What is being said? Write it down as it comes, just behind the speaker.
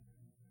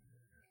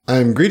I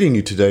am greeting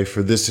you today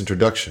for this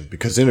introduction,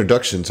 because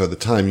introductions are the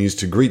time used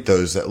to greet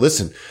those that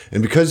listen,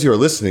 and because you are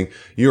listening,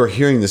 you are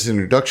hearing this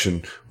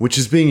introduction, which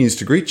is being used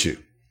to greet you.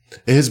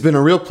 It has been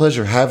a real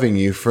pleasure having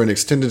you for an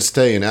extended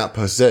stay in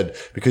Outpost Z,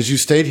 because you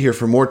stayed here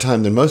for more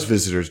time than most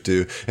visitors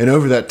do, and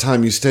over that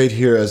time you stayed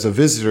here as a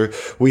visitor,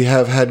 we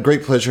have had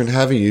great pleasure in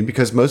having you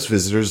because most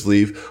visitors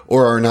leave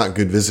or are not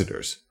good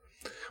visitors.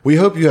 We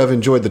hope you have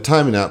enjoyed the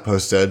time in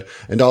Outpost Z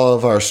and all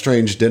of our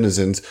strange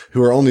denizens,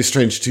 who are only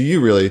strange to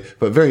you really,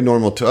 but very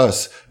normal to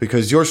us,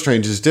 because your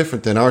strange is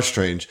different than our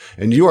strange,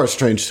 and you are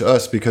strange to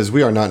us because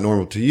we are not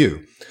normal to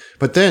you.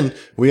 But then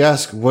we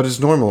ask what is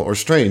normal or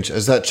strange,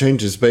 as that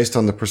changes based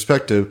on the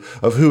perspective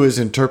of who is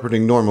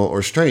interpreting normal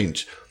or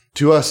strange.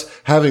 To us,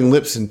 having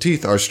lips and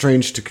teeth are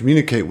strange to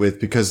communicate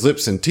with because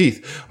lips and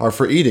teeth are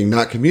for eating,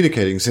 not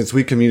communicating, since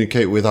we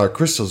communicate with our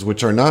crystals,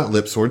 which are not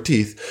lips or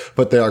teeth,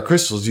 but they are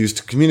crystals used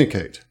to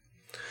communicate.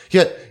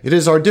 Yet, it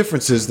is our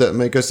differences that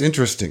make us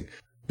interesting,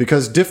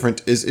 because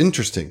different is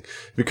interesting,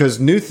 because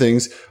new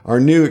things are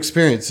new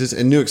experiences,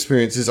 and new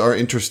experiences are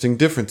interesting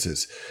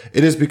differences.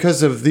 It is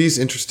because of these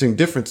interesting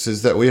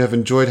differences that we have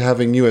enjoyed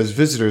having you as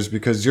visitors,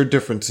 because your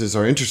differences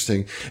are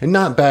interesting and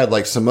not bad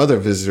like some other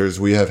visitors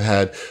we have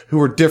had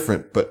who are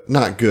different but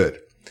not good.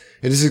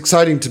 It is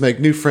exciting to make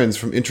new friends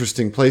from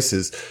interesting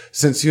places,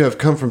 since you have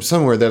come from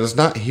somewhere that is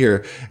not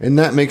here, and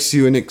that makes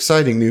you an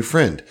exciting new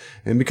friend.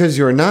 And because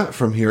you are not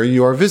from here,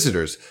 you are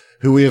visitors,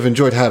 who we have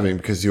enjoyed having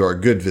because you are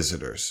good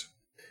visitors.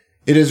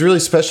 It is really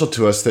special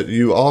to us that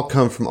you all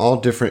come from all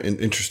different and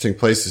interesting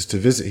places to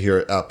visit here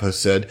at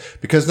Outpost Z,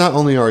 because not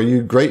only are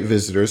you great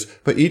visitors,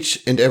 but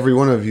each and every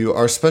one of you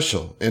are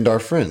special and are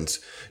friends.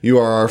 You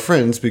are our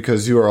friends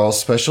because you are all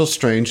special,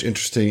 strange,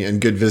 interesting,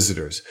 and good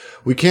visitors.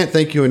 We can't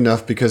thank you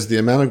enough because the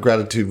amount of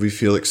gratitude we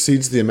feel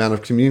exceeds the amount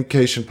of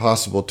communication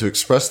possible to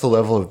express the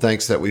level of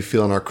thanks that we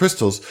feel in our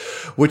crystals,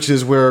 which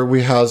is where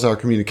we house our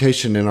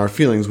communication and our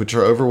feelings, which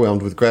are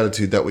overwhelmed with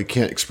gratitude that we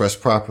can't express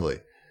properly.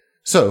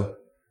 So,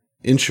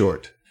 in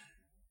short,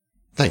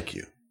 thank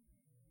you.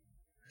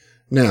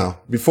 Now,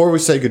 before we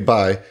say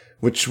goodbye,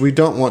 which we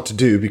don't want to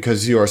do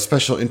because you are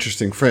special,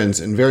 interesting friends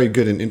and very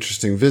good and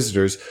interesting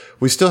visitors,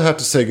 we still have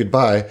to say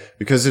goodbye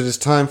because it is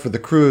time for the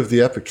crew of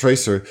the Epic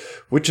Tracer,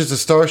 which is a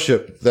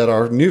starship that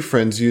our new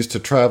friends use to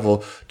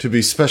travel to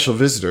be special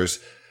visitors,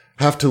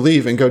 have to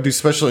leave and go do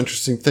special,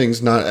 interesting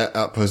things not at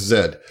Outpost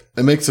Z.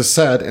 It makes us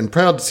sad and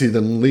proud to see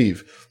them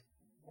leave.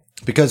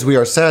 Because we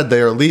are sad they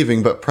are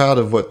leaving, but proud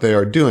of what they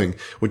are doing,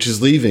 which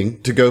is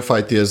leaving to go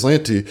fight the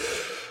Aslanti,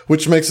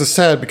 which makes us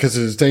sad because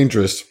it is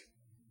dangerous.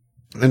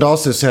 And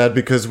also sad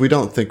because we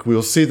don't think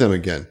we'll see them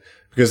again,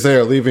 because they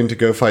are leaving to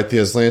go fight the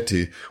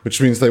Aslanti,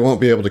 which means they won't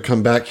be able to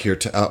come back here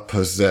to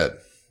Outpost Z.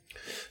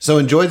 So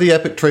enjoy the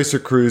Epic Tracer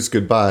crew's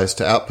goodbyes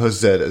to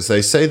Outpost Z as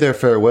they say their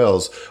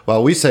farewells,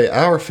 while we say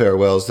our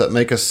farewells that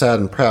make us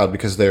sad and proud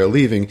because they are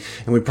leaving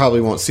and we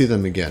probably won't see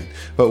them again.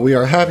 But we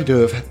are happy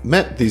to have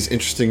met these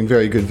interesting and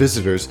very good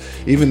visitors,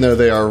 even though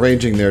they are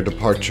arranging their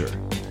departure.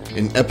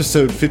 In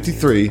episode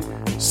 53,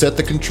 set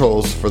the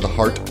controls for the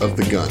heart of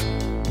the gun.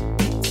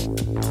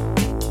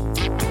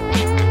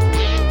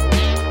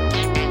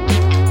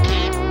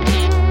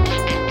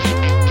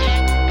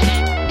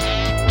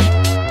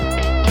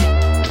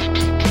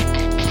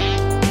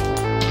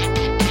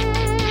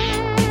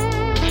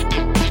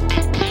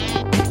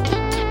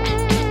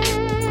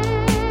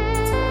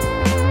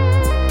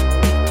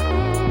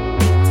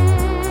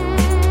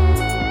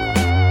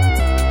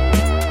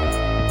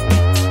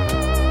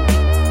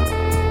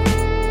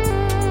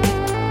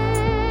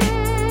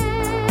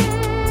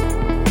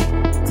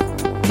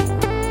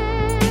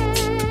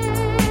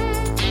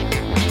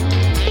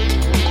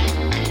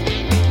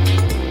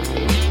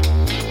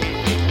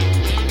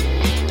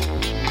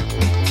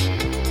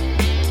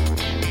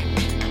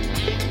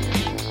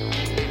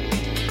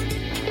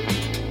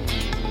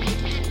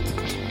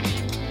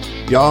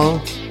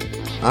 Y'all,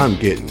 I'm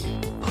getting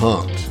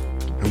pumped.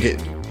 I'm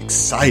getting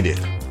excited.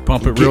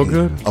 Pump it real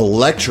good?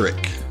 Electric.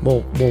 Well,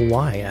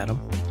 why, Adam?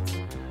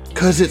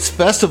 Because it's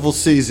festival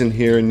season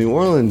here in New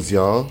Orleans,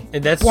 y'all.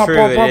 That's true,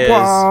 it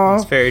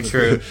is. It's very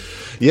true.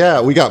 Yeah,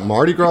 we got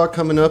Mardi Gras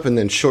coming up, and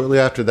then shortly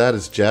after that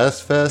is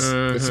Jazz Fest.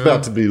 Mm-hmm. It's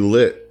about to be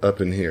lit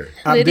up in here.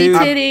 Litty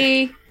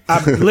titty.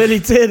 Litty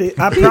titty.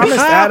 I promised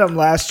Adam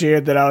last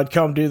year that I would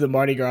come do the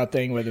Mardi Gras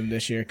thing with him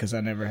this year, because I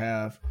never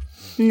have.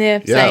 Yeah,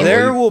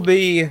 there will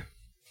be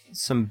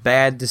some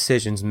bad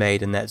decisions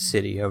made in that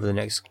city over the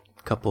next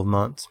couple of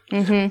months.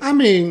 Mm-hmm. I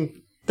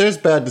mean, there's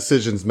bad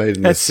decisions made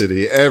in this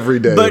city every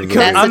day. But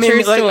that's a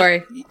true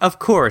story. Of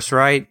course,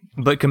 right?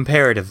 But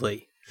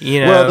comparatively, you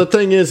know. Well, the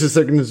thing is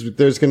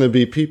there's going to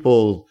be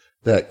people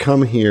that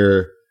come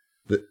here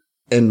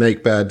and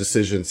make bad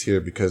decisions here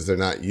because they're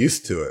not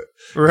used to it.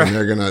 Right. And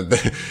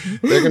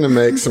they're gonna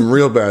make some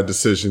real bad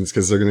decisions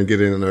because they're gonna get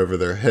in and over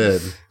their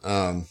head.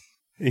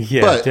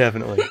 Yeah, but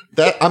definitely.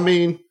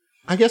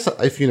 I guess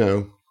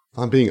if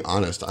I'm being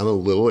honest, I'm a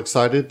little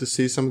excited to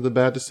see some of the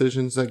bad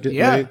decisions that get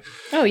made.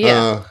 Oh,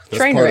 yeah.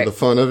 That's part of the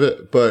fun of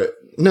it. But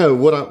no,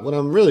 what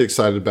I'm really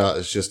excited about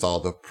is just all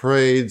the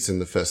parades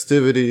and the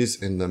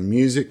festivities and the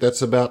music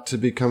that's about to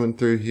be coming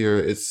through here.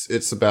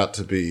 It's about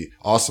to be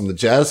awesome. The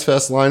Jazz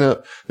Fest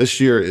lineup this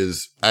year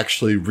is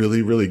actually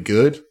really, really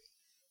good.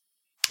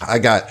 I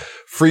got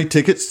free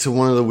tickets to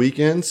one of the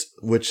weekends,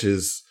 which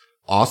is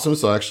awesome.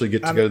 So I actually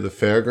get to go to the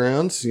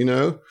fairgrounds, you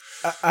know.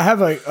 I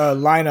have a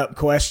lineup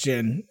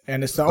question,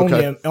 and it's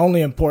the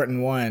only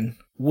important one.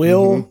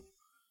 Will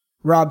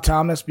Rob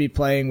Thomas be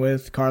playing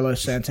with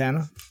Carlos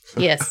Santana?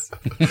 Yes.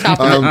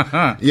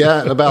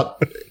 Yeah,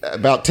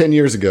 about 10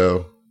 years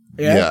ago.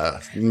 Yeah,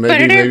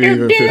 maybe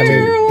even 15.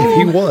 If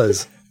he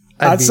was,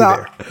 I'd be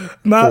there.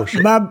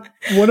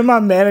 One of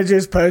my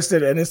managers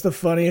posted, and it's the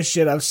funniest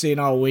shit I've seen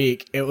all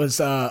week. It was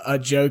a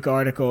joke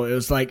article. It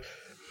was like,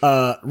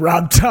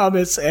 Rob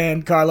Thomas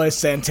and Carlos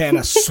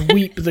Santana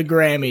sweep the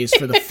Grammys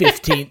for the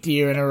 15th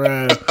year in a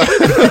row.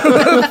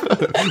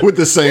 With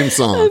the same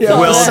song. Yeah,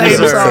 well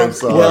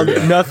deserved. Well,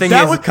 nothing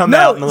has come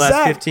out in the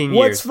last 15 years.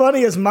 What's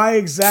funny is my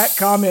exact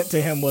comment to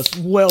him was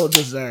well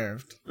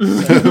deserved.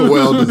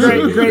 Well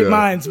deserved. Great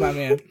minds, my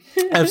man.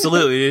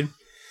 Absolutely, dude.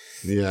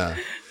 Yeah.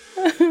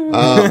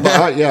 I'm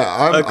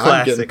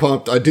getting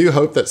pumped. I do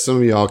hope that some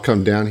of y'all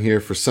come down here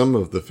for some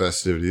of the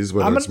festivities,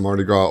 whether it's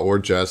Mardi Gras or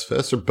Jazz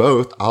Fest or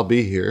both. I'll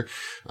be here.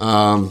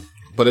 But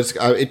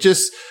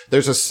there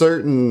is a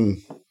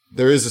certain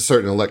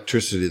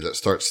electricity that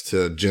starts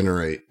to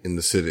generate in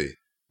the city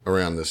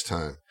around this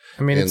time.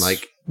 I mean, it's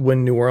like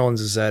when New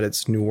Orleans is at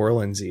its New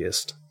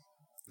Orleansiest.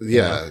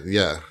 Yeah,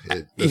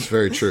 that's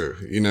very true.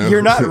 You know,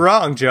 you're not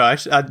wrong,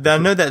 Josh. I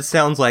know that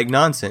sounds like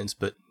nonsense,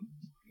 but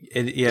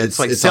it's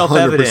like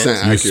self-evident.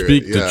 You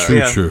speak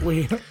the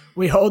truth.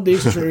 We hold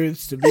these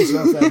truths to be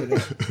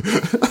self-evident.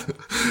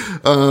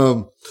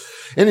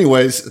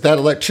 Anyways, that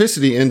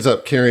electricity ends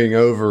up carrying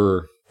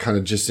over kind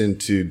of just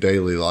into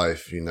daily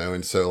life, you know,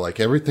 and so like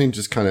everything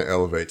just kind of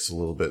elevates a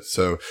little bit.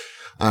 So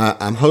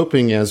I'm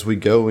hoping as we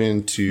go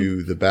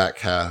into the back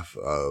half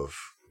of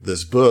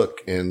this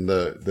book and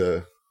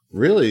the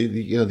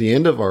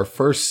end of our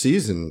first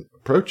season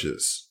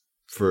approaches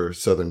for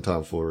Southern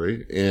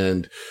Tomfoolery,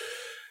 and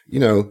you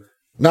know,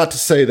 not to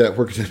say that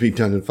we're going to be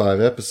done in 5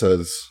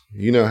 episodes.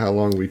 You know how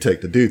long we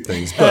take to do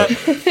things, but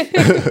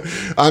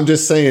I'm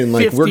just saying,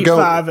 like, we're going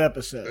 55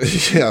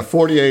 episodes. Yeah,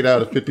 48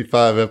 out of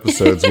 55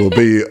 episodes will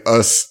be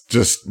us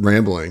just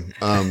rambling.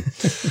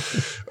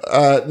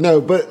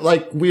 No, but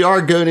like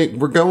we're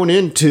going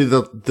into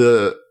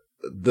the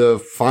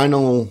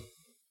final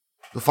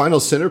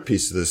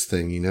centerpiece of this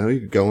thing. You know,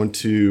 you go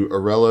into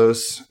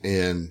Aurelos,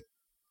 and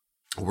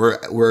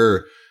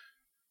we're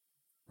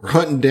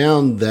hunting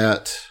down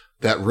that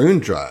rune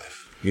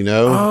drive, you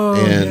know?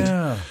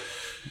 Yeah.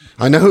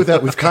 I know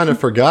that we've kind of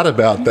forgot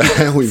about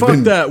that.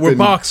 We're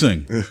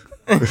boxing.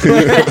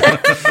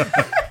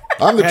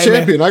 I'm the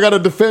champion. Man. I got to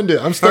defend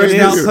it. I'm starting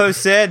here. As Poe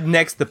said,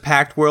 next the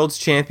Pact World's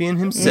champion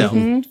himself.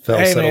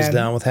 Settles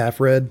down with Half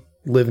Red,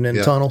 living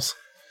in tunnels.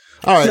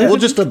 All right, we'll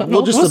just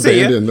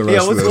abandon the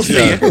rest of this.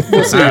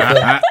 We'll see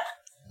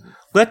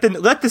Let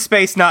the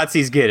space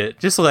Nazis get it.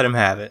 Just let them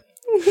have it.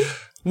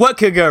 What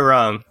could go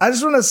wrong? I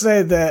just want to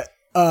say that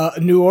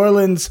New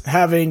Orleans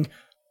having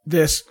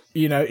this,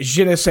 you know,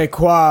 je ne sais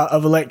quoi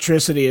of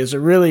electricity is a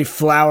really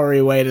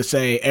flowery way to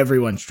say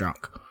everyone's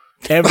drunk.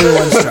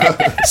 Everyone's drunk.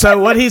 So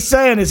what he's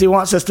saying is he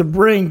wants us to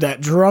bring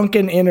that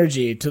drunken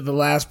energy to the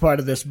last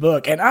part of this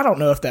book. And I don't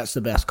know if that's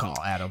the best call,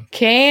 Adam.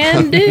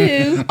 Can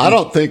do. I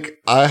don't think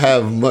I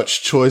have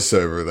much choice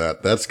over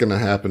that. That's going to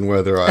happen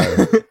whether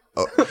I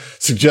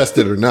suggest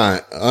it or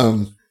not.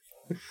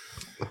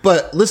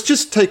 But let's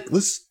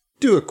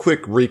do a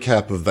quick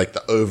recap of like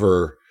the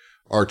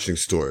overarching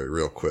story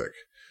real quick.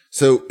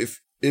 So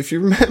if you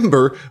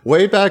remember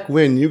way back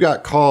when you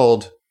got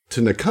called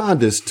to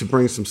Nakandis to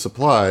bring some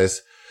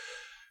supplies,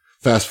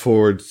 fast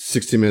forward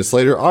 60 minutes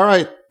later. All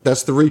right.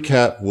 That's the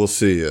recap. We'll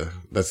see you.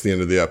 That's the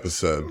end of the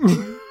episode.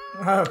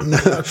 Wow.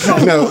 So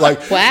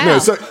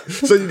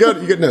you got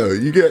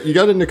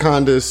to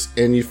Nakandis,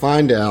 and you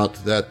find out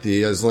that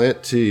the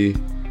Azlanti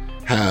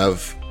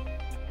have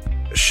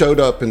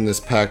showed up in this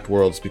Pact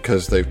Worlds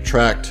because they've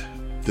tracked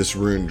this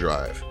rune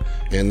drive,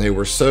 and they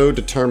were so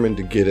determined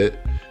to get it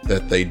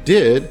that they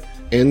did,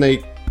 and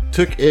they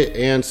took it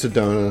and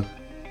Sedona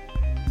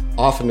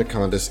off of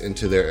Nakandis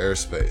into their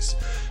airspace.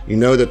 You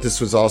know that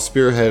this was all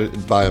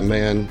spearheaded by a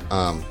man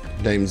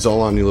named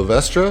Zolan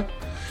Ulavestra,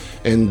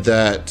 and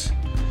that,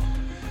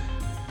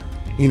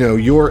 you know,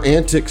 your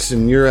antics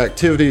and your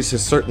activities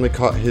has certainly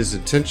caught his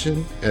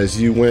attention as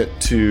you went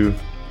to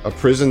a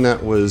prison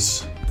that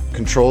was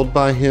controlled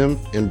by him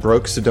and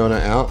broke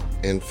Sedona out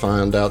and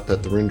found out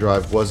that the rune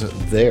drive wasn't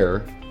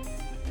there,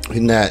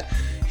 and that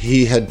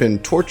he had been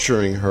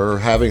torturing her,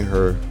 having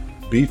her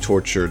be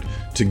tortured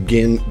to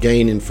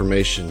gain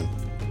information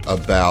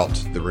about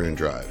the rune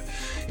drive.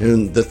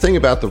 And the thing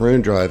about the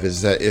rune drive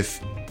is that if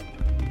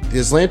the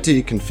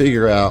Azlanti can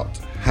figure out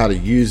how to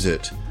use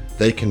it,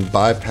 they can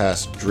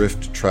bypass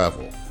drift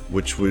travel,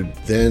 which would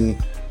then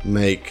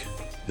make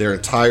their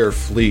entire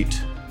fleet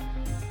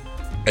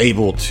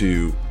able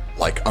to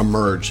like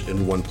emerge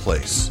in one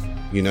place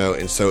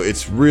and so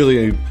it's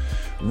really,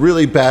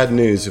 really bad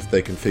news if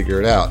they can figure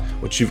it out.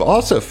 What you've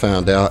also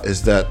found out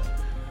is that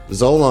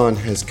Zolan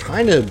has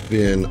kind of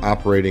been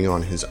operating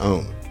on his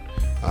own.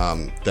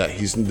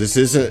 This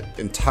isn't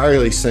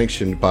entirely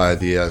sanctioned by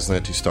the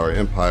Aslanti Star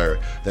Empire,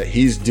 that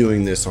he's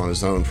doing this on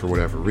his own for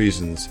whatever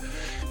reasons,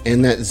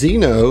 and that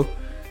Xeno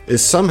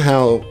is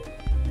somehow,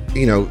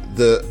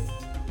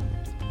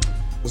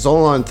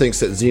 Zolan thinks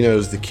that Xeno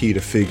is the key to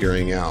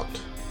figuring out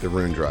the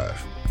rune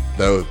drive,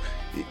 though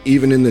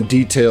even in the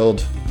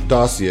detailed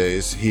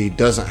dossiers, he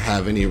doesn't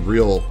have any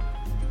real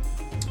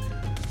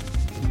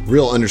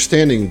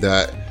understanding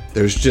that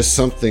there's just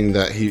something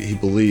that he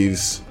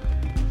believes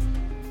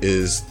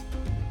is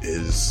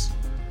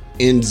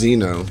in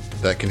Xeno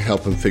that can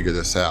help him figure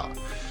this out.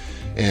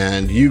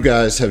 And you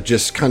guys have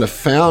just kind of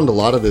found a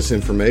lot of this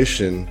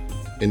information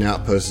in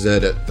Outpost Z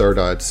at Third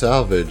Eyed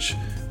Salvage,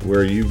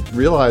 where you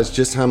realize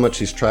just how much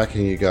he's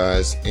tracking you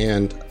guys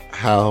and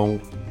how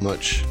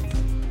much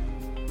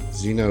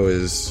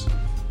Xeno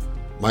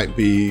might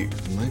be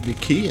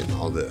key in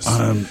all this.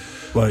 I'm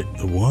like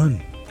the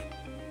one.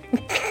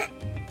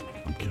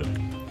 I'm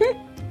kidding.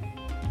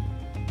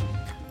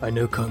 I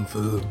know Kung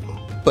Fu.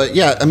 But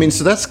yeah, I mean,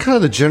 so that's kind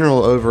of the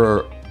general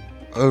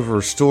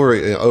overarching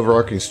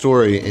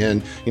story.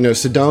 And,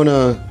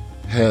 Sedona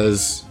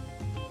has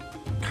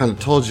kind of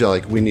told you,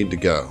 like, we need to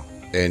go.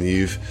 And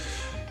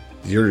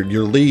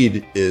your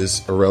lead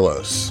is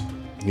Aurelos.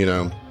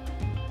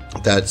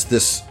 That's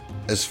this,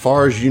 as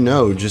far as you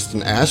know, just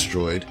an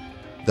asteroid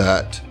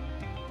that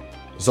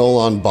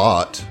Zolan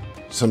bought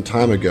some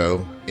time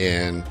ago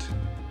and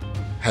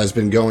has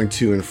been going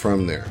to and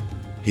from there.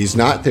 He's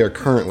not there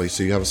currently,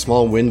 so you have a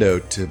small window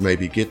to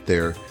maybe get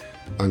there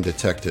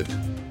undetected. We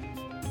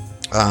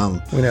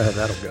know how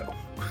that'll go.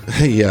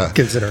 Yeah.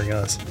 Considering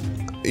us.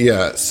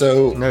 Yeah,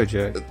 so No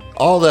joke.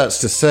 all that's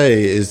to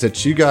say is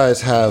that you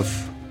guys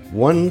have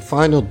one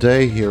final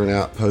day here in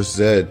Outpost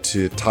Z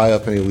to tie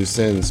up any loose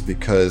ends,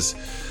 because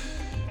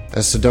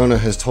as Sedona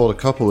has told a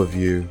couple of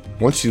you,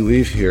 once you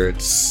leave here,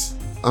 it's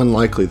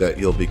unlikely that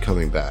you'll be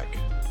coming back.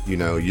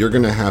 You're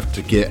going to have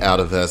to get out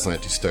of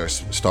Aslanti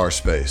star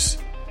space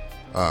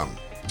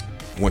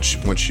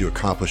once you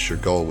accomplish your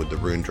goal with the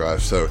rune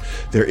drive. So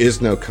there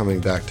is no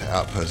coming back to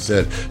Outpost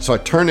Z. So I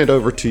turn it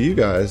over to you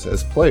guys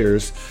as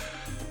players.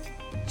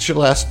 It's your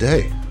last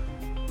day.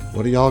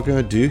 What are y'all going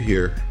to do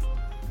here?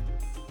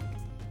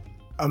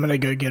 I'm going to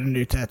go get a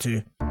new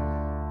tattoo.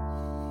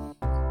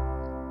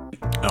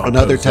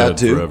 Another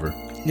tattoo? Forever.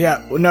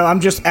 Yeah, no, I'm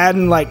just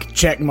adding like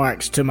check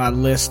marks to my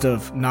list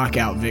of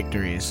knockout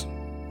victories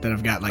that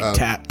I've got like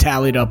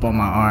tallied up on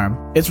my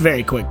arm. It's a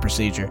very quick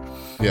procedure.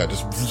 Yeah,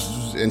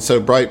 and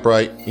so Bright,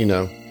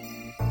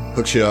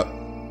 hooks you up.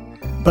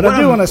 But I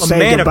do want to say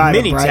man goodbye of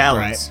many to Bright.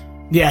 talents.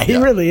 Yeah, he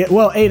really,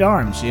 8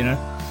 arms, Yeah.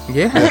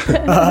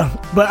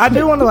 But I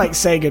do want to like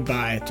say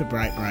goodbye to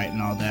Bright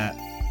and all that.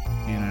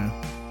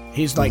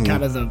 He's like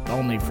kind of the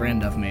only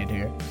friend I've made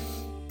here.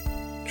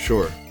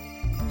 Sure.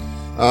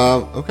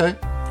 Okay.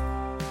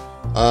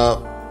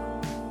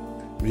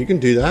 You can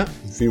do that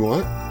if you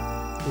want.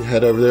 You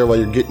head over there while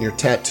you're getting your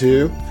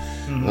tattoo.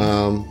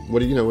 What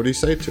do you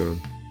say to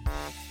him?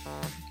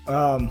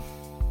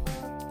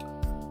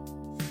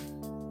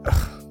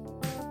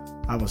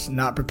 I was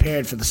not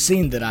prepared for the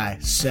scene that I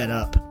set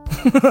up.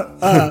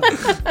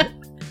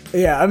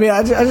 Yeah, I mean,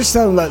 I just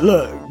tell him like,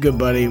 look, good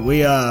buddy,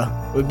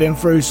 we've been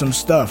through some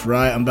stuff,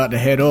 right? I'm about to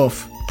head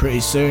off pretty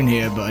soon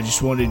here, but I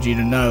just wanted you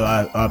to know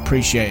I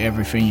appreciate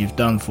everything you've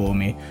done for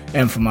me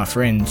and for my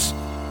friends.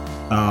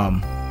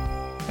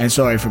 And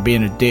sorry for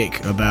being a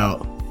dick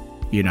about,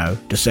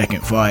 the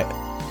second fight.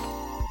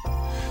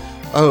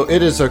 Oh,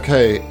 it is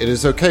okay. It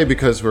is okay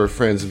because we're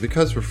friends, and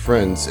because we're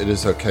friends, it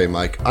is okay,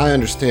 Mike. I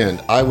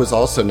understand. I was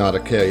also not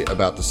okay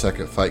about the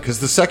second fight,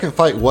 because the second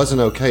fight wasn't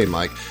okay,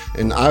 Mike.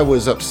 And I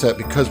was upset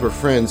because we're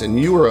friends, and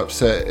you were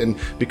upset, and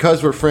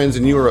because we're friends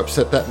and you were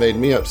upset, that made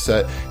me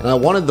upset. And I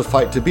wanted the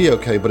fight to be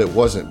okay, but it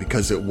wasn't,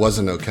 because it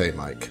wasn't okay,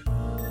 Mike.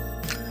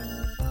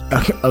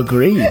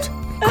 Agreed.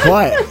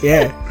 Quiet,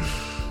 yeah.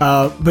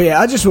 But yeah,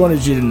 I just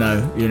wanted you to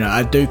know,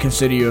 I do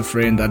consider you a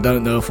friend. I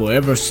don't know if we'll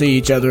ever see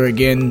each other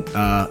again.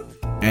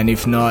 And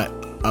if not,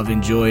 I've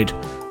enjoyed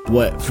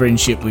what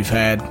friendship we've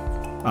had.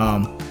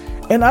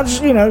 And I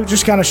just,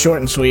 just kind of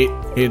short and sweet.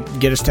 He'd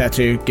get his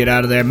tattoo, get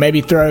out of there.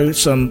 Maybe throw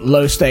some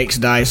low stakes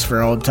dice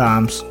for old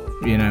times,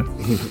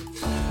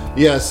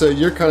 Yeah, so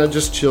you're kind of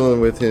just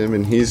chilling with him,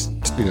 and he's,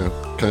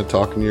 kind of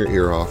talking your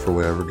ear off or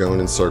whatever,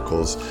 going in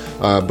circles.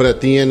 But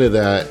at the end of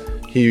that,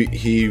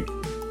 he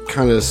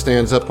kind of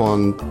stands up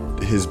on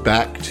his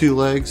back 2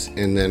 legs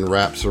and then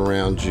wraps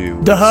around you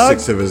with the hug?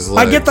 6 of his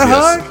legs. I get the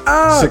hug?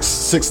 Oh.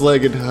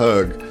 Six-legged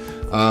hug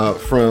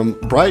from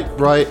Bright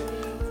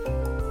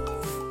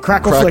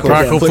Crackle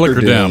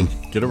Flicker Dim.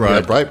 Get it right.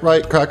 Yeah,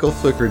 Bright Crackle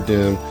Flicker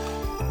Dim.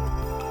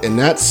 And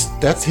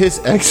that's his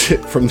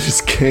exit from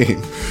this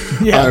game.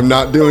 Yeah. I'm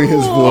not doing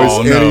his voice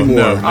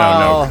anymore.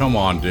 No, come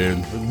on, dude.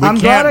 We I'm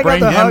glad I can't got bring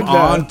the him hug, though.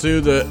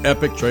 onto the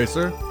Epic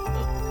Tracer.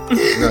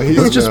 No,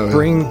 Let's just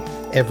bring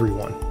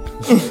everyone.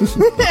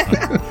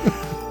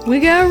 We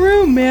got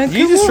room, man.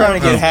 You're just trying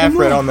to get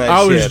Half-Red on that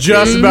I was ship,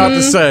 just dude. about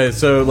to say.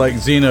 So, like,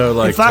 Zeno,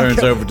 like, If I turns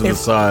could- over to the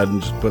side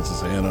and just puts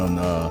his hand on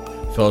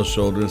Fell's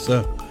shoulder.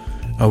 So,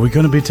 are we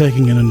going to be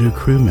taking in a new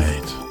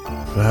crewmate?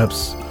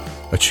 Perhaps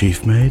a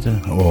chief mate?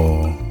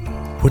 Or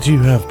what do you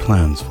have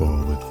plans for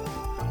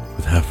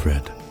with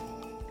Half-Red?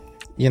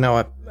 You know,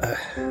 I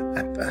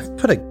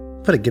put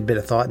a good bit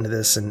of thought into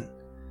this, and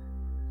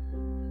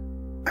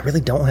I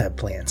really don't have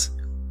plans.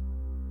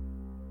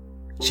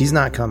 She's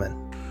not coming.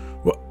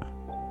 What?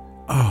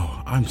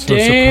 Oh, I'm so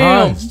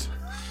Damn. surprised.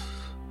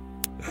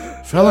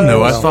 Fella,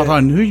 no, I thought I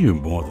knew you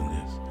more than this.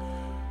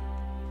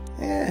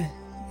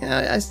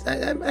 Yeah,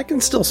 I can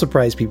still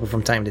surprise people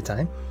from time to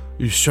time.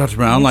 You shut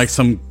around like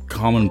some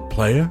common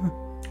player?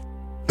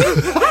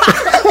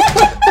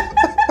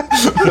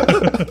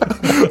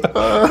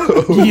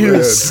 You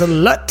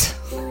slut.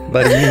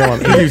 But you know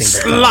I'm You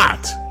anything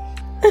but slut!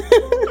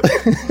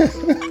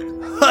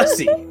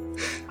 Hussy.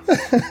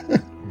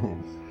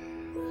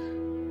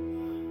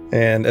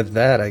 And at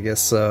that, I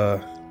guess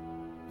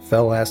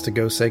Fell has to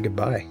go say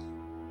goodbye.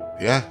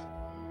 Yeah.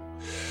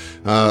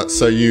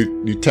 So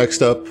you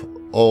text up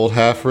old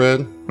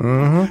Half-Red?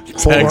 Hold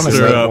Text a her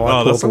second up. while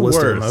I Oh, pull that's up a the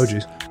list of worst.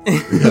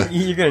 emojis.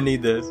 You're gonna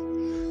need this.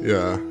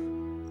 Yeah.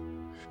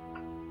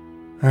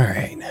 All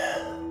right.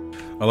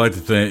 I like to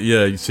think,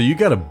 yeah, so you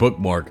got a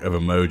bookmark of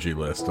emoji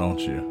list, don't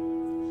you?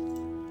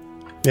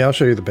 Yeah, I'll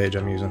show you the page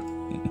I'm using.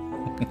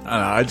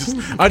 I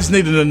just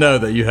needed to know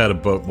that you had a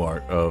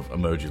bookmark of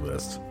emoji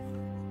list.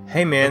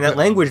 Hey man, that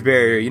language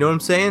barrier, you know what I'm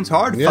saying? It's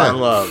hard to Yeah. find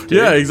love. Dude.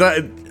 Yeah,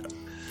 exactly.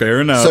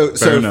 Fair enough.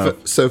 Fair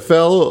enough. So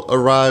Fell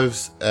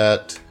arrives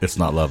at It's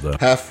not love, though.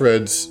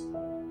 Half-Red's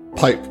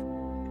pipe.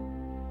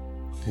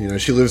 You know,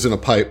 she lives in a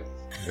pipe.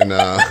 And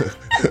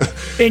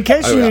In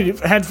case you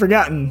had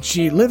forgotten,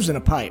 she lives in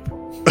a pipe.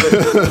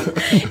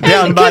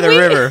 Down by the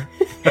river.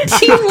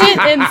 He went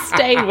and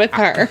stayed with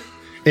her.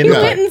 In He the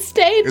went and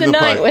stayed In the the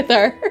night pipe. with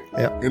her.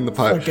 in the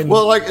pipe. Fucking-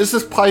 Well, like, it's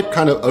this pipe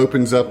kind of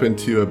opens up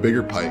into a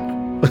bigger pipe.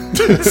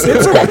 It's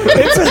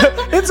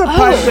a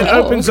pipe that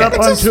Oh, opens okay. up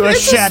onto a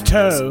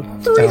chateau.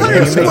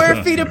 300 square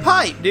feet of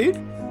pipe, dude.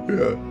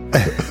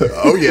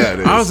 Oh, yeah, it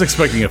is. I was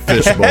expecting a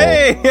fishbowl.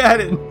 Hey, I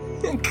didn't.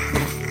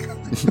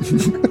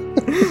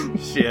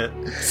 Shit.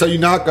 So you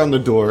knock on the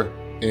door,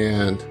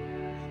 and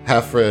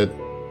Half-Red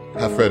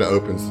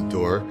opens the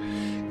door,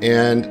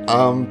 and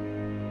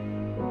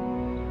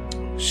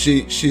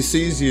she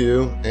sees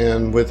you,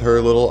 and with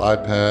her little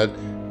iPad,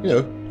 you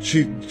know,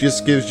 she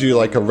just gives you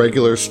like a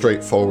regular,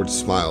 straightforward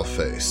smile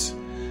face,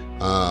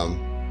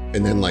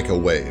 and then like a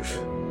wave.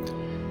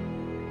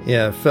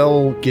 Yeah,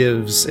 Fell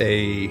gives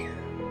the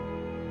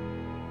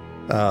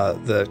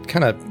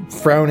kind of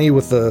frowny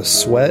with the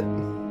sweat,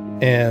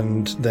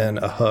 and then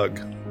a hug.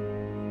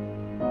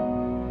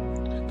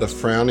 The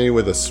frowny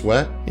with a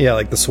sweat. Yeah,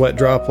 like the sweat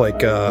drop,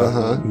 like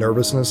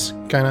nervousness,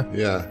 kind of.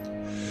 Yeah.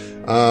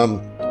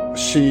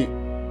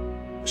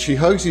 She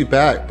hugs you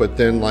back, but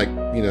then, like,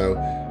 you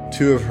know,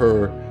 two of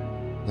her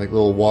like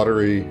little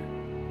watery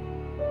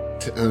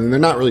and they're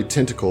not really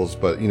tentacles,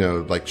 but, you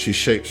know, like, she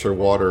shapes her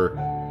water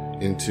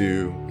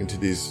into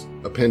these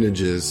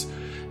appendages,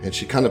 and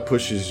she kind of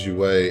pushes you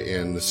away,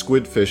 and the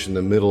squidfish in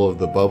the middle of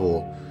the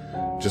bubble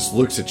just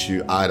looks at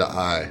you eye to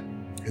eye,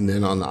 and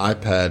then on the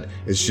iPad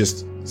it's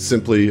just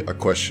simply a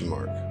question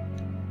mark.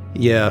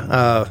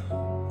 Yeah,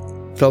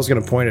 Fell's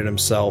gonna point at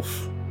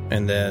himself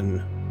and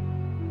then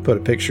put a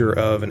picture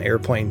of an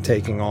airplane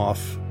taking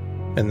off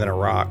and then a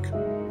rock.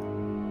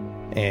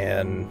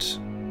 And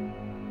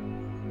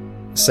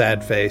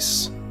sad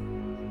face.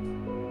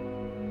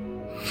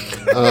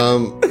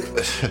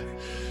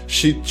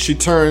 She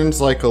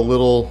turns like a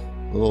little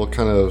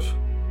kind of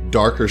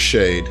darker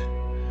shade,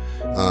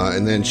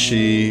 and then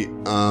she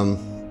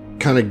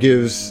kind of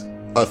gives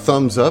a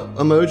thumbs up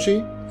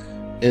emoji,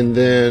 and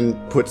then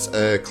puts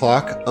a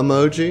clock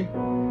emoji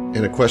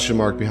and a question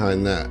mark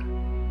behind that.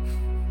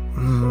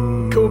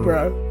 Cool,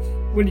 bro.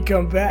 When you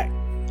come back.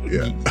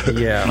 Yeah.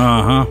 Yeah.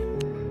 Uh-huh.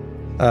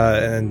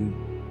 And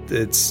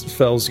it's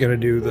Fell's gonna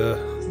do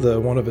the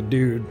one of a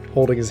dude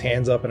holding his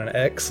hands up in an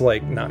X,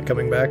 like not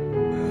coming back.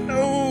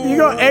 You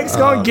gonna X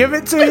gonna give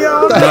it to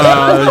y'all? Give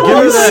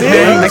her that I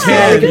hang can't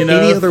tag, think you of know.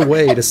 any other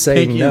way to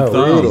say Pinky no.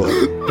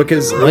 thumb.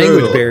 Because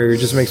language barrier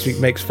just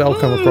makes Fell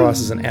come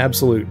across as an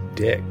absolute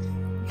dick.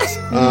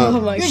 Oh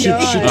my She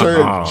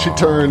god.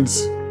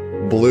 turns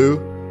blue,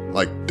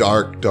 like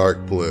dark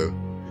blue,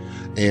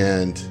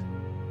 and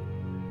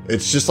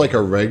it's just like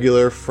a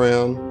regular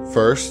frown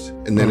first,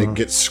 and then it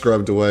gets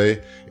scrubbed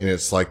away, and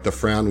it's like the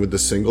frown with the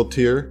single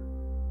tear,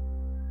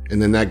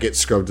 and then that gets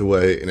scrubbed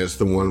away, and it's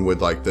the one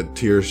with like the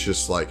tears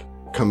just like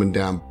coming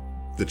down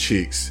the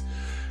cheeks,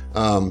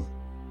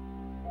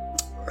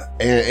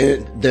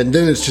 and then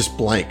it's just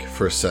blank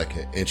for a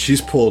second, and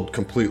she's pulled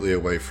completely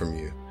away from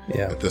you.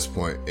 Yeah. At this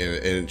point,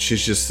 and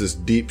she's just this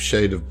deep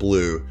shade of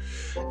blue,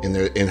 and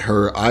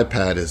her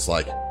iPad is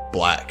like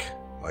black,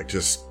 like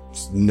just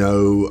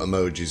no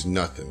emojis,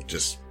 nothing,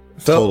 just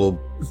total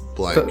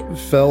blank.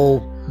 Fell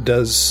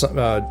does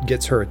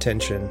gets her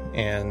attention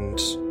and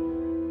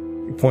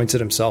points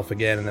at himself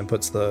again, and then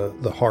puts the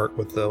heart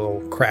with the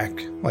little crack,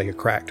 like a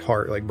cracked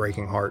heart, like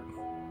breaking heart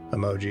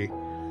emoji.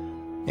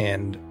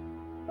 And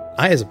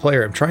I, as a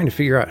player, am trying to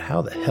figure out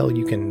how the hell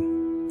you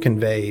can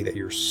convey that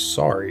you're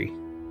sorry.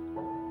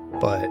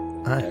 But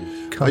I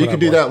am coming you can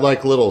do that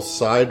like little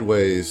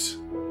sideways,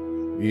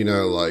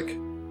 like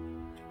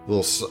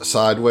little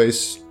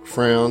sideways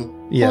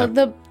frown. Yeah.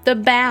 Well, the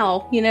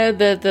bow,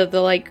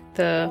 the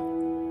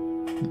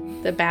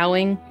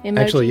bowing emoji.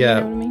 Actually, yeah.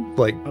 You know what I mean?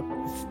 Like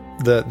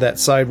that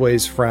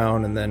sideways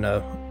frown, and then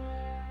a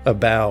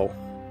bow,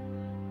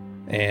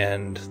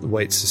 and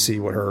waits to see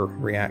what her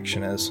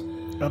reaction is.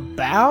 A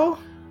bow?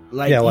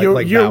 Like, Yeah,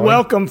 like you're bowing.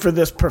 welcome for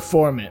this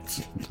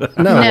performance. No,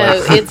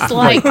 it's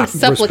like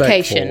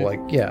supplication. Respectful, like,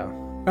 yeah.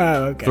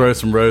 Oh, okay. Throw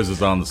some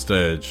roses on the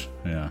stage.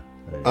 Yeah.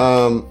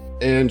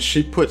 And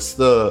she puts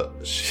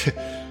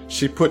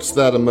she puts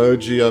that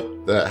emoji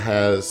up that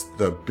has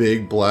the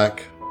big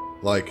black,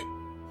 like,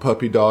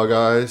 puppy dog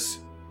eyes.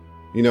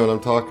 You know what I'm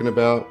talking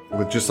about?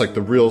 With just like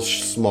the real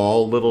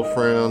small little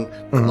frown,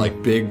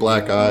 like big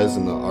black eyes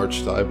and the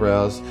arched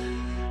eyebrows.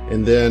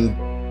 And then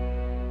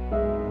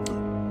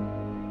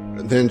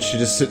she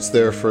just sits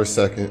there for a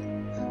second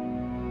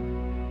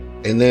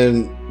and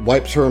then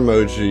wipes her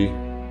emoji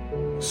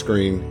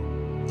screen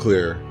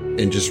clear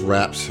and just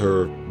wraps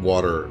her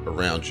water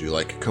around you,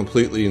 like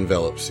completely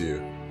envelops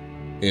you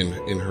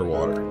in her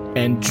water.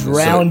 And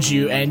drowns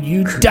you and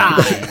you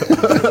die.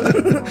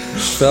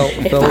 Fell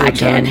I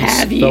can't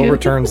have you.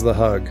 returns the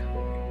hug.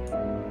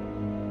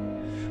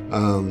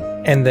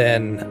 And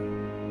then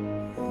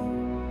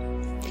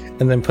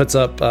puts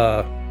up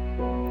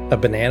a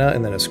banana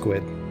and then a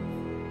squid.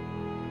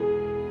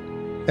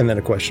 And then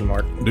a question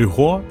mark. Do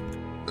what?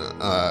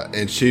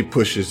 And she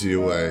pushes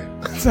you away.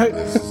 This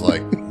is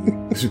like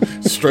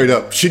straight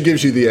up. She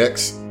gives you the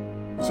X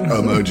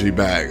emoji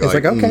back. It's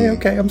like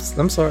okay,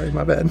 I'm sorry,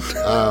 my bad.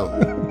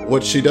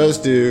 What she does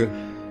do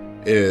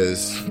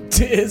is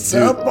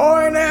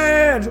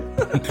Disappointed.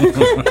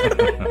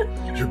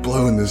 you're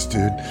blowing this,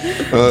 dude.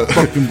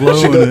 Fucking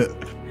blowing it.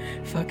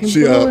 Fucking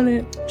blowing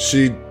it.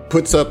 She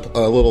puts up a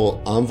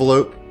little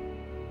envelope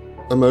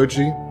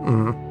emoji,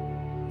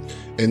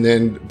 and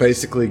then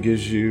basically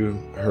gives you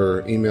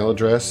her email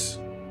address.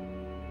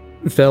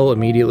 Fell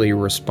immediately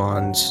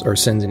responds or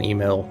sends an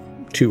email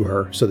to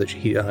her so that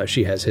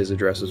she has his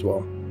address as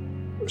well.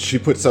 She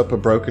puts up a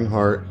broken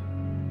heart,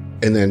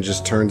 and then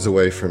just turns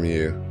away from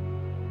you.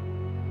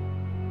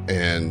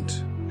 And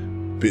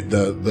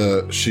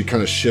she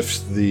kind of shifts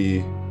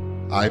the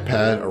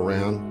iPad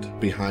around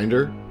behind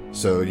her,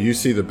 so you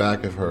see the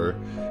back of her.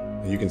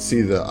 You can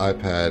see the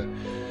iPad,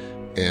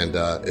 and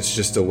it's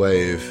just a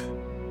wave,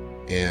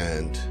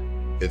 and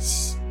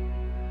it's,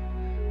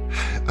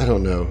 I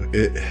don't know,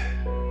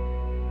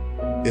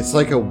 it's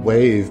like a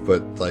wave,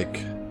 but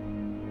like,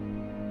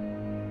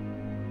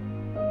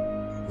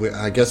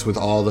 I guess with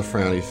all the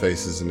frowny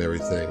faces and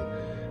everything,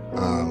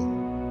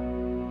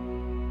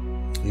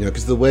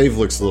 because the wave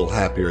looks a little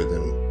happier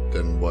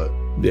than what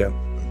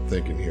I'm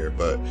thinking here,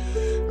 but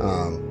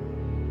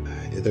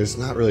there's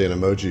not really an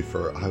emoji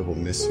for "I will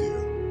miss you."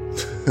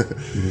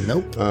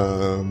 Nope.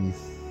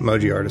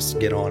 Emoji artists,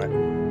 get on it.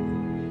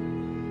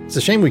 It's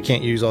a shame we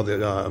can't use all the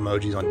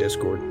emojis on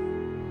Discord.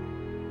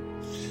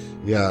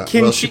 Yeah.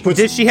 Does she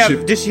have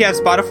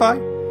Spotify?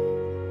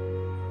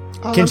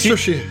 I'm sure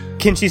she.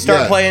 Can she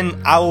start playing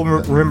 "I Will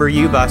Remember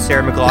You" by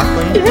Sarah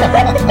McLachlan?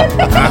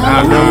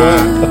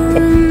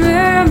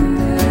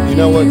 You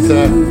know what,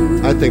 Zach?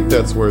 I think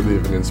that's worthy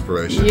of an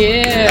inspiration.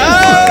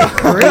 Yeah.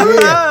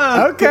 Really?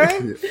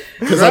 Okay.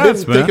 Because I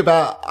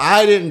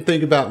didn't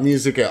think about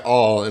music at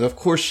all, and of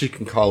course she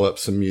can call up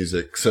some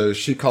music. So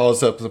she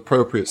calls up the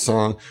appropriate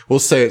song. We'll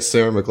say it's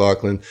Sarah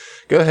McLachlan.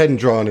 Go ahead and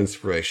draw an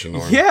inspiration,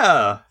 Norm.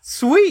 Yeah,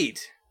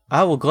 sweet.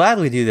 I will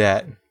gladly do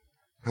that.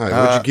 All right,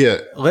 what'd you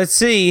get? Let's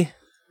see.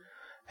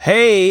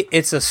 Hey,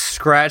 it's a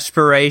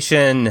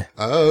Scratchpiration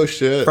Oh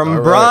shit! from All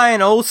right.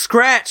 Brian Old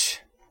Scratch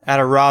out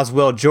of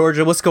Roswell,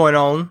 Georgia. What's going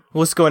on?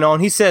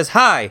 He says,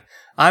 "Hi,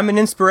 I'm an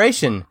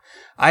inspiration.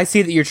 I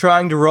see that you're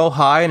trying to roll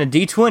high in a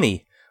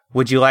D20.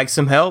 Would you like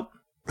some help?"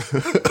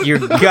 You're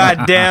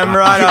goddamn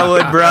right I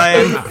would,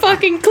 Brian.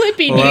 Fucking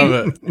clippy,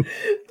 Love dude.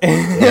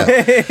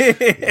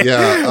 it.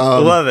 Yeah,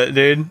 Love it,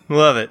 dude.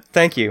 Love it.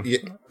 Thank you. yeah.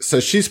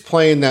 So she's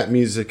playing that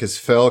music as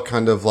Fell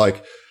kind of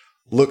like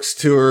looks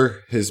to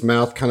her. His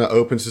mouth kind of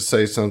opens to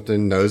say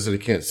something, knows that he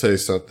can't say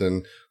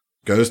something,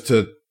 goes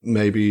to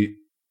maybe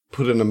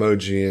put an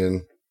emoji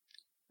in.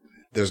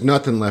 There's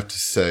nothing left to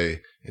say,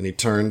 and he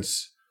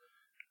turns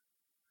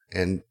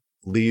and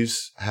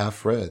leaves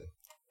half read.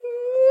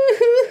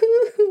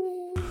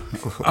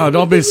 Oh,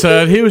 don't be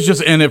sad. He was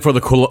just in it for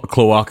the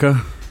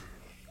cloaca.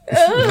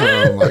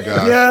 Oh my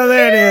god! Yeah,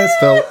 there it is.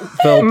 Fell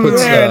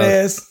puts There it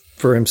is.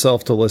 for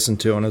himself to listen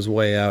to on his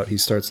way out. He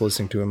starts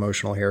listening to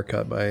 "Emotional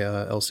Haircut" by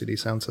LCD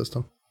Sound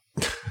System.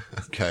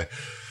 Okay,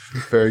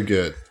 very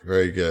good,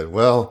 very good.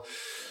 Well,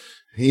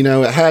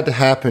 it had to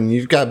happen.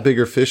 You've got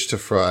bigger fish to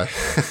fry. I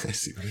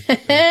see what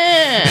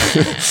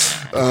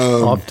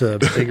Off to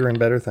bigger and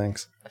better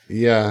things.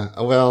 Yeah,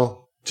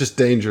 well, just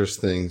dangerous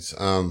things.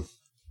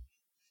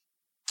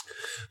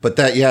 But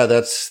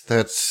that's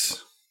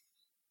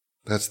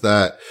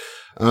that.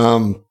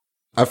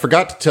 I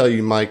forgot to tell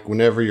you, Mike,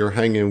 whenever you're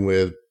hanging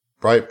with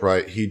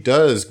Bright, he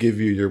does give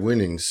you your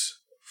winnings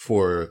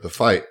for the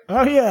fight.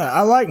 Oh yeah,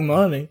 I like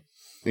money.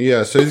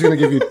 Yeah, so he's gonna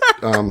give you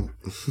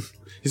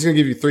he's gonna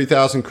give you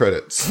 3,000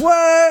 credits.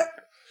 What?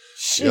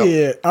 Shit.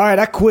 Yep. All right,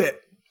 I quit.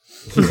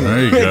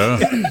 There you go.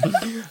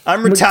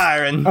 I'm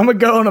retiring. I'm gonna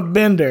go on a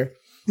bender,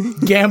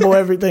 gamble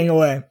everything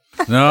away.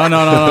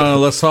 No.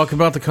 Let's talk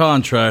about the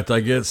contract.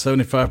 I get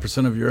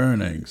 75% of your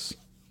earnings.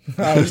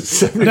 No,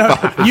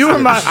 you were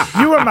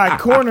my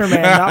corner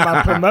man, not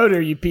my promoter.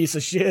 You piece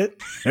of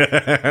shit.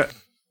 That's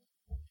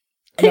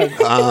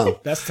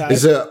tight.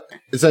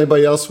 Does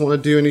anybody else want to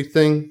do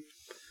anything?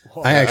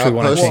 I actually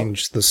want to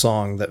change the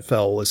song that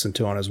Fell listened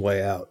to on his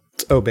way out.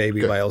 It's "Oh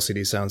Baby" by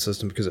LCD Sound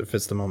System because it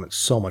fits the moment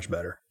so much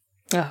better.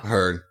 Oh.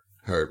 Heard.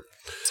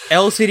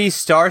 LCD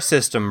Star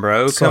System,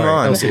 bro. Sorry, Come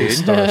on, LCD dude.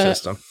 Star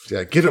System.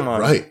 Yeah, get it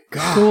right.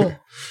 Cool.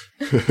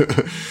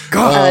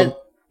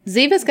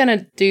 Ziva's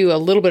gonna do a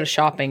little bit of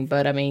shopping,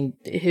 but I mean,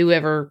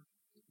 whoever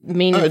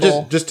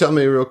meaningful. Just tell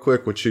me real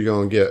quick what you're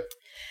gonna get.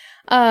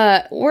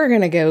 We're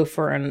gonna go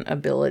for an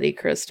ability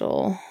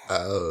crystal.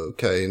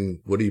 Okay, and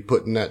what are you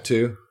putting that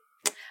to?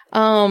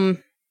 I'm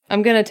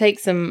gonna take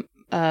some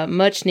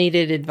much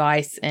needed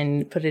advice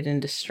and put it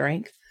into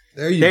strength.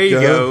 There you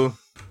go.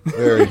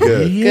 Very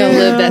good. Gonna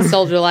live that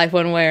soldier life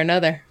one way or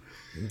another.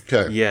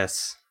 Okay.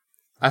 Yes.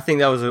 I think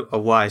that was a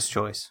wise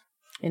choice.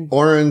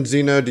 Oren,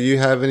 Zeno, do you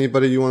have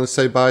anybody you want to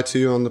say bye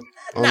to on the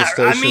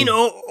station? I mean,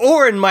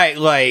 Oren might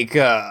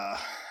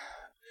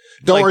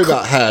Don't worry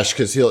about Hash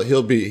because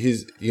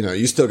he's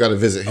you still got to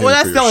visit him. Well,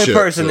 that's for the your only ship,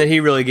 person so. that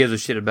he really gives a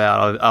shit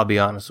about. I'll be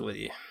honest with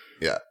you.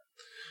 Yeah.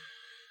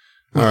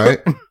 All right.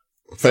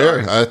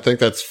 Fair. I think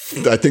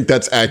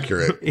that's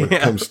accurate when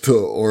it comes to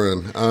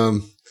Oren.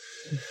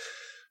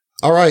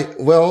 All right.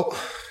 Well,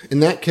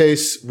 in that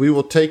case, we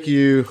will take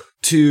you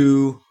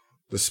to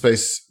the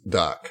space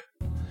dock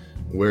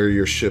where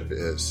your ship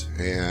is,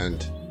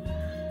 and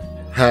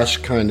Hash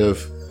kind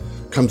of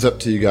comes up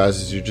to you guys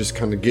as you're just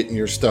kind of getting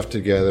your stuff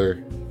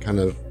together. Kind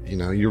of,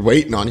 you're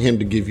waiting on him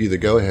to give you the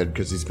go-ahead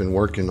because he's been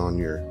working on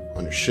your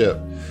ship,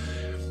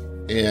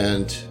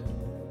 and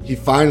he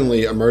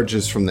finally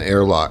emerges from the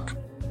airlock.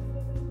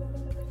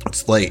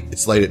 It's late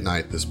at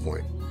night at this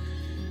point.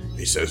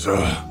 He says,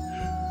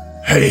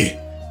 "Hey,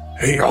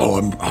 y'all,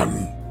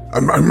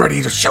 I'm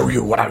ready to show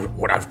you what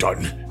I've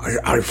done.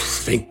 I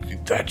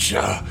think that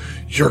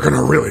you're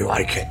gonna really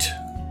like it.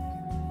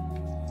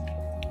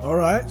 All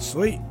right,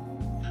 sweet.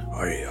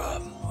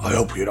 I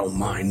hope you don't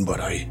mind, but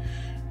I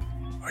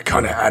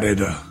kind of added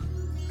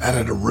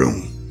a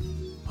room,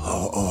 a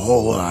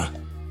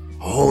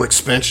whole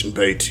expansion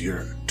bay to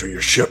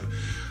your ship,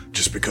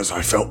 just because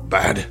I felt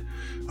bad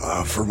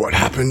for what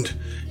happened.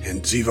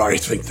 And Ziva, I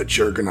think that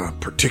you're gonna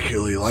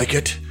particularly like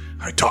it.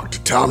 I talked to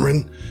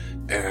Talmrin,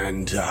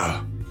 and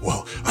I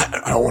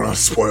don't want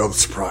to spoil the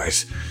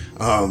surprise.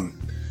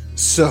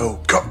 So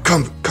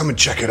come and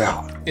check it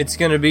out. It's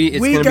gonna be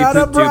We gonna got be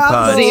a poop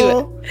pod.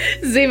 brothel.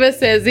 Ziva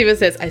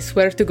says, I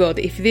swear to God,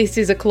 if this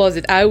is a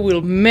closet, I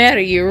will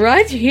marry you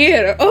right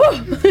here.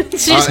 Oh,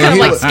 she just kind of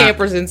like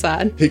scampers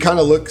inside. He kind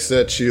of looks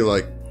at you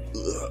like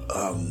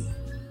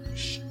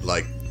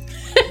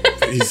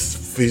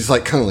he's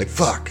like kind of like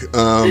fuck.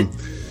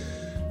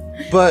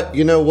 But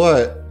you know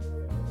what?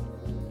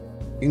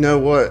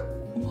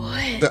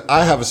 What?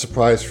 I have a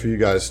surprise for you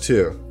guys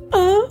too.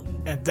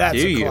 And that's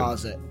Do a you?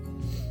 closet.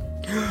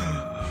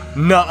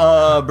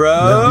 Nuh-uh,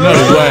 bro. No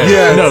way.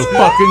 Yes. No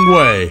fucking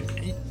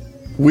way.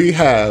 We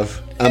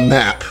have a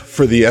map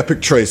for the Epic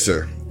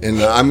Tracer,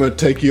 and I'm going to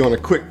take you on a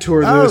quick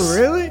tour of this. Oh,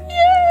 really?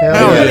 Hell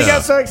I really yeah.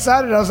 got so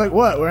excited. I was like,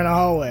 what? We're in a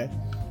hallway.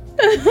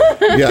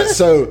 Yeah,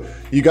 so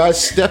you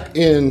guys step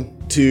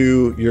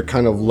into your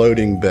kind of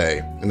loading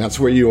bay, and that's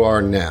where you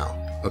are now,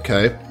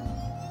 okay?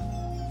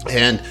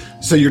 And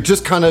so you're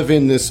just kind of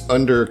in this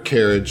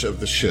undercarriage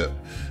of the ship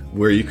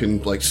where you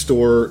can like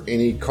store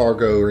any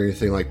cargo or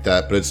anything like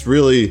that, but it's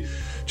really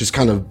just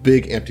kind of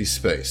big empty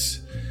space.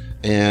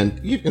 And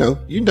you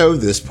know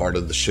this part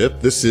of the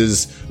ship. This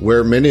is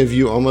where many of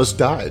you almost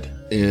died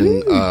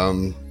in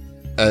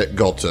at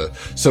Gulta.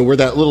 So where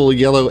that little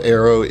yellow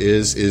arrow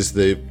is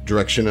the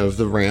direction of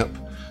the ramp,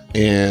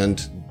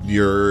 and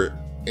your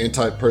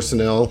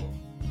anti-personnel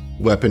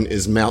weapon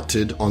is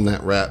mounted on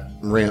that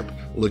ramp,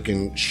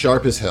 looking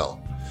sharp as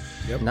hell.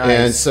 Yep.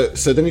 Nice. And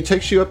so then he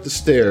takes you up the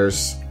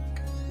stairs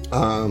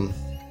to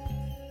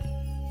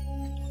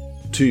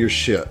your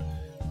ship,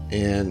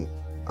 and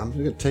I'm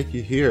going to take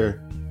you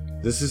here.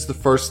 This is the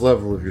first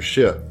level of your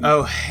ship.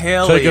 Oh,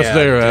 hell Take yeah. us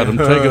there, Adam.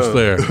 Take us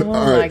there. Oh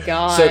All my right,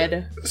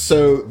 God.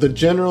 So the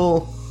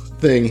general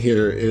thing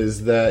here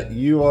is that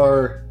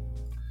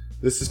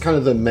this is kind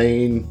of the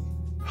main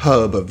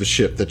hub of the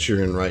ship that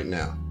you're in right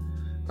now.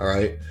 All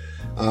right.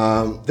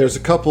 There's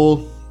a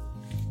couple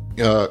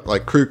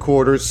like crew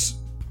quarters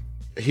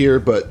here,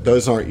 but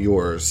those aren't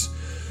yours.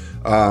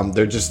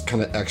 They're just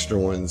kind of extra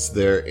ones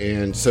there.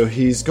 And so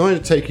he's going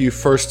to take you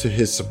first to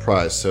his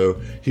surprise. So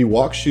he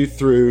walks you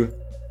through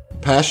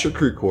past your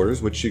crew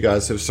quarters, which you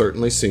guys have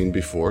certainly seen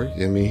before.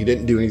 I mean, he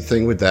didn't do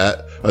anything with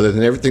that other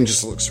than everything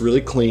just looks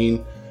really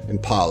clean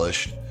and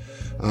polished.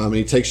 And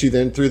he takes you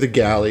then through the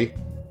galley,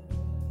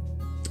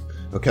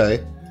 okay,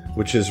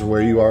 which is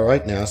where you are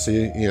right now. So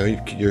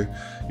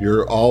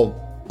you're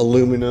all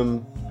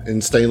aluminum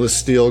and stainless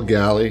steel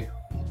galley.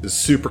 It's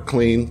super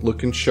clean,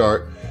 looking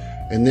sharp.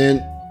 And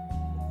then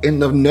in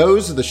the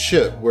nose of the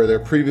ship, where there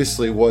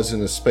previously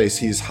wasn't a space,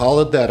 he's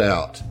hollowed that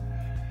out,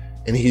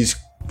 and he's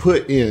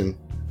put in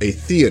a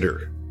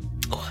theater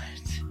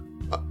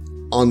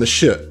on the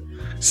ship.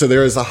 So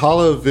there is a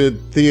holovid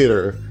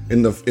theater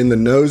in the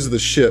nose of the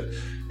ship,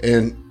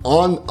 and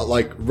on,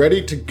 like,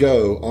 ready to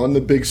go on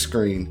the big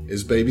screen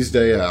is Baby's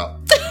Day Out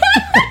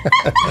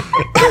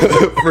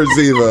for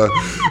Ziva.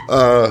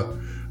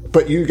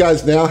 But you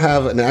guys now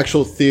have an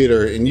actual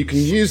theater, and you can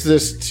use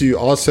this to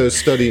also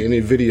study any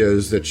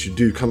videos that you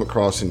do come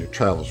across in your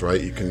travels,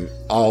 right? You can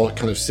all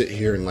kind of sit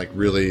here and, like,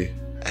 really,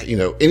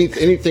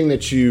 anything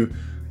that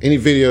any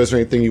videos or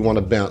anything you want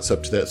to bounce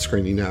up to that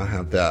screen, you now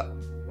have that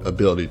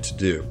ability to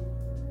do.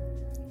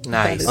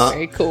 Nice. That is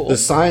very cool. The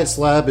science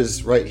lab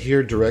is right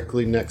here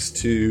directly next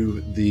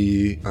to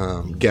the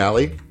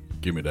galley.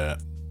 Give me that.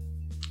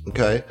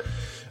 Okay.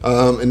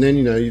 And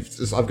then,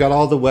 I've got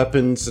all the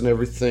weapons and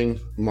everything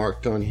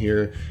marked on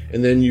here.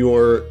 And then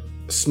your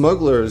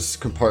smuggler's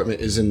compartment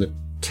is in the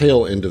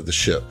tail end of the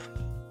ship.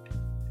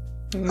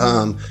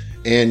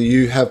 And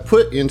you have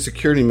put in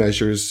security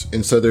measures.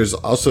 And so there's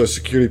also a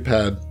security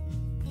pad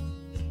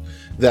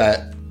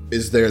that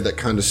is there that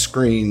kind of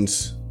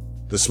screens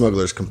the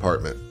smuggler's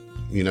compartment.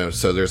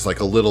 So there's like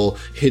a little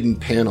hidden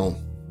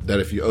panel that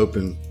if you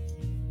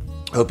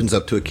opens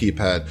up to a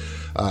keypad,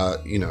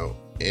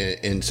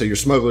 and so your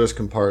smuggler's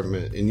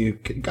compartment, and you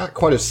got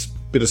quite a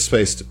bit of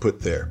space to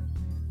put there.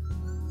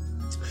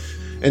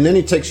 And then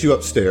he takes you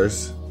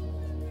upstairs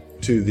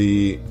to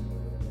the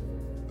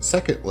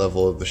second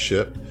level of the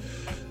ship,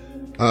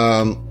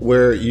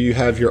 where you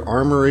have your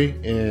armory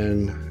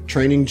and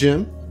training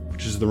gym,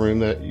 which is the room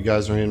that you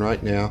guys are in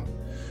right now.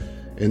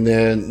 And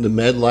then the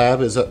med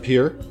lab is up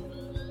here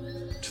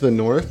to the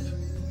north.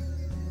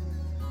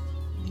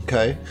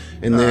 Okay.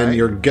 And then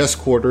your guest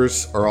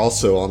quarters are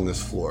also on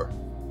this floor.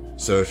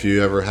 So if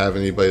you ever have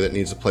anybody that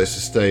needs a place to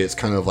stay, it's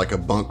kind of like a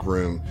bunk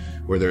room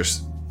where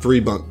there's 3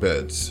 bunk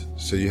beds.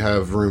 So you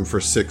have room for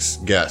 6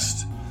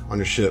 guests on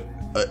your ship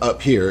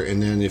up here.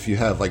 And then if you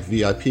have like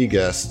VIP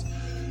guests,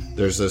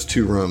 there's those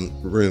 2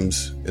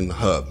 rooms in the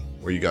hub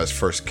where you guys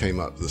first came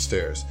up the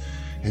stairs.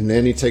 And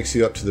then he takes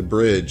you up to the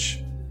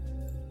bridge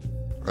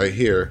right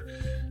here.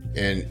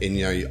 And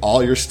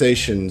all your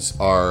stations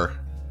are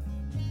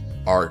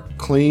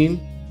clean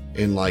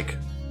and like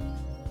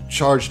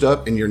charged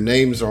up, and your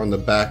names are on the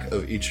back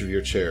of each of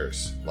your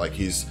chairs. Like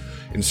he's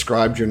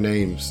inscribed your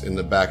names in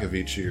the back of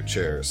each of your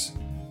chairs.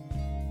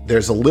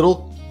 There's a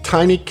little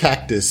tiny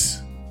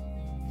cactus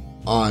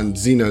on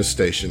Zeno's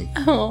station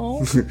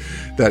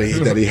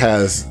that he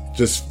has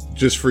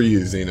just for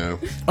you, Zeno.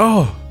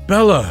 Oh,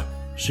 Bella,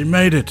 she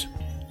made it.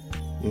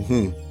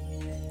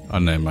 I'll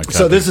name my cactus.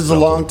 So this is a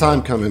long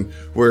time coming.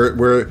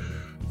 We're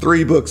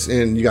 3 books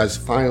in. You guys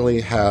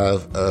finally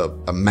have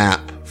a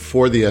map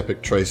for the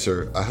Epic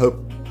Tracer. I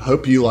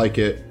hope you like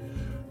it,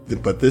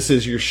 but this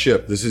is your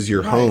ship. This is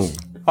your home.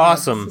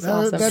 Awesome.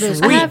 That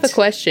is I have a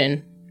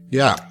question.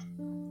 Yeah.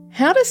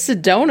 How does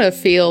Sedona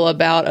feel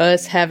about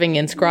us having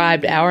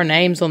inscribed our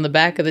names on the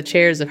back of the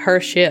chairs of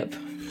her ship?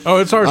 Oh,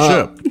 it's our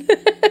ship.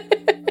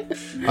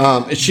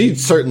 She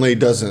certainly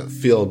doesn't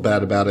feel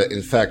bad about it.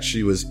 In fact,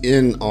 she was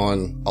in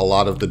on a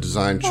lot of the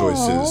design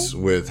choices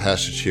with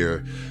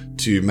Hashachir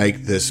to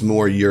make this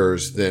more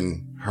yours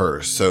than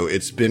hers. So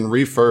it's been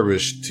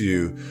refurbished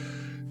to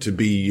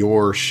be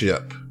your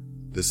ship.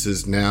 This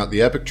is now,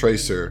 the Epic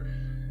Tracer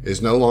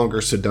is no longer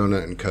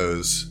Sedona and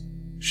Co.'s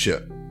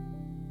ship.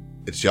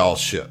 It's y'all's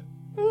ship.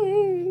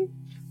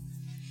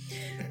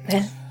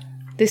 Well,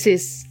 this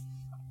is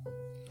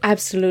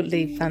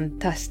absolutely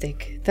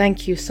fantastic.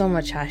 Thank you so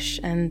much, Hash,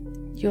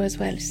 and you as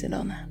well,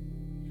 Sedona.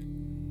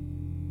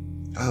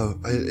 Oh,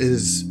 it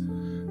is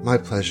my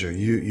pleasure.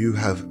 You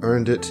have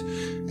earned it,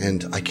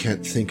 and I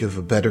can't think of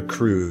a better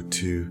crew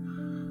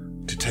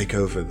to take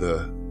over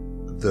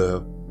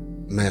the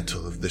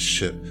mantle of this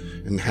ship.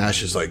 And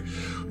Hash is like,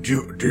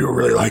 do you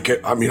really like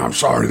it? I mean, I'm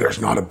sorry there's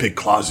not a big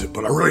closet,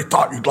 but I really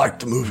thought you'd like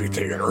the movie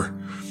theater.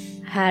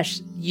 Hash,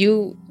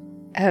 you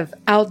have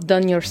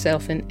outdone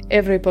yourself in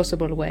every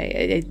possible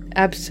way. I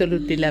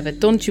absolutely love it.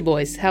 Don't you,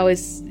 boys? How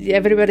is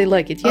everybody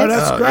like it? Yes? Oh,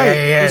 that's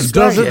great. Yeah, That's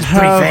Does great. it It's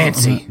pretty have?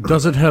 fancy.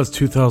 Does it have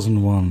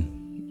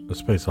 2001: A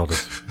Space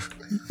Odyssey?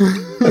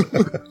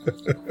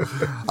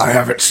 I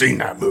haven't seen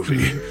that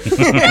movie.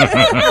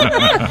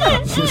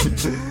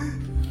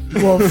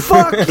 Well,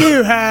 fuck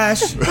you,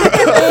 Hash.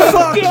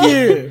 Fuck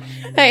you.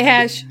 Hey,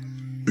 Hash.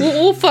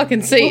 We'll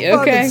fucking see, We'll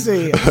okay? fucking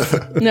see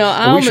it. No,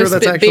 I we almost sure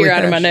that's spit beer actually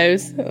out of my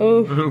Hash? nose.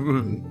 Oh,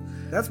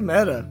 That's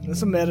meta.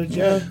 That's a meta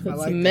joke. I that's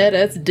like meta.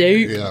 That's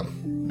deep. Yeah.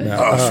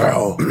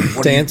 Fel,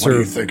 To answer what do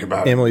you think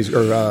about it? Emily's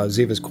or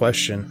Ziva's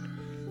question,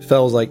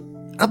 Fell's like,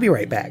 "I'll be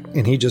right back,"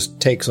 and he just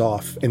takes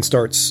off and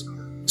starts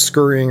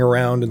scurrying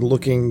around and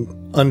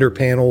looking under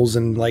panels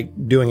and like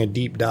doing a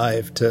deep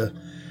dive to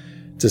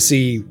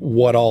see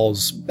what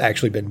all's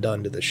actually been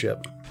done to the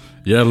ship.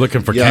 Yeah,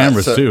 looking for Yeah,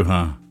 cameras so- too,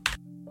 huh?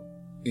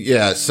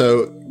 Yeah,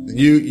 so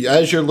you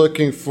as you're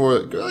looking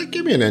for,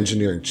 give me an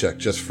engineering check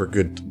just for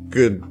good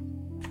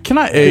Can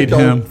I aid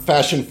him?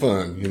 fashion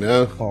fun, you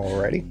know?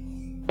 Alrighty.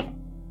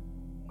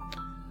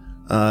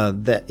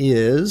 That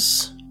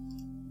is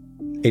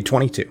a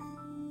 22.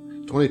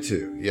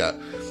 22, yeah.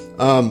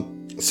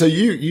 So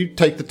you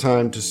take the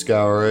time to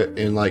scour it,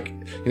 and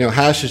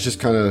Hash is just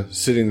kind of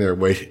sitting there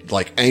waiting,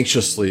 like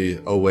anxiously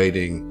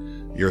awaiting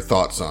your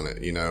thoughts on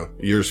it,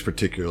 yours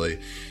particularly.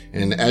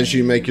 And as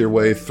you make your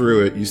way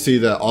through it, you see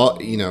that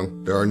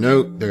there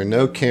are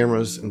no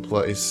cameras in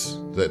place.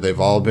 That they've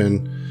all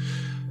been,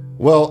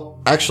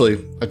 well,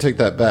 actually, I take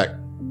that back.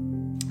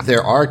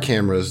 There are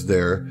cameras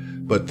there,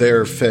 but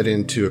they're fed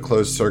into a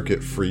closed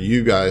circuit for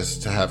you guys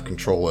to have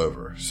control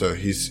over. So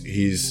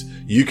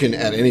you can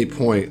at any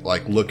point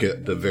look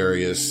at the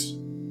various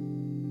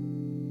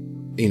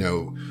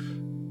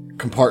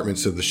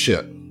compartments of the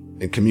ship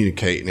and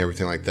communicate and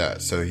everything like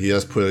that. So he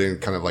has put in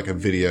kind of like a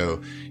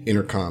video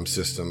intercom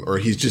system, or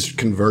he's just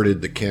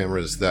converted the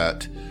cameras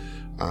that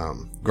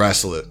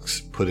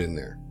Grassilix put in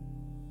there.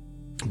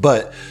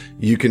 But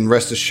you can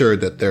rest assured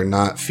that they're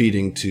not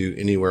feeding to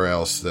anywhere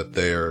else, that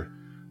they're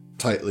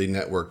tightly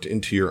networked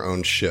into your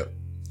own ship.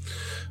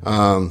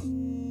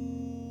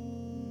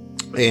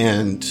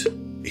 And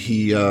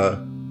he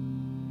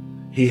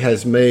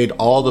has made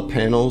all the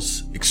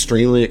panels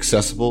extremely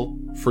accessible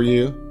for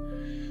you.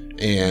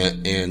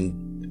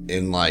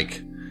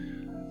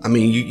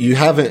 You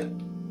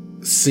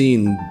haven't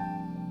seen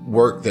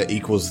work that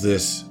equals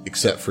this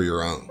except for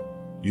your own.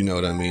 You know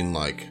what I mean?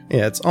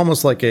 Yeah, it's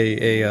almost like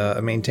a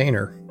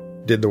maintainer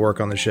did the work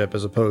on the ship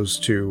as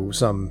opposed to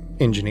some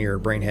engineer,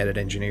 brain-headed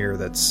engineer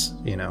that's,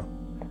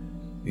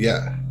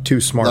 yeah, too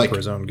smart for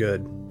his own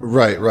good.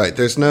 Right.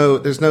 There's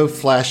no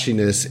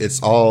flashiness.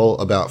 It's all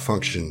about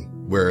function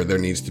where there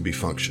needs to be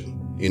function,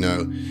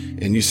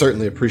 and you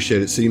certainly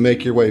appreciate it. So you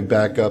make your way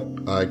back up,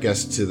 I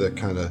guess, to the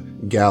kind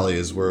of galley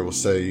is where we'll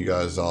say you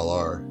guys all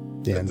are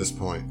at this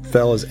point.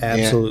 Fell is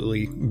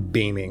absolutely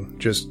beaming,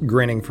 just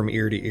grinning from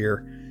ear to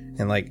ear.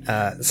 And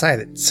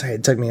sorry,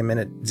 it took me a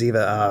minute,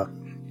 Ziva.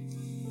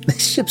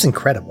 This ship's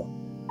incredible.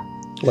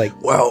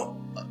 Well,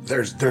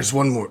 there's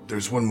one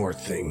more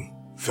thing,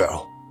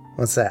 Fel.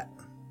 What's that?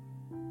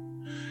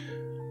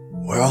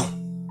 Well,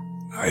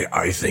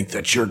 I think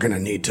that you're gonna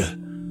need to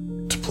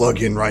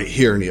Plug in right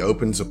here, and he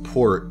opens a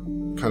port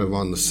kind of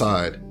on the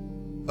side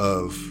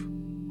of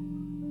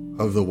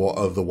the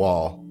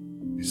wall.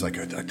 He's like,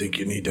 I think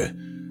you need to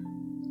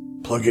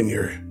plug in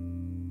your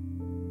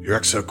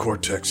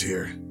exocortex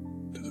here.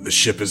 The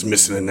ship is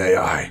missing an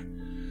AI.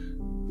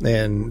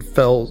 And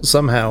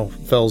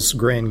Fell's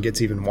grin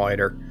gets even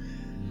wider,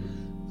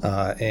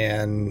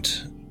 and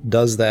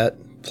does that,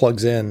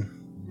 plugs in,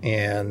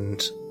 and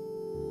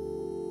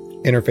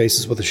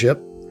interfaces with the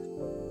ship.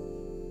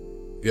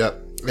 Yep.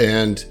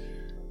 And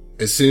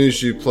as soon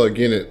as you plug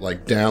in, it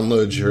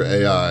downloads your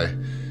AI,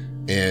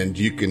 and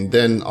you can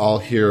then all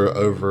hear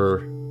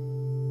over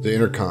the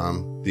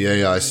intercom. The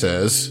AI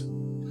says,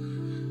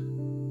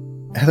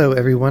 "Hello,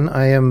 everyone.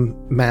 I am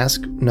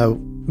Mask. No,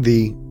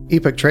 the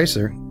Epoch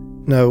Tracer.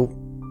 No,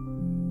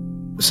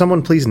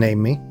 someone please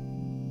name me."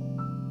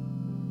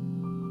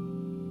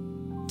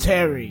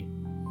 Terry.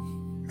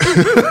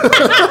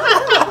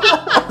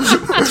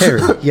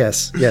 Terry.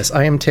 Yes,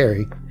 I am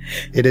Terry.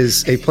 It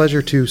is a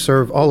pleasure to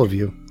serve all of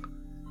you.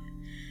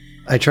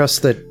 I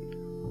trust that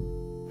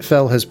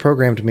Fel has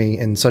programmed me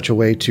in such a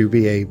way to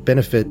be a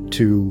benefit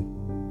to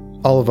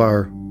all of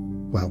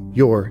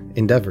your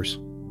endeavors.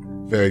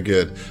 very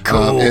good.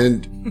 Cool.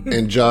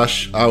 And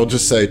Josh, I will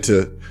just say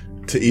to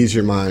ease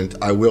your mind,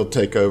 I will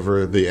take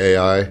over the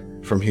AI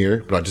from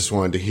here, but I just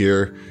wanted to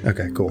hear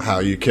how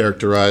you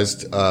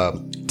characterized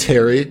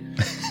Terry.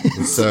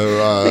 And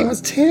so It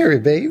was Terry,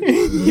 baby.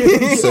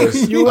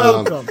 You're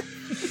welcome.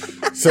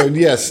 So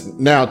yes,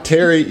 now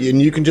Terry,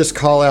 and you can just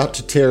call out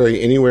to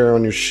Terry anywhere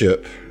on your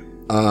ship.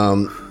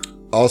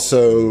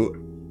 Also,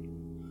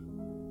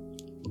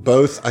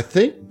 both, I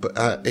think,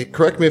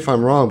 correct me if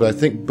I'm wrong, but I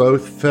think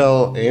both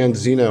Fel and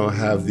Zeno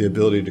have the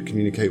ability to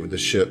communicate with the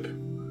ship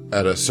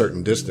at a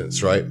certain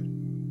distance, right?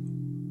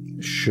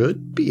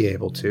 Should be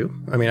able to.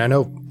 I mean, I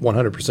know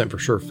 100% for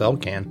sure Fel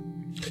can.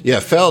 Yeah,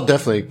 Fel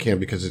definitely can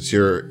because it's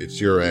your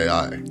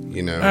AI.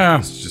 You know, Ah.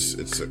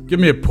 it's Give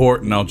me a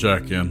port and I'll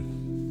jack in.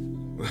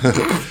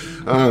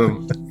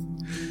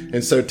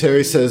 And so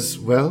Terry says,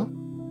 well,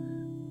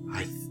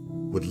 I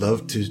would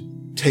love to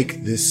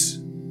take this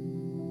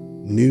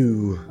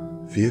new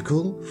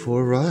vehicle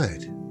for a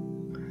ride.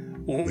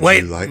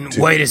 Wait, you like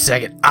to- wait a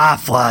second. I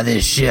fly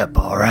this ship,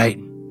 all right?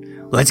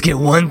 Let's get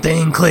one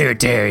thing clear,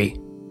 Terry.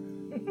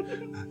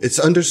 It's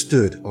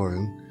understood,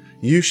 Orin.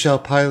 You shall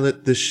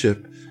pilot this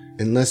ship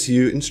unless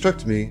you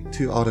instruct me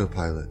to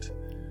autopilot.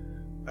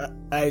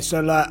 Hey,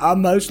 so like, I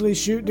mostly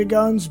shoot the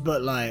guns,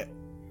 but like,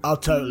 I'll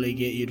totally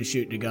get you to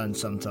shoot the guns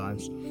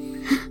sometimes.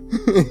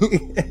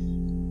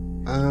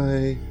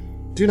 I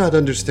do not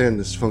understand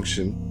this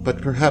function,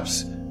 but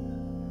perhaps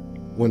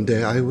one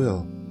day I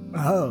will.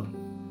 Oh,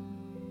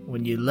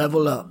 when you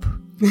level up.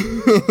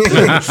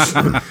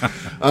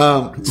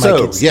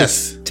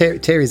 Yes.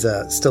 Terry's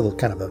still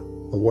kind of a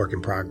work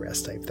in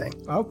progress type thing.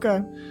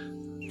 Okay.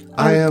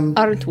 I am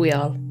Aren't we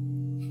all?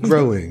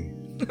 growing.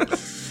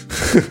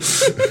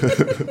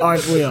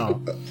 Aren't we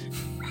all?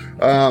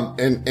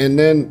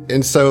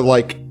 And so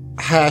like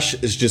Hash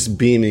is just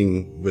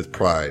beaming with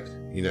pride,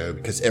 you know,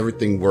 because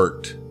everything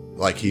worked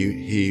like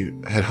he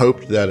had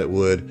hoped that it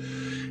would.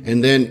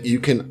 And then you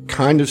can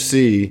kind of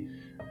see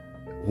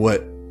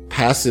what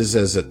passes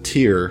as a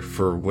tear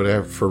for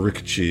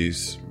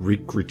Ricky's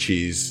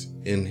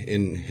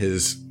in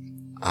his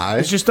eye.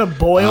 It's just a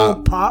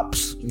boil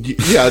pops.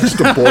 Yeah,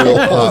 just a boil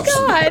pops.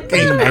 God,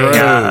 Hey,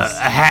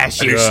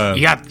 Hash, you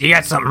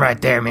got something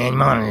right there, man. You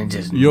want to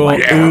just... You're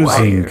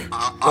oozing.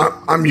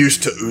 I'm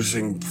used to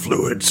oozing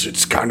fluids.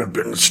 It's kind of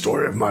been the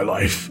story of my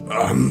life.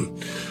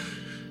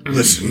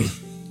 Listen,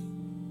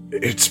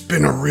 it's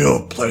been a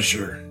real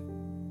pleasure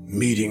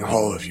meeting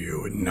all of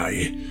you, and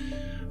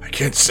I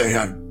can't say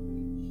I've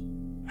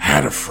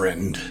had a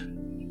friend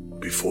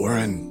before,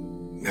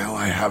 and now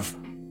I have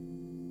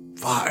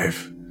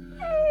 5.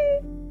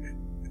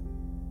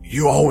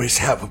 You always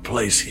have a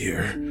place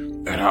here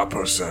at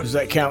Outpost Z. Does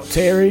that count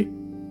Terry?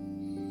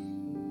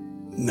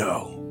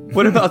 No.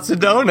 What about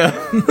Sedona?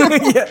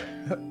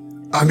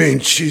 I mean,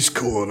 she's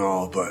cool and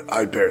all, but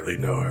I barely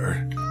know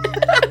her.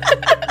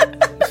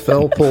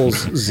 Fel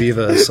pulls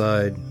Ziva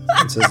aside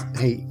and says,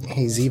 Hey,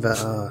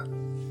 Ziva,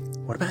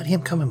 what about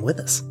him coming with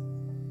us?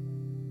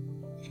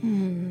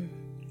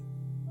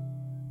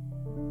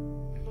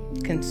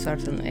 can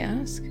certainly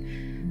ask.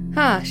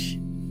 Hash,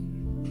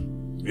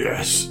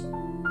 Yes.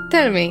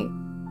 tell me,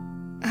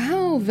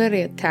 how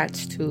very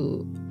attached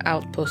to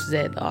Outpost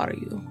Z are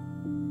you?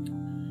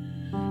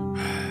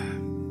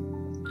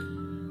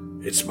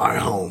 It's my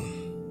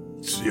home.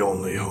 It's the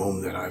only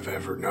home that I've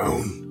ever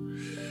known.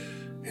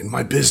 And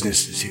my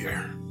business is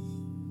here.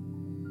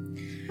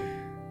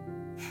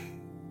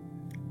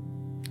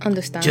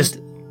 Understand. Just-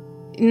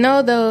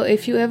 No, though,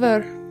 if you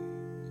ever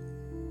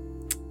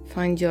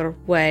find your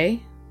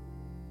way,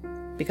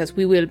 because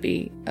we will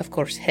be, of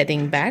course,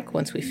 heading back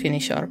once we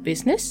finish our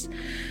business.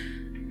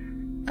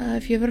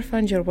 If you ever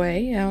find your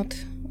way out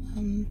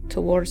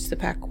towards the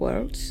Pack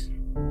Worlds,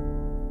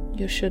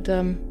 you should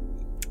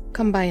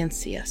come by and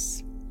see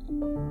us.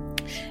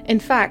 In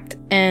fact,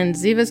 and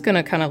Ziva's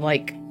gonna kind of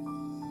like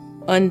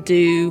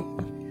undo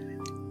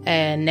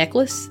a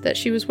necklace that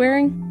she was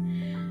wearing,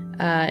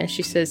 and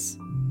she says,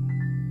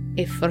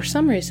 if for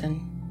some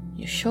reason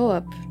you show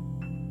up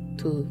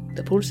to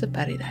the Pools of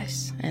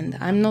Paradise and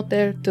I'm not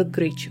there to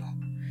greet you,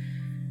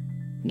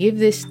 give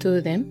this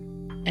to them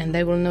and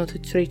they will know to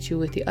treat you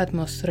with the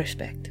utmost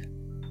respect.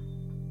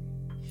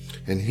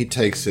 And he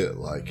takes it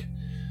like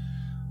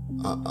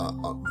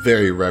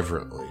very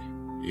reverently,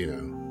 you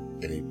know,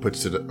 and he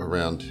puts it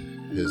around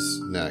his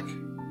neck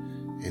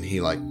and he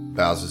like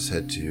bows his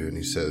head to you and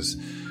he says,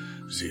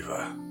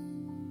 Ziva,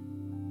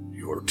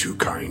 you are too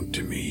kind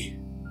to me.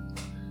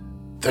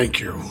 Thank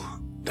you.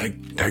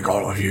 Thank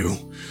all of you.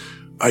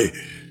 I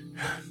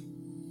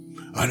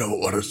don't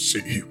want to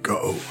see you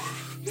go.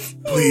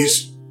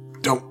 Please,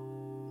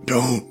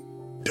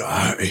 don't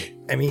die.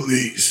 I mean,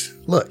 Please.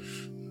 look,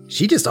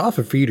 she just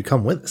offered for you to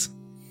come with us.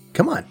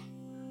 Come on.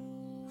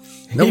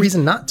 No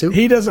reason not to.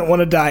 He doesn't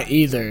want to die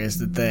either, is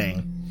the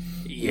thing.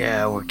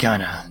 Yeah, we're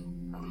kind of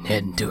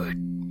heading to a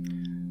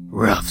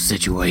rough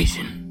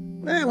situation.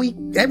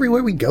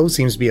 Everywhere we go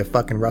seems to be a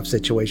fucking rough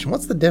situation.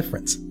 What's the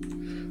difference?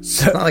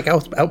 So, It's not like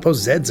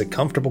Outpost Zed's a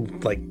comfortable,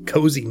 like,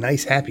 cozy,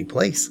 nice, happy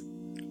place.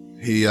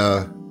 he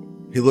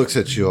looks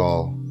at you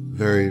all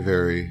very,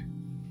 very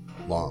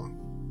long.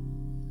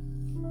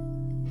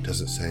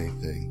 Doesn't say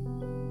anything.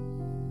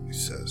 He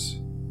says,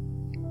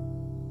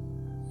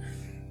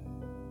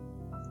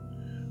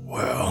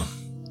 Well,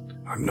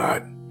 I'm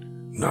not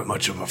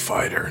much of a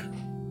fighter,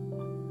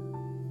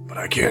 but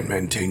I can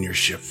maintain your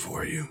ship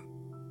for you.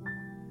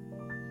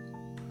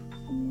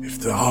 If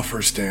the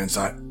offer stands,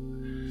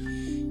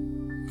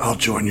 I'll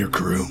join your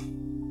crew.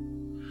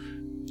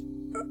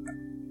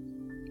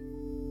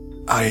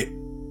 I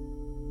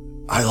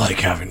like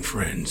having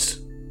friends.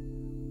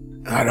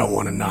 And I don't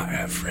want to not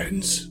have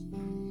friends.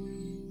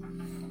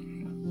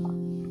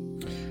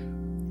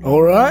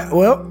 all right.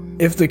 Well,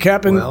 if the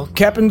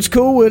captain's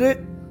cool with it,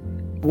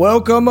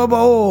 welcome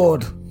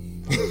aboard.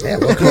 Yeah,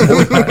 welcome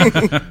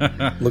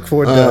aboard. Look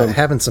forward to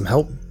having some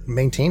help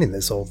maintaining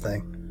this whole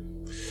thing.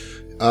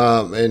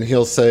 and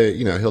he'll say,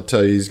 you know, he'll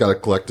tell you he's got to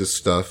collect his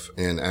stuff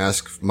and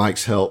ask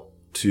Mike's help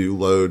to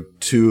load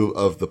 2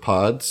 of the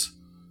pods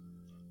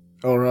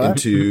All right.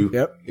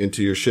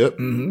 into your ship.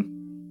 Mm-hmm.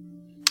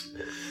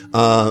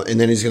 And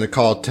then he's going to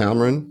call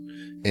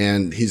Talmarin,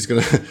 and he's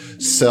going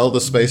to sell the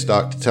space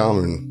dock to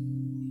Talmarin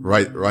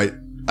right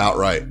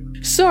outright.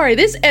 Sorry,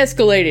 this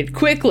escalated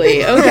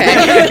quickly.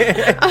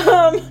 Okay.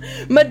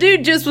 My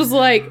dude just was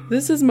like,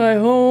 this is my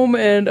home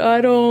and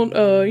I don't,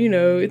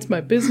 it's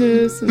my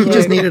business. And You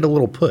just needed a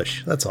little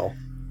push. That's all.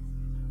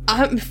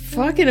 I'm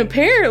fucking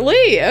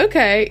apparently.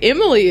 Okay.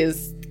 Emily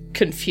is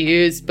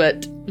confused,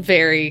 but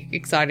very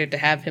excited to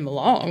have him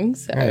along.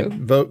 So All right,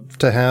 vote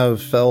to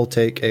have Fel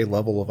take a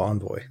level of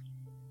envoy.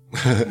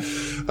 So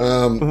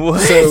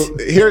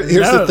here's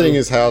the thing: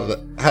 is how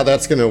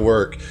that's going to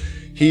work.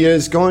 He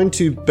is going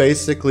to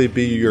basically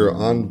be your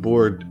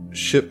onboard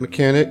ship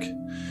mechanic.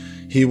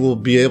 He will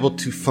be able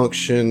to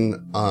function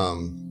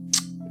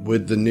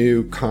with the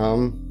new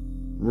comm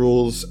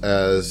rules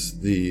as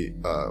the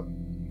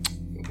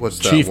what's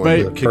that Chief one?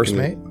 mate? First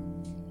mate?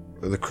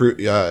 The crew.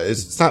 Yeah,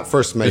 it's not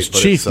first mate. It's but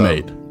chief it's,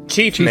 mate.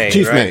 Chief mate,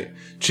 Chief right? mate.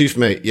 Chief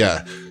mate.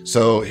 Yeah.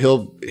 So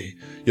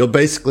you'll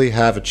basically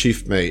have a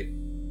chief mate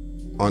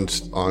on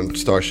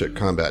Starship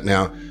Combat.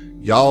 Now,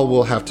 y'all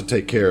will have to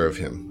take care of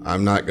him.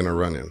 I'm not going to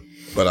run him,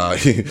 but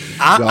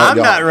I'm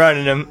not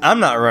running him.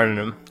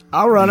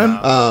 I'll run him.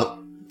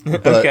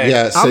 But Okay.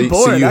 yeah, I'm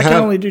bored. you I can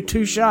have only do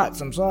 2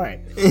 shots. I'm sorry.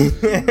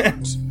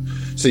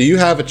 so you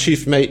have a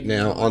chief mate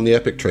now on the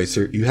Epic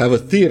Tracer. You have a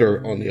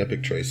theater on the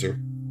Epic Tracer.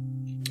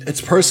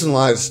 It's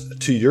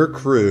personalized to your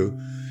crew,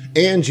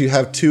 and you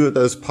have 2 of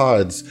those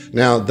pods.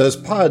 Now, those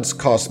pods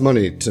cost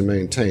money to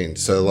maintain.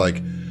 So,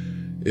 like,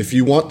 if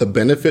you want the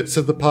benefits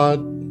of the pod,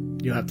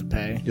 You'll have to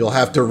pay. you'll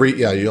have to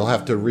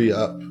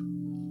re-up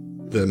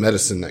the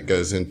medicine that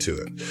goes into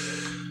it.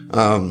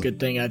 Good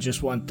thing I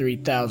just won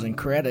 3,000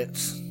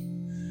 credits.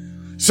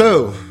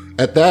 So,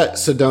 at that,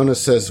 Sedona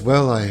says,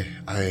 well,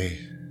 I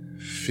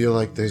feel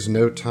like there's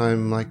no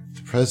time like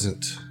the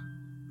present.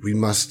 We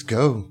must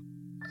go.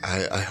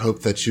 I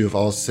hope that you have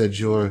all said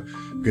your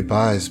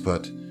goodbyes,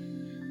 but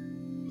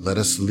let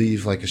us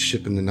leave like a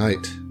ship in the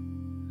night.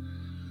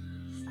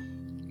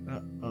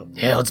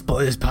 Yeah, let's blow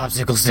this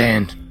popsicle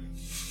stand.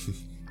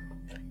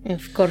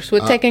 of course,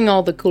 we're taking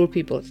all the cool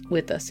people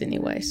with us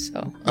anyway.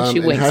 So and she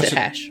and winks Hash- at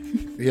Hash.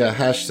 Yeah,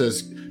 Hash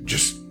says,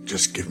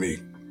 Just give me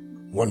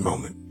one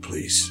moment,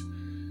 please.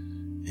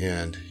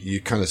 and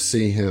you kind of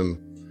see him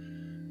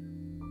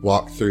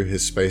walk through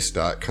his space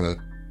dock, kind of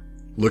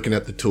looking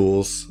at the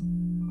tools,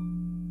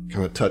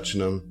 kind of touching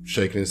them,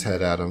 shaking his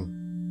head at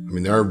them. I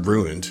mean, they're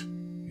ruined,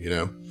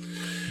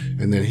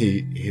 And then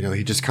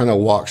he just kind of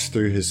walks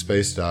through his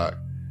space dock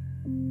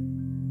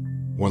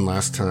one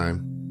last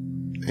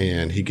time,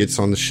 and he gets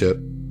on the ship.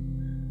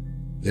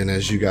 Then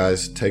as you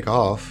guys take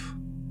off,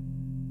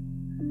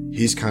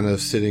 he's kind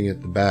of sitting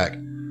at the back,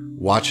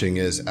 watching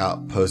as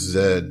Outpost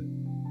Z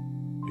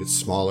gets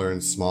smaller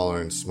and smaller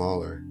and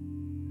smaller.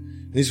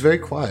 And he's very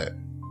quiet.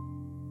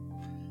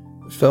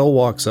 Fel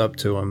walks up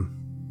to him,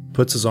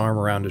 puts his arm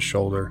around his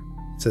shoulder,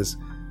 says,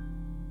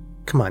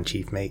 "Come on,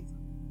 chief mate.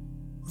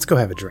 Let's go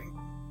have a drink."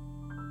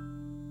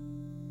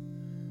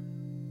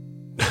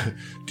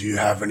 Do you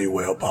have any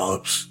whale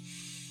polyps?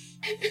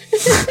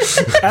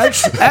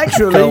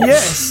 Actually,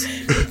 yes.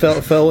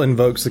 Fel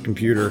invokes the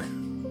computer.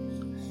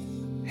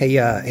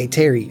 Hey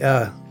Terry,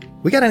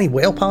 we got any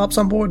whale polyps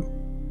on board?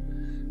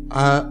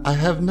 I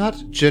have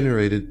not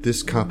generated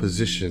this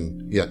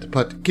composition yet,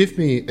 but give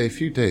me a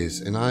few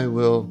days and I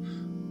will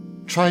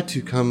try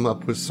to come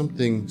up with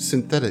something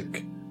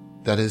synthetic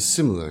that is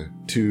similar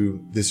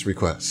to this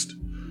request.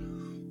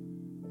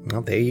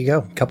 Well, there you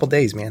go. Couple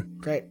days, man.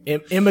 Great.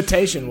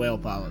 Imitation whale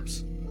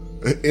polyps.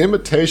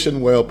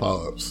 Imitation whale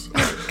polyps.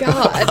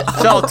 God.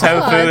 It's all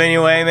tofu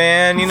anyway,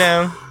 man.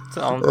 It's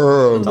all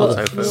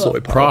tofu. Soy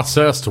polyps.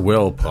 Processed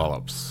whale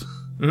polyps.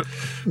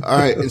 All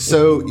right, and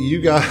so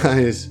you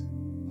guys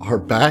are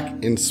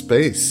back in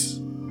space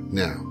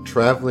now,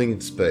 traveling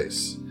in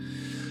space.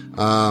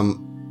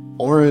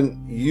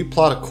 Oren, you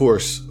plot a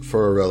course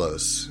for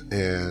Aurelos,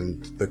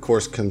 and the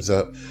course comes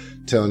up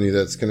telling you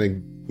that it's going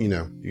to,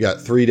 you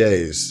got 3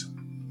 days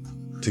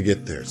to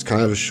get there. It's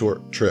kind of a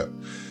short trip,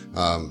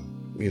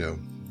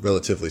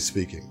 relatively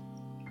speaking.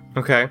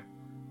 Okay.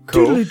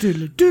 Cool. Doodly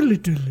doodly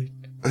doodly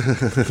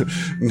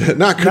doodly.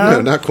 Not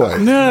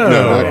quite. No.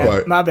 Not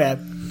quite. My bad.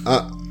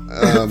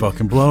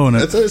 Fucking blowing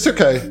it. It's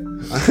okay.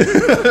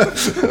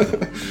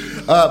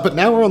 But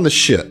now we're on the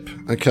ship,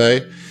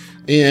 okay?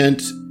 And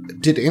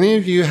did any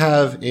of you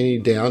have any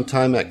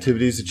downtime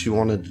activities that you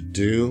wanted to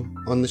do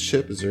on the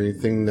ship? Is there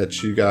anything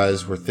that you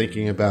guys were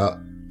thinking about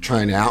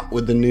trying out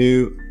with the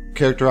new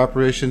character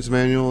operations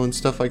manual and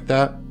stuff like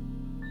that?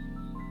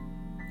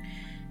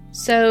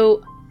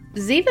 So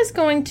Ziva's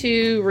going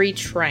to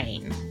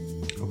retrain.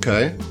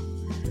 Okay.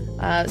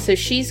 So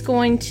she's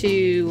going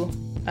to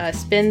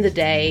spend the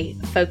day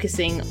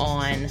focusing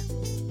on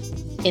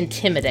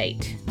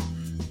intimidate.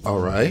 All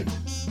right.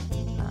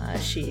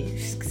 She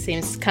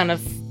seems kind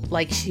of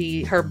like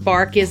her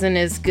bark isn't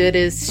as good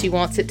as she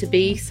wants it to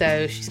be,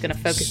 so she's going to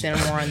focus in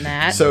more on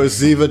that. So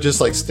is Ziva just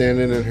like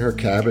standing in her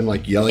cabin,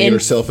 like yelling at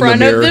herself in front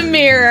the mirror? of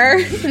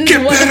the mirror.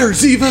 Get better,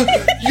 Ziva!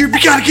 You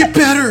gotta get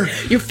better!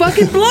 You're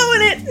fucking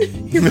blowing it!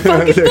 You're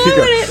fucking There you blowing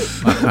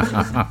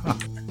go.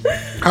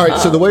 it! All right,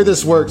 so the way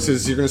this works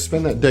is you're going to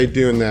spend that day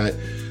doing that.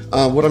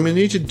 What I'm going to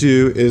need you to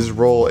do is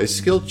roll a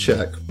skill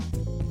check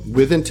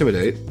with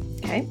Intimidate.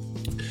 Okay.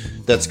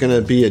 That's going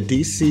to be a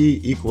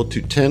DC equal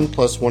to 10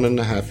 plus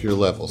 1.5 your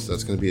level. So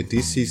that's going to be a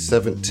DC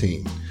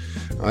 17.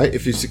 All right.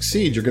 If you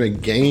succeed, you're going to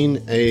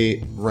gain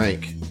a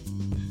rank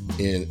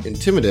in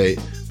Intimidate,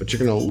 but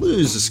you're going to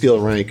lose a skill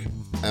rank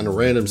and a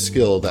random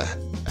skill that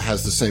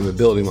has the same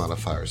ability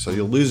modifier. So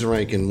you'll lose a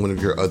rank in one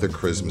of your other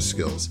charisma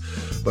skills.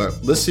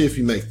 But let's see if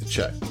you make the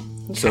check.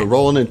 Okay. So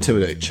roll an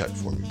Intimidate check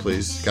for me,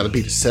 please. Got to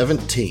beat a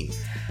 17.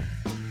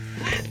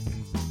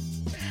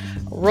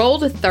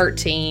 Rolled a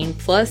 13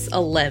 plus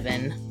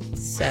 11.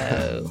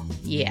 So,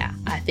 yeah,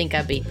 I think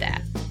I beat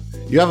that.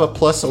 You have a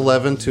plus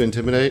 11 to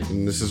Intimidate,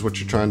 and this is what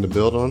you're trying to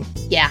build on?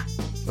 Yeah.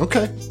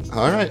 Okay.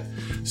 All right.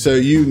 So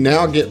you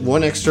now get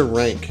one extra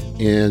rank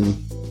in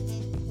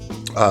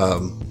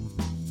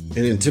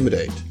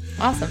Intimidate.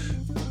 Awesome.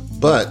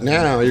 But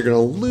now you're going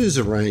to lose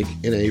a rank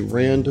in a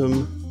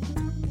random,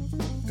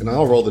 and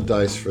I'll roll the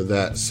dice for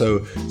that.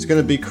 So it's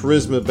going to be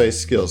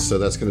charisma-based skills. So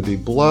that's going to be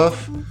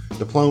bluff,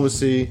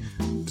 diplomacy,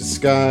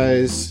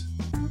 disguise,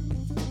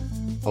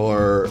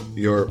 or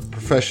your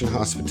profession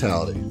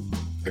hospitality.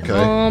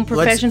 Okay.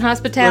 Profession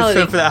hospitality.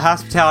 Let's go for that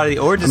hospitality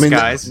or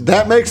disguise. I mean,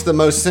 that makes the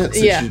most sense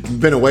since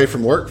you've been away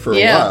from work for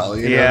a while.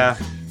 You know?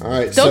 All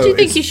right. Don't you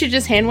think you should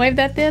just hand wave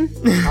that then?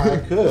 I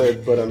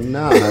could, but I'm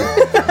not.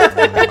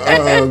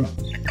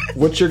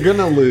 What you're going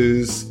to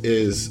lose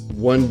is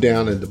 1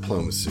 down in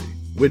diplomacy,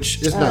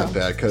 which is not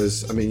bad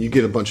because, I mean, you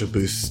get a bunch of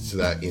boosts to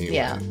that anyway.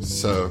 Yeah.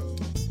 So.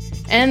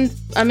 And,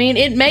 I mean,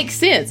 it makes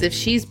sense. If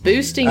she's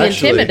boosting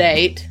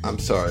Intimidate. I'm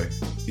sorry.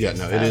 Yeah,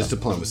 no, it is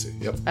diplomacy.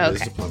 Yep. It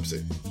is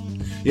diplomacy.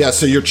 Yeah,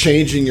 so you're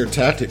changing your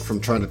tactic from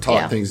trying to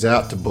talk things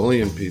out to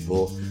bullying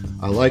people.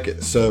 I like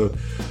it. So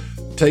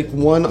take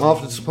 1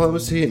 off of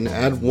diplomacy and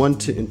add 1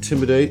 to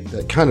Intimidate.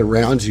 That kind of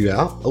rounds you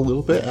out a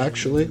little bit,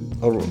 actually.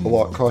 A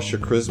lot costs your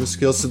charisma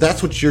skills. So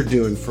that's what you're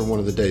doing for one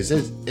of the days.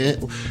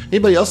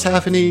 Anybody else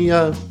have any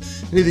of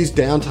these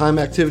downtime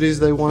activities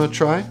they want to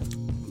try?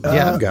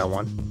 Yeah, I've got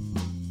one.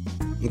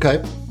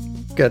 Okay.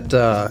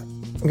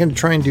 I'm going to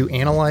try and do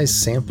Analyze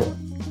Sample.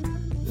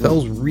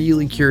 Fel's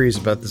really curious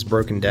about this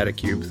broken data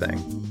cube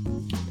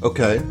thing.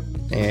 Okay.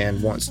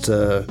 And wants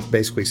to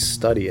basically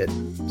study it.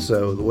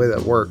 So the way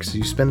that works,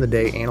 you spend the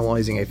day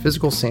analyzing a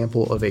physical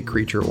sample of a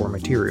creature or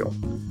material.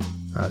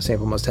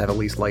 Sample must have at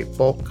least light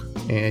bulk,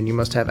 and you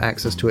must have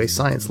access to a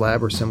science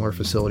lab or similar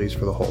facilities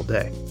for the whole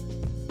day.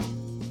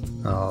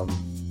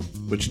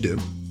 Which you do.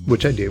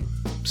 Which I do.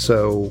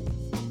 So,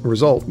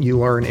 result, you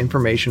learn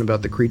information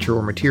about the creature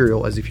or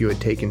material as if you had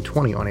taken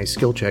 20 on a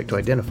skill check to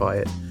identify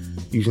it,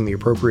 using the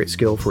appropriate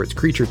skill for its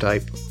creature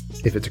type,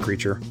 if it's a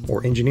creature,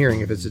 or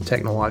engineering if it's a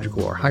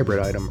technological or hybrid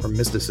item, or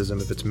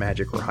mysticism if it's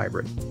magic or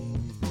hybrid.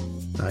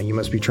 You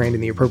must be trained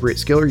in the appropriate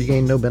skill or you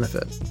gain no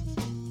benefit.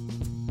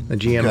 A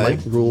GM might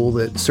rule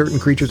that certain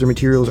creatures or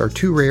materials are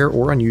too rare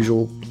or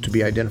unusual to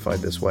be identified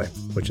this way,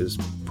 which is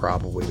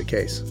probably the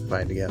case, if I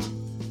had to guess.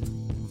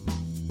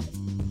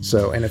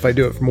 So, and if I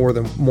do it for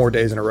more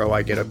days in a row,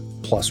 I get a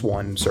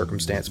 +1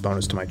 circumstance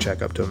bonus to my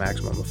check up to a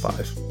maximum of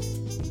 5.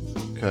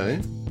 Okay.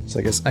 So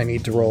I guess I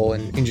need to roll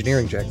an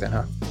engineering check then,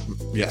 huh?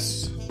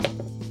 Yes.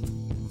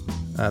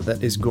 That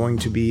is going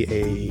to be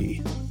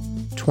a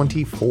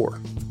 24.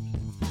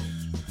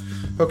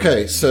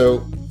 Okay,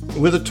 so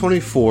with a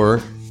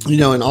 24,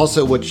 and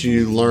also what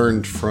you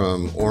learned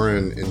from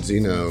Orin and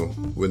Zeno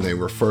when they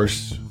were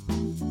first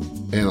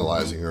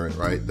analyzing her,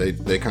 right?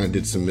 They kind of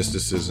did some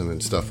mysticism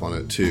and stuff on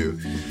it too.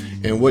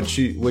 And what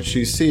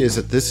you see is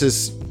that this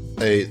is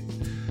the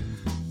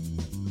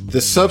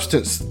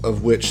substance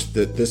of which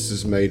that this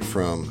is made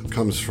from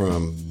comes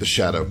from the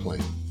shadow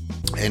plane.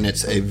 And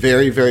it's a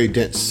very, very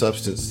dense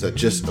substance that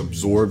just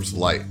absorbs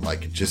light.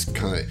 Like it just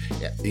kind of,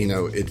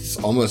 it's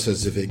almost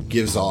as if it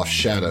gives off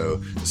shadow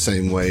the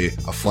same way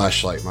a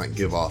flashlight might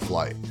give off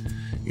light.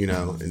 It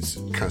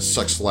kind of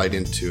sucks light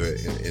into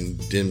it and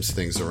dims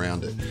things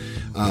around it.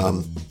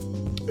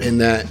 And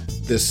that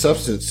this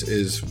substance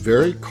is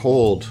very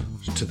cold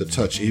to the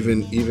touch,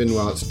 even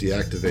while it's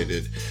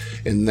deactivated.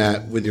 And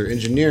that with your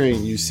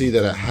engineering, you see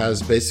that it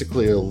has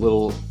basically a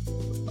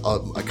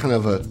kind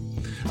of a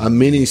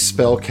mini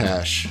spell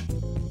cache,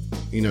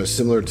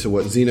 similar to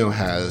what Zeno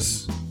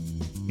has,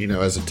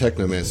 as a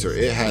technomancer.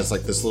 It has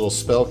like this little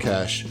spell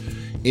cache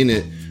in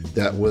it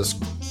that was,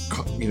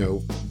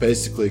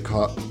 basically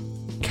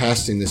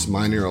casting this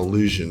minor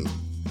illusion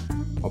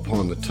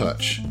upon the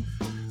touch.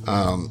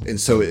 And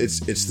so it's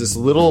this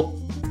little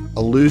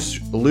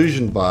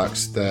illusion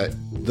box that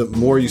the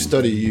more you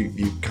study,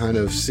 you kind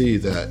of see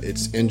that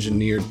it's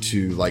engineered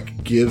to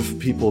like give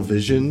people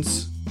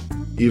visions,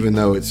 even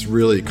though it's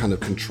really kind of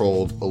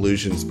controlled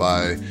illusions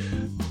by,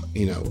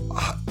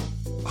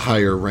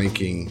 higher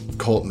ranking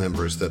cult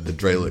members that the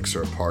Dralics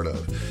are a part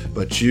of.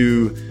 But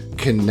you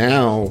can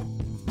now,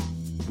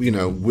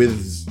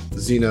 with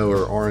Zeno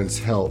or Orin's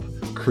help,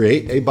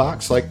 create a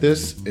box like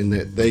this, and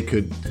that they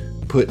could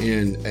put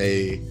in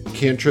a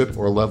cantrip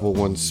or level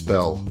 1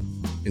 spell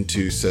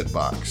into said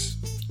box.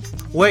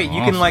 Wait,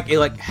 you can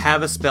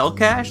have a spell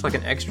cache, like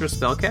an extra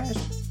spell cache?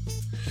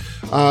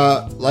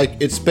 Like,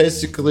 it's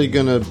basically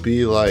gonna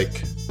be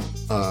like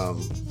a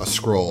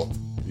scroll.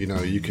 You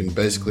know, you can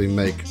basically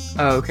make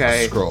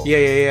Okay. a scroll.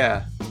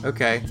 Yeah.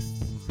 Okay.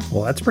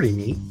 Well, that's pretty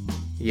neat.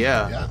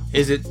 Yeah. Yeah.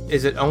 Is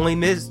it only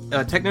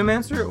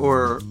Technomancer,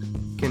 or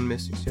can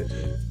Mystics do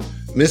it?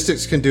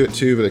 Mystics can do it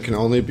too, but it can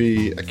only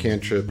be a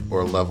cantrip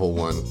or a level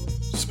 1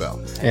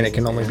 spell. And it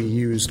can only be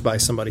used by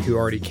somebody who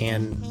already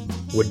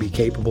would be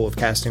capable of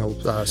casting a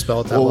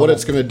spell at that level. Well, what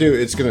it's going to do,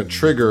 it's going to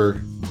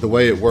trigger, the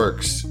way it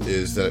works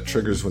is that it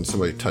triggers when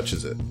somebody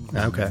touches it.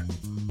 Okay.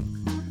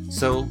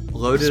 So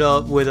load it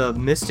up with a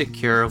Mystic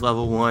Cure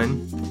level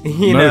 1.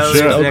 You No know,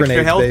 shit. there's an Spell extra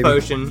grenades, health baby.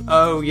 potion.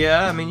 Oh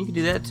yeah, I mean you can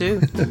do that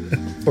too.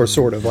 Or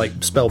sort of like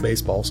spell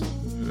baseballs.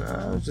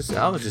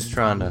 I was just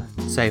trying to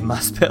save my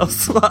spell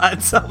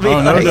slots. I mean,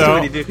 Oh, no like,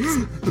 doubt. what do you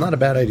do? Not a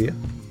bad idea.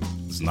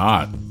 It's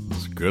not.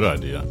 It's a good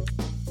idea.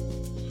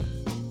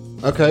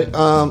 Okay,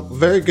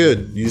 very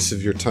good use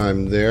of your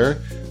time there.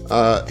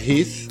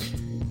 Heath,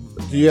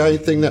 do you have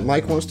anything that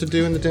Mike wants to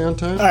do in the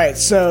downtime? All right,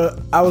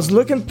 so I was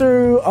looking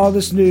through all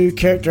this new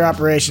character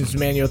operations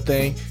manual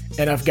thing,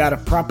 and I've got a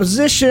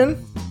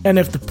proposition, and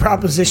if the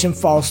proposition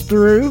falls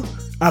through,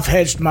 I've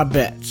hedged my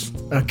bets.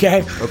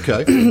 Okay?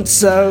 Okay.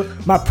 So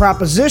my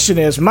proposition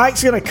is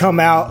Mike's going to come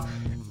out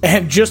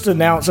and just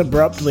announce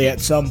abruptly at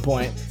some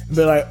point and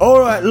be like, all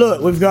right,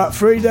 look, we've got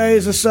 3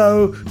 days or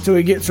so till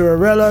we get to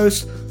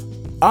Aurelos.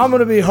 I'm going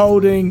to be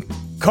holding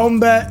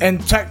combat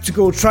and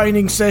tactical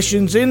training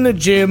sessions in the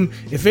gym.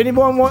 If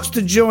anyone wants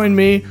to join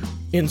me,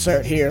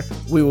 insert here,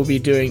 we will be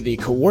doing the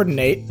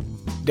coordinate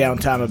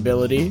downtime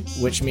ability,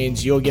 which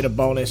means you'll get a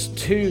bonus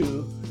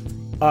to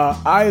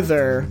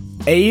either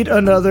aid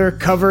another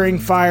covering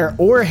fire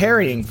or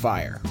harrying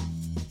fire.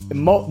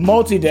 In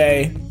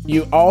multi-day,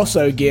 you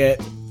also get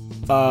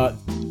a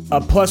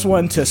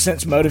 +1 to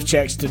sense motive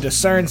checks to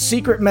discern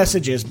secret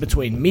messages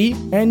between me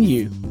and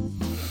you.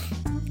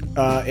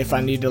 If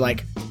I need to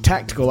like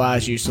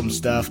tacticalize you some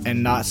stuff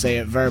and not say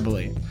it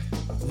verbally.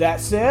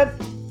 That said,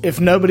 if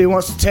nobody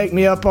wants to take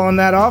me up on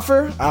that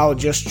offer, I'll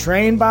just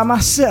train by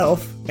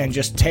myself and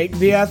just take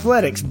the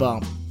athletics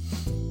bump.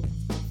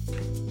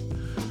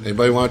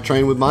 Anybody want to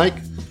train with Mike?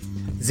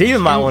 Ziva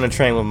might want to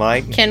train with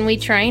Mike. Can we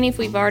train if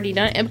we've already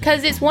done it?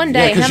 Because it's one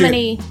day. 'cause How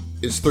many?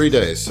 It's 3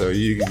 days, so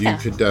you Yeah.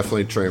 could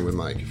definitely train with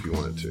Mike if you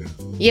wanted to.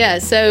 Yeah,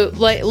 so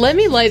like, let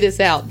me lay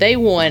this out. Day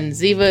one,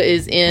 Ziva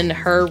is in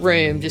her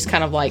room, just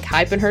kind of like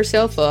hyping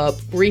herself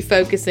up,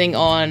 refocusing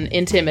on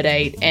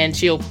Intimidate, and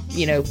she'll,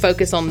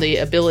 focus on the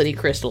ability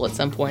crystal at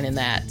some point in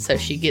that, so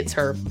she gets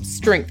her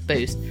strength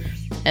boost.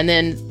 And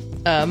then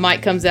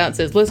Mike comes out and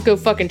says, "Let's go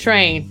fucking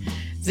train."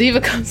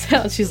 Ziva comes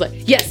out and she's like,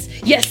 "Yes,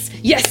 yes,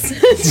 yes."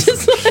 It's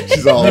just like,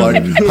 She's all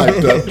like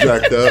hyped up,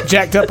 jacked up.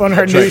 Jacked up on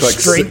her new Jacked like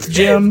strength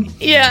gym.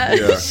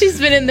 yeah, she's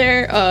been in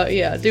there,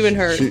 doing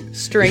her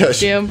strength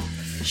gym.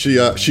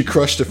 She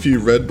crushed a few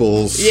Red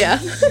Bulls. Yeah.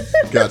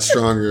 Got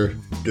stronger,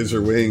 gives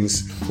her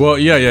wings. Well,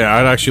 yeah,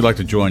 I'd actually like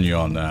to join you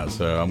on that,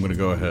 so I'm going to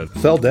go ahead.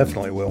 Fel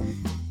definitely will.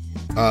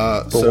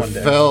 So one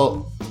day.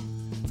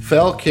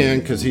 Fel can,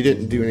 because he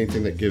didn't do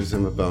anything that gives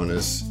him a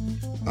bonus.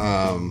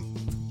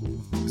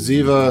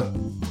 Ziva,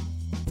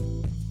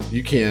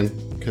 you can,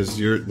 because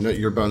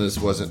your bonus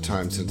wasn't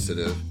time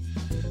sensitive.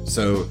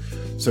 So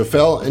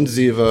Fel and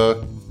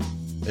Ziva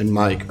and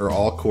Mike are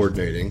all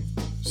coordinating.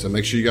 So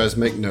make sure you guys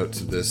make notes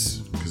of this,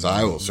 because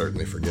I will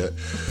certainly forget.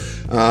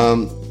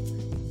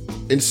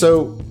 And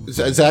so,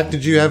 Zach,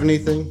 did you have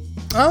anything?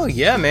 Oh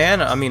yeah,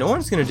 man. I mean,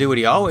 Orin's gonna do what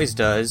he always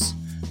does,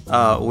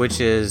 which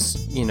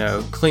is,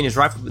 clean his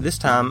rifle. But this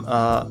time,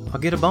 I'll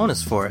get a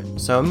bonus for it.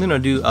 So I'm gonna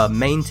do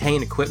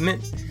maintain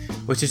equipment,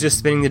 which is just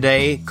spending the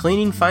day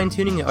cleaning,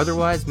 fine-tuning, and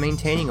otherwise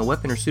maintaining a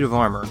weapon or suit of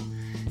armor.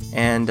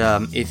 And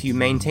if you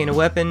maintain a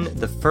weapon,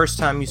 the first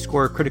time you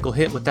score a critical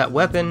hit with that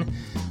weapon,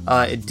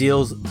 it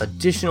deals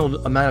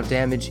additional amount of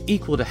damage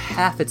equal to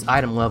half its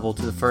item level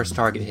to the first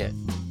target hit.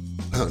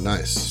 Oh,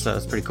 nice. So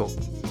that's pretty cool.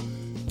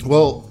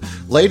 Well,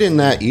 late in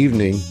that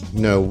evening,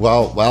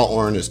 while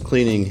Orin is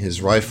cleaning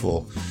his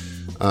rifle,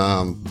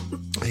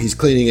 he's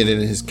cleaning it in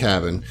his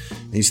cabin.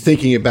 And he's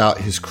thinking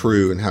about his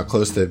crew and how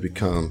close they've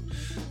become.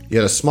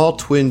 Yet a small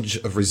twinge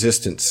of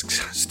resistance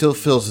still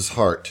fills his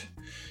heart.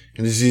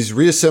 And as he's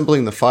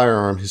reassembling the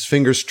firearm, his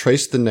fingers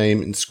trace the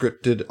name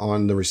inscripted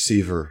on the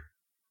receiver,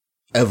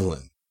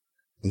 Evelyn.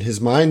 And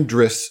his mind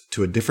drifts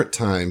to a different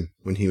time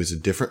when he was a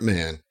different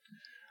man.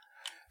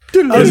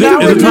 Is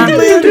it time?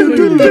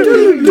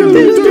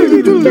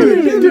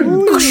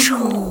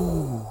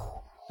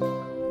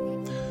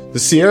 The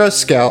Sierra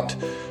Scout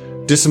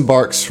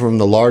disembarks from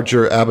the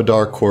larger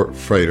Abadar Court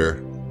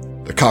freighter,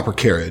 the Copper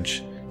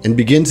Carriage, and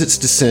begins its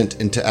descent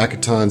into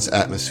Akatan's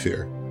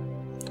atmosphere.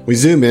 We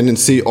zoom in and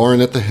see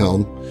Orin at the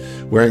helm,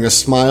 wearing a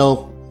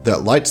smile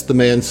that lights the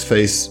man's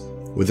face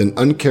with an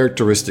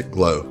uncharacteristic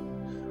glow,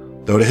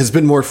 though it has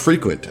been more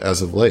frequent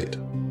as of late.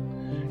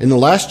 In the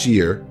last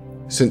year,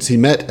 since he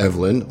met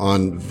Evelyn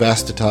on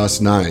Vastatas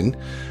 9,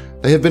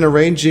 they have been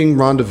arranging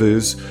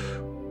rendezvous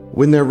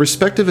when their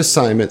respective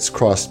assignments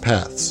crossed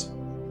paths.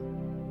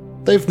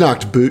 They've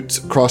knocked boots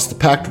across the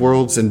Pact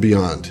Worlds and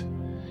beyond,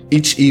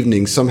 each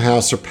evening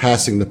somehow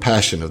surpassing the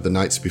passion of the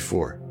nights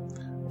before.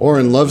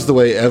 Oren loves the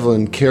way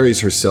Evelyn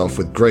carries herself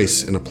with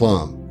grace and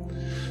aplomb,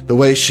 the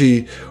way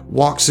she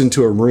walks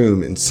into a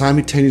room and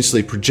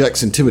simultaneously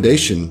projects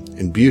intimidation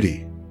and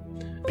beauty.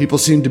 People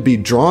seem to be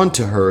drawn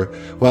to her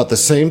while at the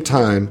same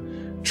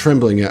time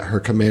trembling at her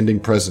commanding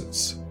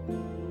presence.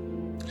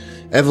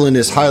 Evelyn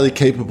is highly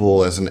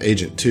capable as an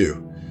agent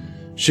too.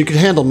 She could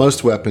handle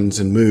most weapons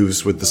and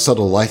moves with the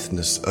subtle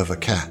litheness of a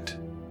cat.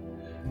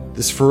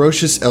 This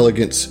ferocious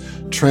elegance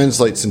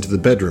translates into the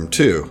bedroom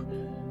too,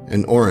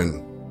 and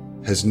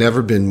Oren has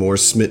never been more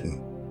smitten.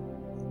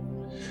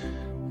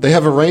 They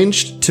have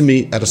arranged to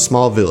meet at a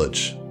small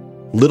village,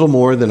 little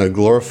more than a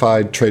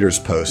glorified trader's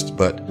post,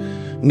 but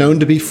known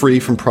to be free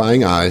from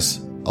prying eyes,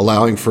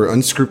 allowing for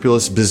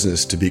unscrupulous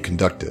business to be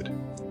conducted.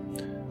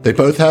 They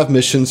both have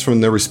missions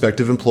from their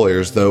respective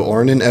employers, though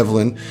Oren and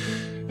Evelyn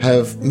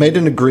have made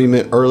an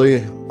agreement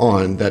early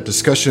on that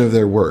discussion of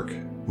their work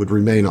would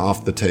remain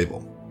off the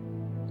table.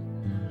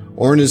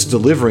 Oren is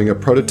delivering a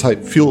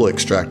prototype fuel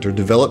extractor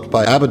developed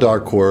by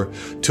Abadar Corps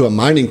to a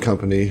mining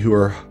company who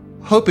are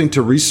hoping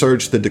to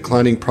resurge the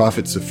declining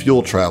profits of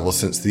fuel travel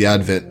since the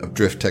advent of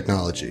drift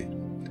technology.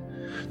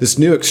 This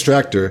new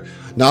extractor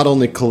not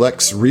only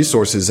collects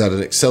resources at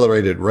an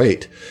accelerated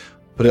rate,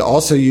 but it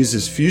also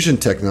uses fusion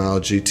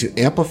technology to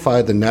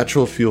amplify the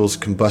natural fuel's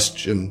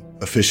combustion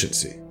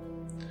efficiency.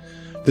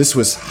 This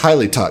was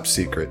highly top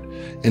secret,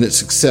 and its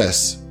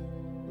success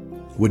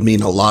would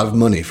mean a lot of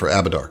money for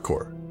Abadar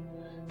Corps.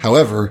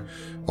 However,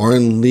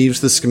 Oren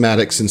leaves the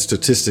schematics and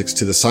statistics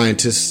to the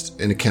scientists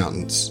and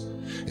accountants,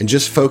 and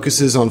just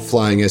focuses on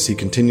flying as he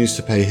continues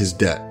to pay his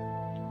debt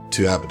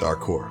to Abadar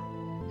Corps.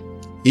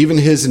 Even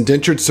his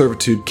indentured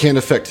servitude can't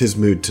affect his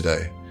mood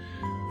today,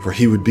 for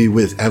he would be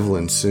with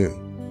Evelyn soon.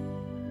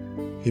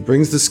 He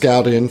brings the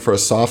scout in for a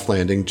soft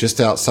landing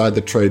just outside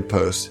the trade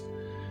post,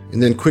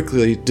 and then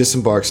quickly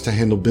disembarks to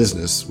handle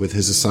business with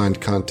his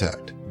assigned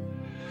contact.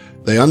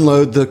 They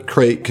unload the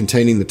crate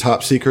containing the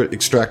top-secret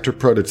extractor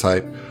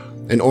prototype,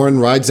 and Oren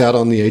rides out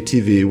on the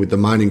ATV with the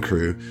mining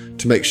crew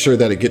to make sure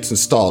that it gets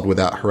installed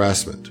without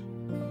harassment.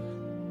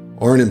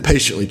 Oren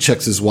impatiently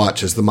checks his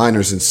watch as the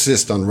miners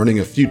insist on running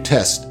a few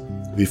tests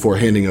before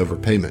handing over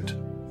payment.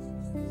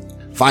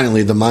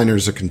 Finally, the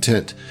miners are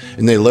content,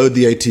 and they load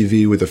the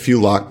ATV with a few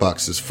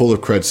lockboxes full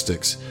of cred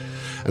sticks,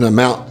 an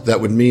amount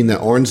that would mean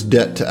that Oren's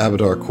debt to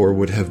Abadar Corps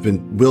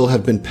will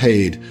have been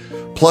paid,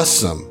 plus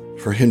some,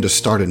 for him to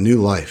start a new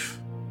life.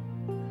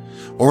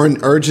 Oren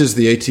urges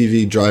the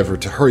ATV driver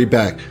to hurry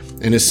back,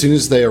 and as soon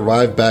as they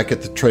arrive back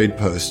at the trade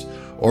post,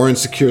 Oren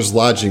secures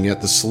lodging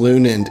at the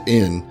saloon and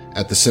inn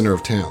at the center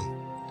of town.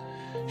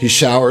 He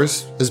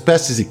showers, as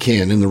best as he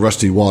can, in the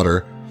rusty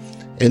water,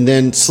 and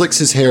then slicks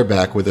his hair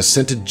back with a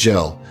scented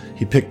gel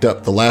he picked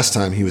up the last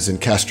time he was in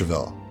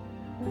Castrovel.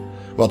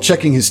 While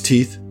checking his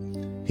teeth,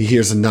 he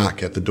hears a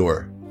knock at the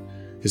door.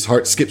 His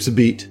heart skips a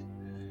beat,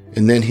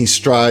 and then he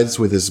strides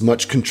with as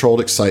much controlled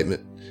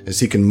excitement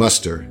as he can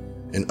muster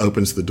and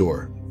opens the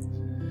door.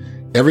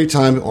 Every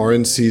time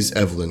Oren sees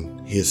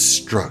Evelyn, he is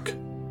struck,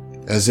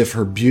 as if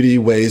her beauty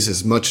weighs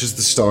as much as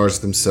the stars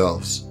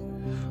themselves.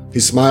 He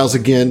smiles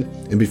again,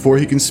 and before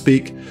he can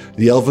speak,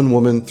 the elven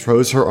woman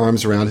throws her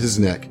arms around his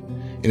neck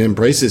and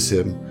embraces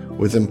him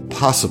with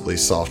impossibly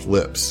soft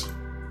lips.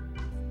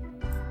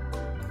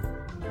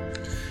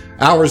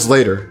 Hours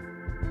later,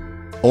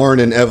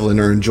 Oren and Evelyn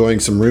are enjoying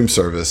some room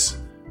service,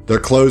 their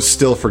clothes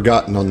still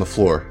forgotten on the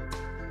floor.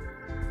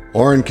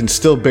 Oren can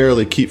still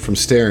barely keep from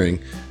staring,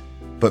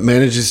 but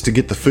manages to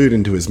get the food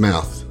into his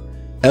mouth.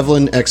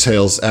 Evelyn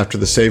exhales after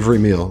the savory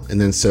meal and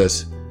then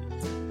says,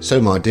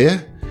 "So, my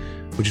dear,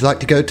 would you like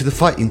to go to the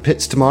fighting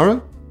pits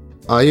tomorrow?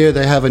 I hear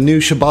they have a new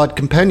Shabbat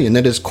companion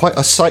that is quite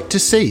a sight to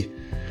see.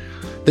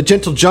 The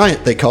gentle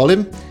giant, they call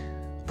him,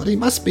 but he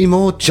must be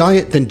more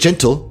giant than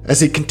gentle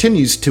as he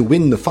continues to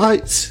win the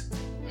fights."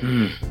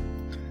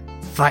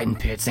 Fighting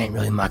pits ain't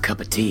really my cup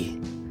of tea.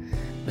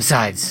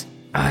 Besides,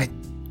 I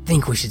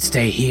think we should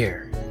stay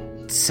here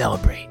to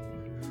celebrate.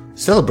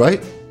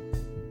 Celebrate?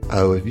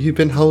 Oh, have you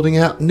been holding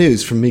out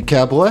news from me,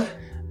 cowboy?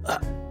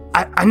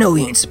 I know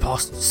we ain't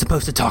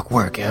supposed to talk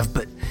work, Ev,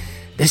 but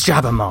this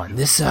job I'm on,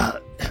 this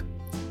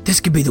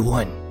could be the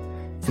one,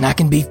 and I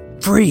can be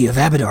free of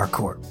Abadar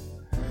Corps.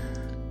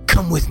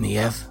 Come with me,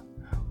 Ev.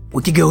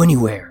 We could go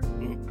anywhere,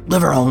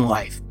 live our own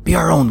life, be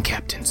our own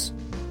captains.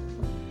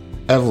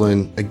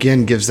 Evelyn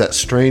again gives that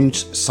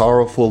strange,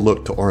 sorrowful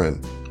look to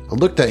Oren, a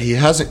look that he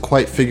hasn't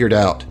quite figured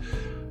out,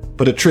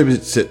 but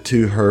attributes it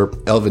to her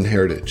elven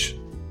heritage.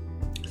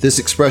 This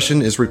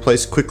expression is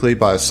replaced quickly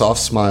by a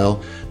soft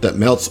smile that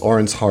melts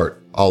Oren's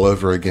heart all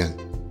over again.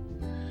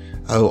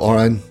 "Oh,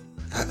 Oren,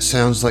 that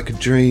sounds like a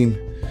dream.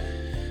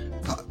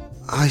 But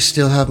I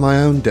still have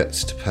my own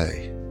debts to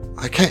pay.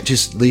 I can't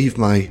just leave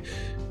my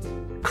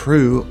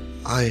crew.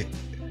 I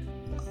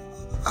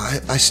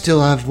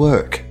still have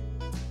work."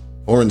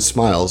 Oren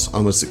smiles,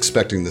 almost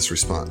expecting this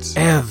response.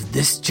 Ev,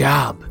 this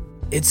job,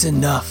 it's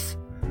enough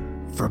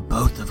for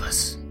both of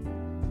us.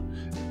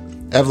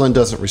 Evelyn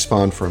doesn't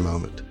respond for a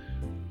moment,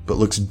 but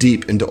looks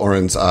deep into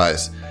Oren's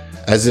eyes,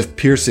 as if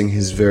piercing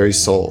his very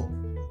soul.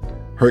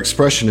 Her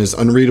expression is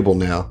unreadable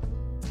now,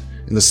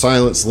 and the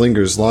silence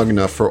lingers long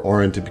enough for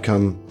Orin to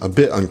become a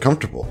bit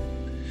uncomfortable.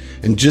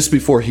 And just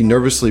before he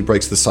nervously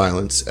breaks the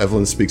silence,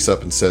 Evelyn speaks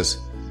up and says,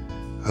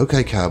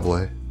 "Okay,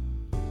 cowboy.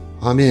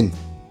 I'm in.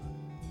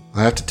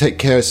 I have to take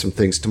care of some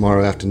things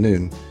tomorrow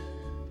afternoon.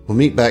 We'll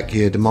meet back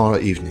here tomorrow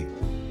evening.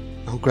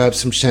 I'll grab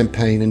some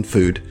champagne and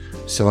food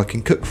so I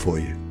can cook for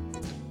you."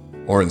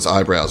 Orin's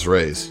eyebrows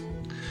raise.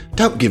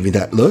 "Don't give me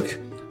that look.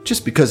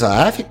 Just because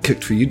I haven't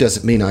cooked for you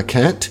doesn't mean I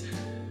can't.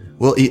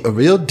 We'll eat a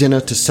real dinner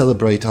to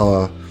celebrate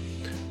our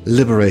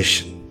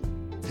liberation.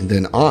 And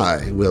then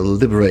I will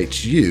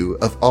liberate you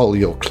of all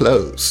your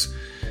clothes.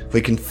 We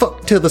can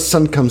fuck till the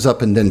sun comes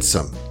up and then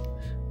some.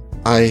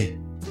 I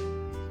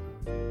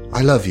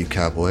love you,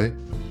 cowboy."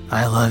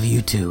 I love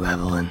you too,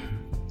 Evelyn.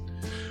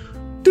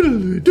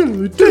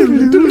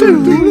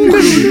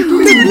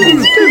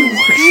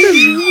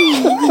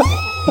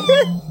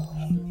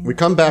 We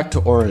come back to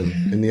Orin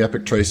in the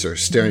Epic Tracer,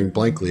 staring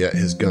blankly at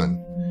his gun.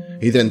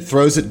 He then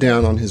throws it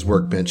down on his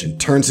workbench and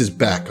turns his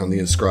back on the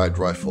inscribed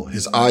rifle,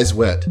 his eyes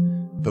wet,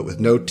 but with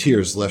no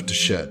tears left to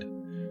shed.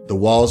 The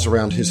walls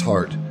around his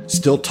heart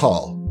still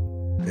tall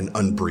and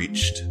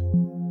unbreached.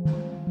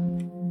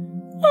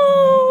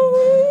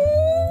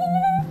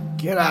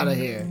 Get out of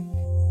here.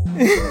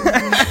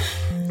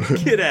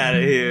 Get out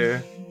of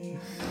here.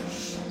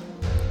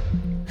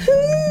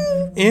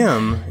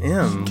 M.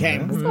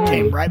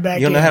 Came right back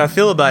You don't know in. how to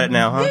feel about it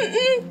now,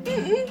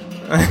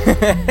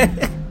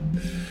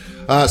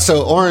 huh?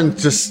 So Orin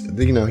just,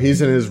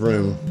 he's in his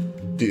room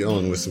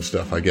dealing with some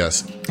stuff, I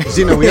guess.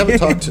 Zeno, we haven't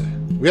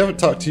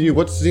talked to you.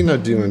 What's Zeno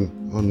doing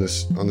on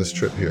this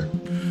trip here?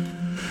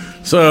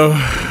 So,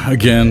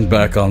 again,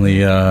 back on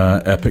the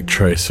Epic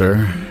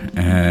Tracer,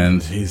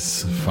 and he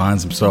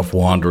finds himself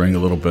wandering a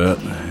little bit,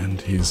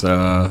 and he's,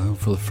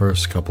 for the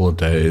first couple of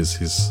days,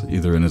 he's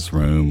either in his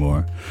room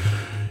or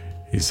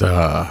he's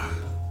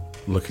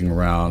looking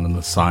around in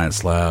the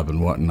science lab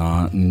and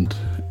whatnot, and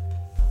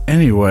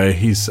anyway,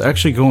 he's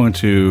actually going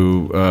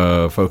to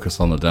focus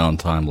on the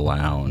downtime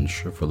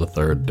lounge for the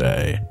third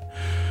day.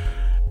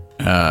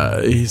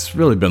 He's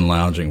really been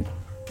lounging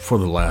for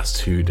the last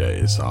 2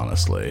 days,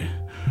 honestly.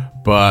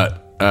 But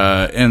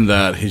in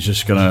that, he's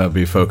just going to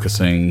be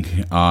focusing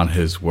on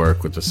his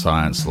work with the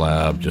science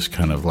lab, just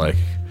kind of like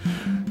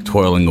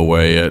toiling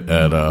away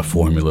at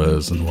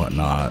formulas and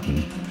whatnot,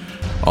 and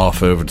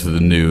off over to the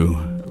new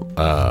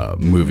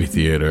movie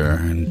theater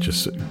and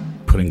just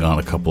putting on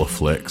a couple of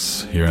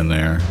flicks here and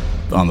there.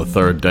 On the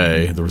third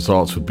day, the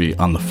results would be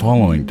on the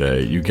following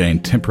day, you gain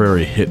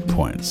temporary hit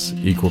points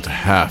equal to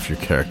half your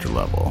character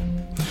level.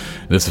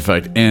 This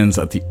effect ends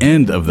at the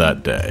end of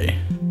that day.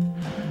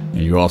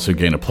 And you also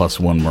gain a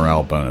 +1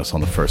 morale bonus on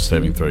the first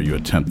saving throw you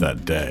attempt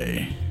that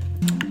day.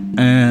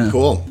 And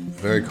Cool.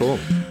 Very cool.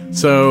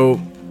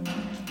 so,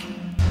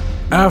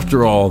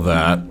 after all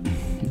that,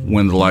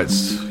 when the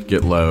lights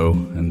get low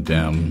and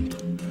dimmed,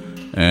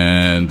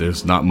 and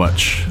there's not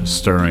much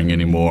stirring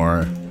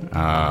anymore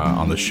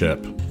on the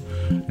ship,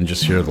 and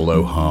just hear the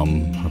low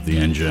hum of the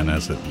engine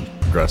as it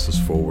progresses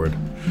forward,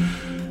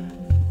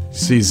 you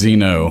see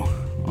Zeno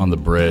on the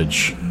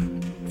bridge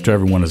after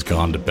everyone has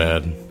gone to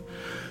bed.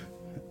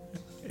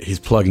 He's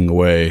plugging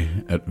away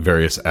at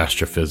various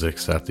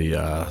astrophysics at the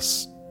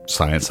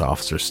science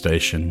officer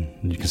station.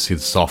 You can see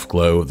the soft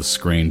glow of the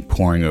screen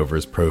pouring over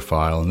his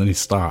profile, and then he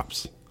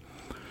stops.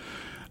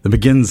 Then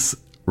begins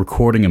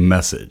recording a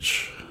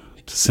message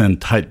to send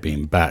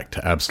Tightbeam back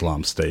to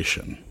Absalom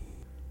Station.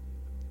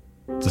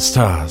 The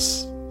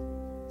stars,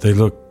 they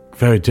look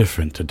very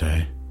different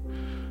today.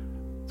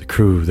 The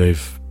crew,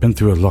 they've been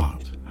through a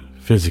lot,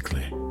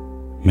 physically,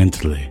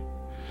 mentally.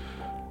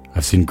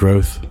 I've seen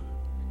growth,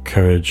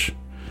 courage,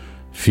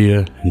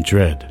 fear, and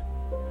dread.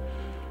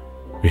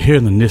 We're here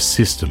in the NIST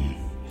system.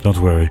 Don't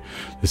worry,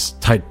 this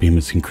Tightbeam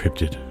is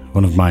encrypted,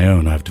 one of my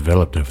own I've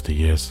developed over the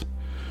years.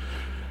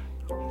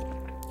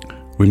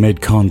 We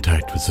made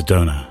contact with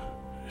Sedona.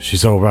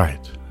 She's all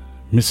right.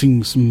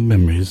 Missing some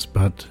memories,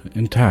 but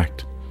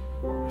intact.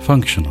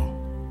 Functional.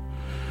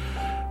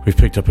 We've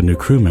picked up a new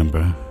crew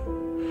member.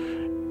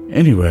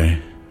 Anyway,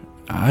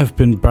 I've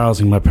been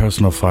browsing my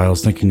personal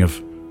files thinking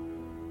of...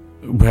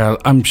 Well,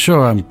 I'm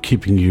sure I'm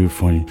keeping you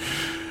from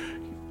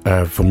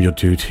your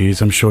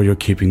duties. I'm sure you're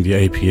keeping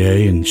the APA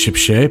in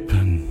shipshape,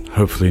 and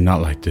hopefully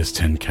not like this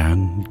tin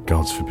can.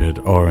 Gods forbid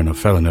Orin or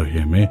Felino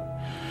hear me.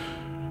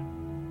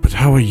 But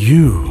how are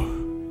you?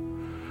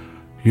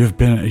 You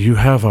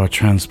have our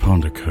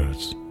transponder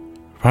codes.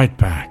 Right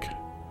back.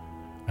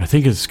 I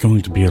think it's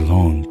going to be a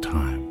long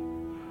time.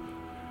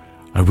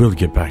 I will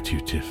get back to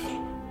you, Tiff.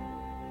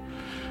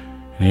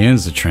 And he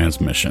ends the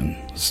transmission,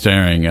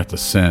 staring at the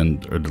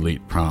send or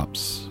delete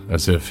prompts,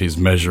 as if he's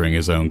measuring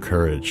his own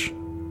courage.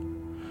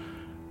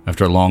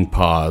 After a long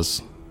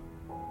pause,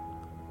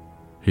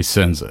 he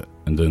sends it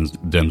and then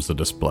dims the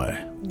display.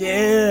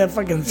 Yeah,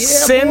 fucking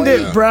send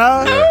it,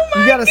 bro.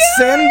 You gotta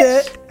send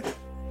it.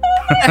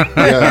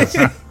 Yeah.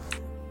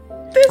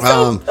 This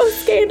sounds so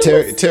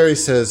scandalous. Terry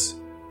says,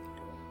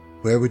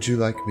 Where would you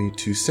like me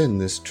to send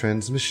this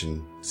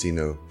transmission,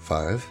 Xeno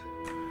 5?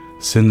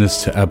 Send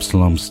this to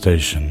Absalom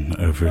Station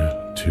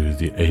over to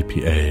the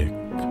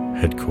APA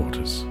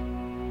headquarters.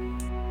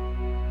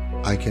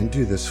 I can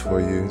do this for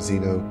you,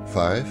 Xeno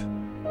 5.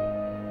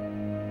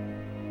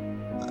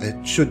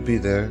 It should be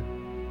there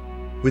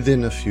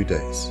within a few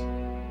days.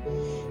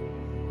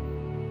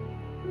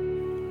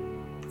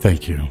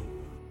 Thank you.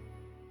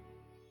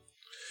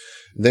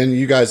 Then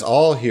you guys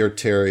all hear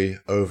Terry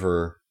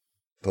over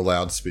the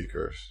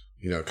loudspeakers,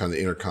 kind of the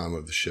intercom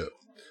of the ship.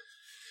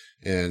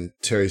 And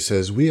Terry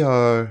says, "We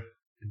are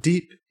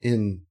deep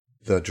in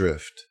the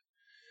drift,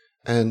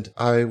 and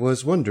I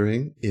was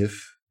wondering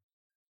if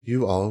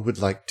you all would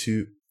like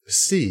to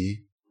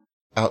see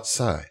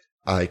outside.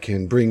 I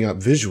can bring up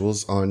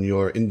visuals on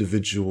your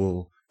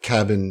individual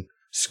cabin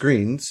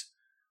screens.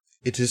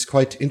 It is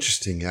quite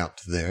interesting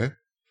out there.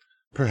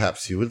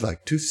 Perhaps you would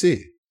like to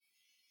see."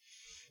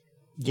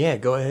 Yeah,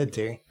 go ahead,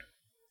 Terry.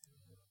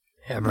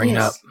 Yeah, bring it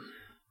up.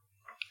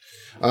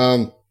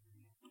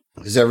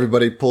 Does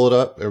everybody pull it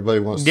up? Everybody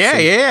wants to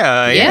see?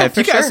 Yeah. If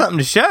you got sure. something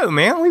to show,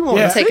 man, we want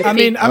Yeah, to see. I'm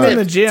in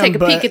the gym, Take a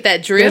but peek at that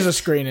there's drift. a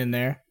screen in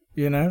there,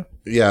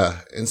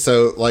 Yeah, and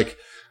so,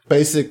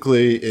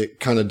 basically it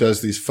kind of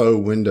does these faux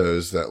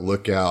windows that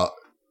look out,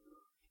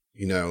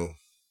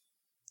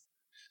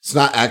 it's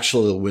not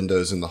actual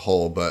windows in the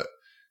hull, but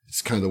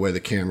it's kind of the way the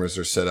cameras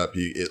are set up.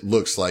 It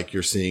looks like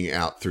you're seeing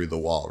out through the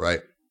wall,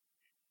 right?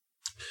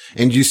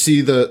 And you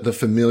see the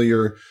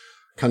familiar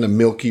kind of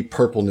milky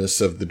purpleness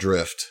of the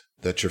drift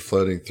that you're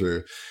floating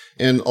through.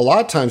 And a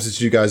lot of times as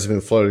you guys have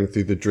been floating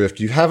through the drift,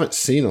 you haven't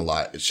seen a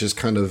lot. It's just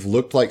kind of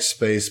looked like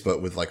space,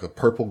 but with like a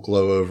purple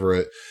glow over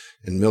it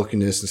and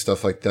milkiness and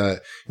stuff like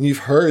that. And you've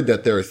heard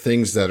that there are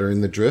things that are in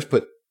the drift,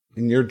 but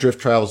in your drift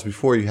travels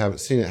before, you haven't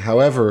seen it.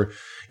 However,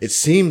 it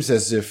seems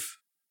as if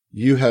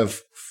you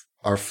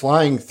are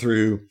flying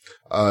through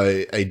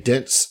a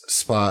dense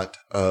spot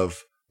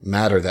of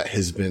matter that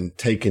has been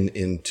taken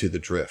into the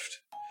drift.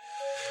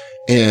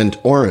 And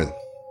Oren,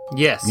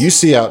 Yes. you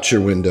see out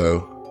your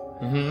window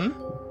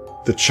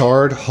the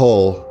charred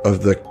hull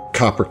of the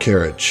copper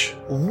carriage.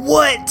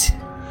 What?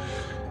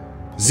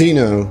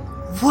 Xeno,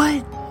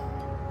 What?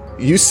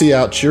 you see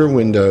out your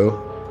window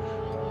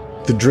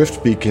the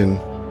drift beacon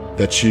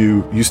that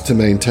you used to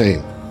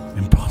maintain.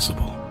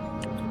 Impossible.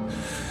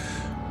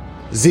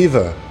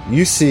 Ziva,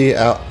 you see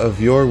out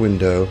of your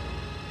window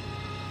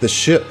the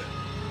ship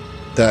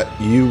that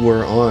you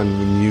were on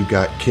when you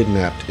got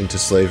kidnapped into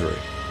slavery.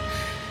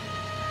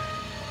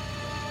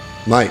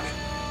 Mike,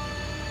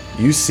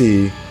 you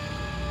see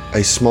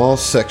a small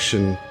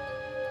section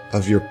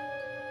of your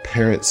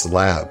parents'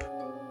 lab.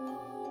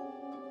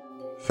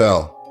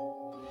 Fel,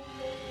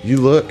 you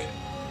look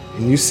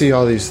and you see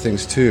all these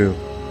things too.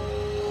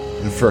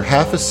 And for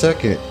half a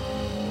second,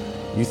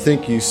 you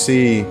think you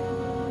see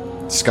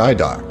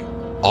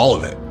Skydock, all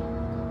of it.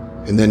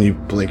 And then you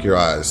blink your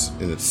eyes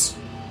and it's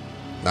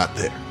not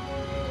there.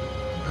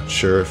 Not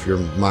sure if your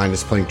mind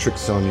is playing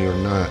tricks on you or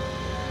not.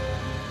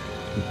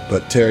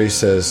 But Terry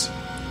says,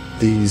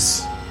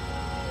 these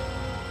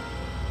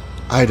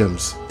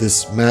items,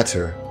 this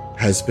matter,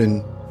 has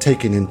been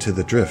taken into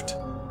the drift.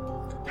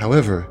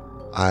 However,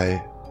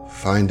 I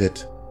find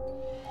it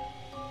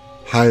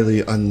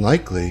highly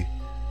unlikely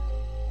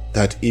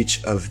that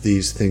each of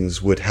these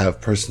things would have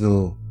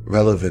personal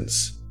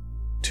relevance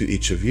to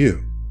each of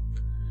you.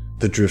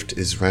 The drift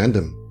is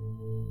random.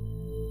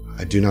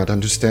 I do not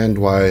understand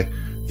why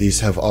these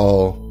have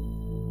all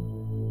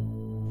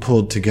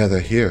pulled together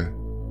here.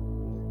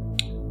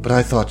 But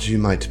I thought you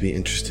might be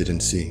interested in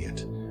seeing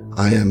it.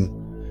 I am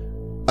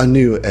a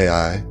new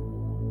AI,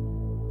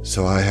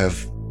 so I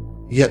have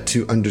yet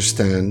to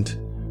understand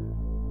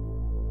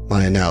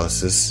my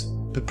analysis,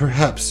 but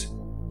perhaps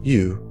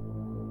you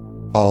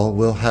all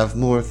will have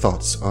more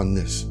thoughts on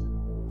this.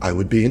 I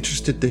would be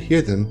interested to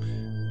hear them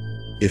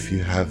if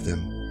you have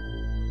them.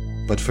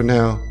 But for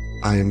now,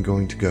 I am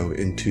going to go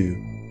into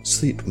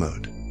sleep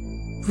mode.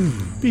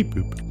 Beep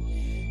boop.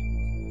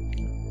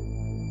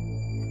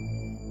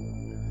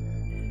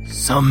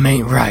 Something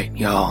ain't right,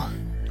 y'all.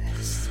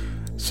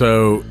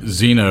 So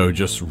Xeno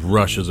just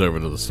rushes over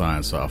to the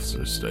science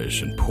officer's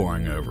station,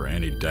 poring over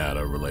any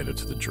data related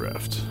to the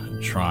drift,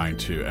 trying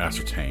to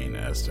ascertain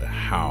as to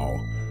how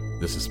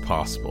this is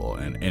possible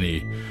and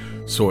any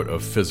sort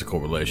of physical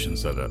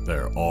relations that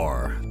there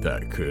are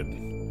that could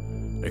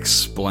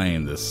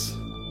explain this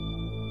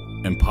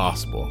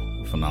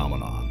impossible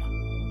phenomenon.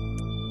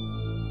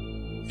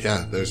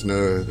 Yeah, there's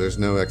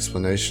no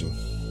explanation.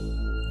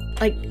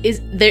 Like, is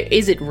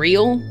it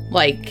real?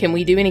 Like, can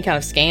we do any kind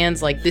of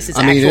scans? Like, this is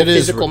actual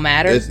physical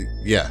matter?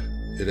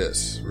 It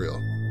is real.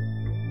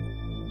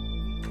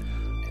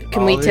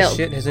 Can All we this tell?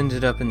 shit has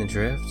ended up in the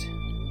drift.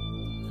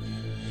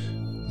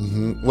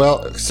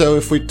 Well, so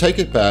if we take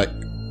it back,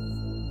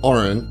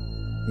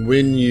 Oren,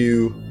 when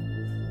you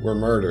were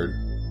murdered,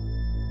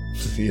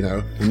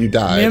 when you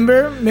died.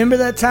 Remember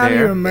that time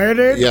you were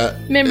murdered? Yeah.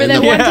 Remember and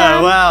that the- one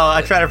time? Wow,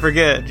 I try to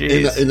forget.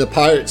 Jeez. And the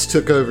pirates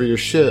took over your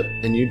ship,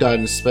 and you died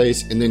in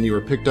space, and then you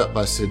were picked up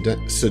by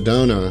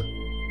Sedona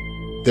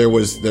there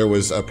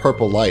was a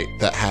purple light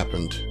that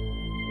happened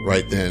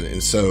right then.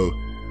 And so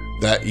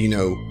that,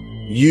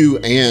 you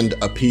and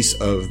a piece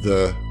of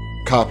the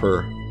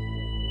copper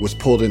was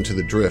pulled into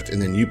the drift,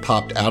 and then you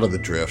popped out of the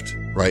drift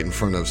right in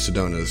front of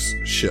Sedona's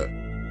ship.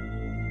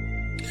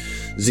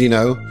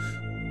 Zeno,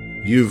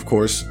 you of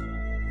course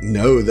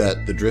know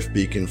that the drift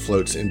beacon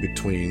floats in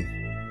between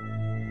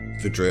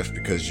the drift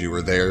because you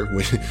were there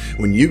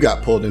when you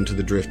got pulled into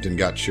the drift and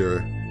got your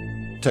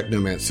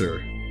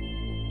technomancer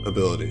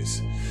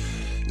abilities.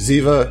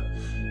 Ziva,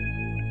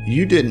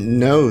 you didn't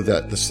know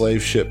that the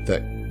slave ship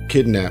that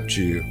kidnapped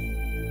you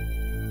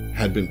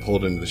had been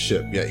pulled into the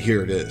ship, yet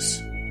here it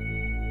is.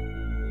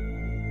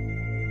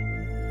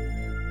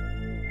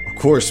 Of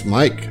course,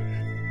 Mike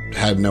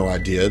had no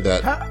idea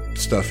that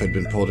stuff had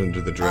been pulled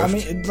into the drift. I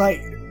mean,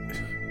 like,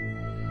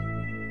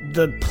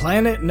 the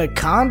planet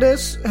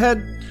Nakandis had,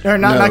 or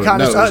not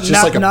Nakandis,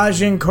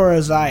 Najin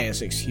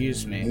Korazaias,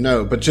 excuse me.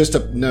 No, but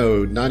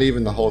not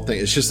even the whole thing.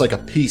 It's just like a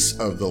piece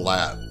of the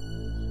lab.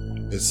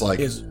 It's like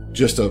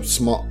just a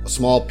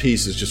small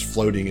piece is just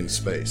floating in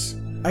space.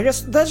 I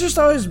guess that just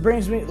always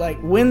brings me, like,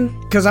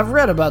 because I've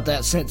read about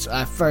that since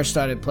I first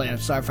started playing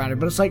Starfinder,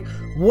 but it's like,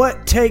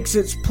 what takes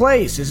its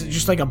place? Is it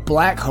just like a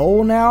black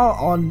hole now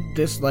on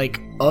this,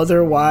 like,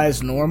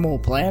 otherwise normal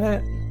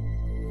planet?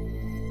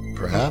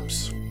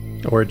 Perhaps.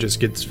 Or it just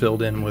gets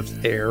filled in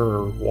with air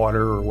or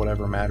water or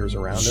whatever matters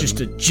around it. It's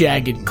just a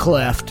jagged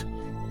cleft.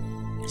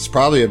 It's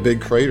probably a big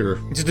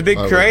crater. It's just a big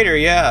crater,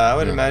 yeah. I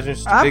would imagine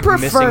it's just a big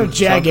prefer missing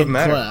jagged chunk of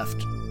matter.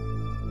 cleft.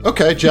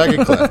 Okay,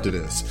 jagged cleft it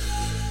is.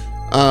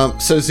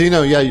 So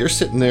Zeno, yeah, you're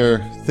sitting there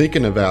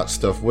thinking about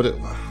stuff.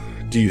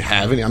 Do you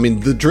have any? I mean,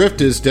 the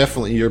drift is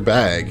definitely your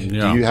bag.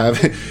 Yeah.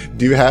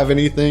 Do you have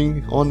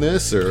anything on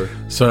this, or?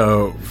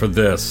 So for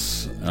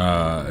this,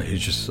 he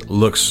just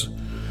looks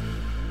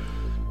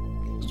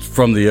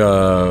from the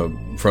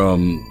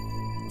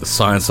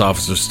science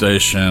officer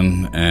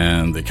station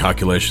and the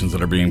calculations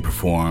that are being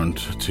performed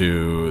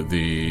to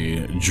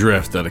the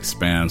drift that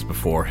expands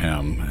before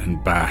him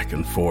and back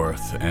and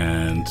forth,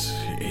 and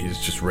he's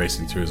just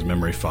racing through his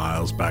memory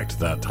files back to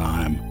that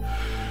time.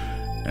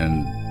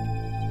 And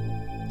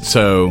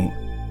so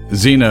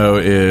Zeno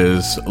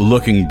is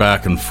looking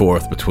back and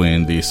forth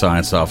between the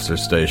science officer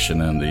station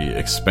and the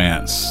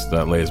expanse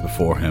that lays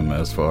before him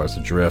as far as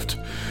the drift,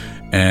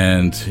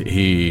 and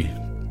he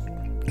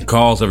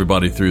calls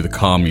everybody through the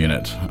comm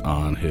unit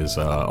on his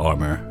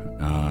armor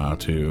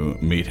to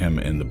meet him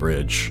in the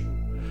bridge.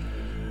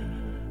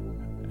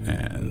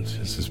 And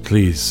he says,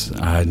 please,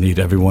 I need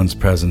everyone's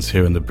presence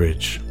here in the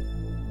bridge.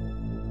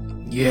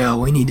 Yeah,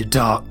 we need to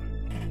talk.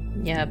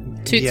 Yeah,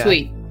 toot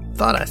sweet.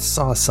 Thought I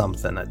saw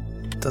something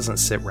that doesn't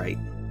sit right.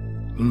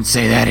 You can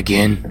say that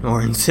again.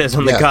 Orin says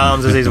on the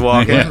comms as he's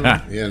walking.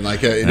 And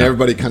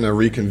everybody kind of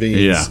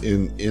reconvenes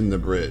in the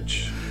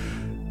bridge.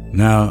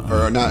 Now,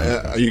 or not?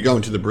 Are you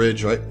going to the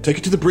bridge? Right, take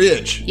it to the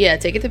bridge. Yeah,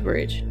 take it to the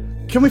bridge.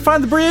 Can we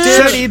find the bridge?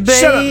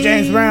 Shut up,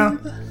 James Brown.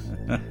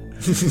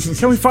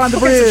 Can we find the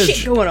Got some bridge?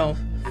 shit going on.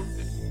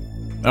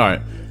 All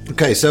right.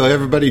 Okay, so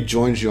everybody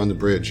joins you on the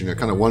bridge.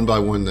 Kind of one by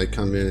one, they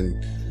come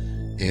in,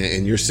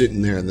 and you're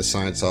sitting there in the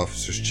science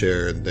officer's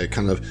chair, and they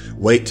kind of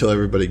wait till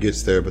everybody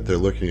gets there, but they're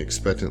looking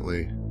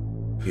expectantly.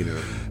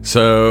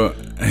 So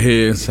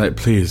he's like,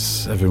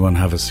 please, everyone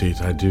have a seat.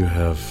 I do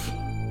have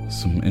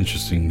some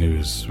interesting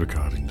news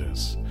regarding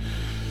this.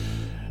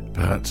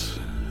 But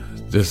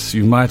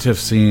you might have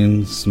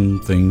seen some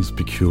things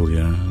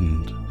peculiar,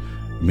 and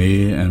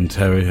me and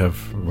Terry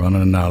have run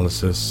an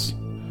analysis,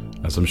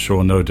 as I'm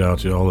sure no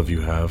doubt all of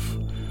you have,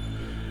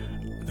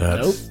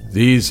 that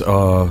these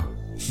are,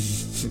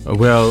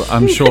 well,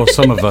 I'm sure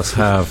some of us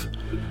have.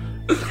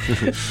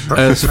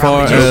 As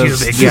far as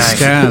the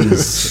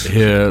scans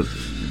here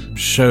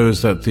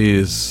shows that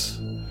these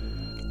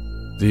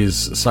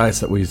sites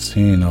that we've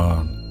seen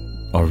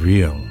are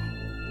real.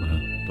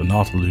 They're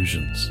not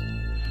illusions.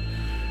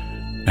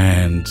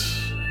 And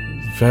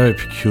very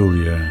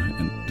peculiar,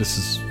 and this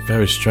is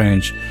very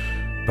strange,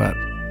 but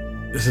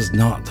this is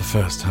not the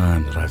first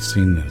time that I've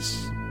seen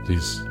this.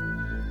 These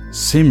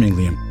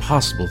seemingly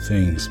impossible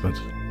things, but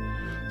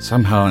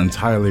somehow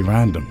entirely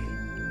random.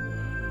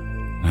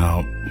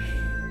 Now,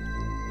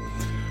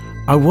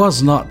 I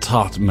was not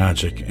taught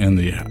magic in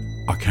the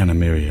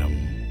Arcanumerium.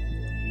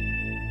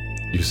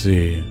 You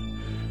see,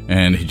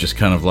 and he just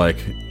kind of like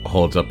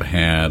holds up a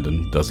hand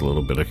and does a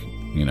little bit of,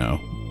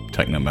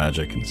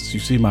 techno-magic, and says,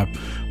 you see, my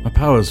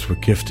powers were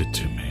gifted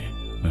to me.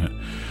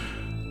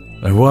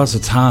 There was a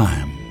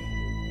time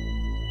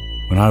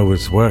when I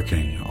was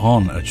working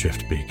on a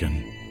drift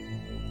beacon,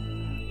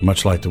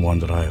 much like the one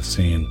that I have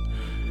seen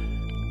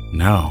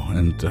now,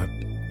 and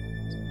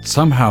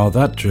somehow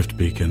that drift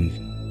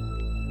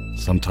beacon,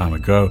 some time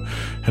ago,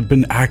 had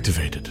been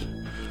activated,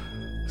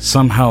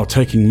 somehow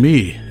taking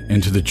me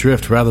into the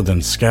drift rather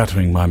than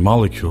scattering my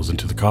molecules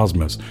into the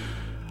cosmos.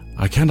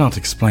 I cannot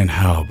explain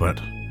how,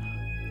 but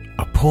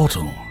a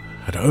portal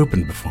had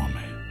opened before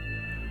me,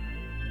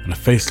 and a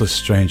faceless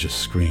stranger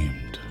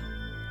screamed.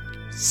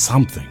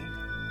 Something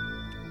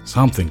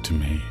to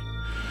me.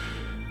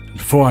 And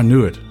before I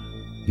knew it,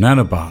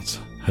 nanobots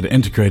had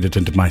integrated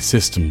into my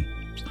system,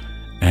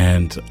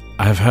 and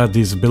I've had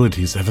these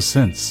abilities ever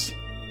since.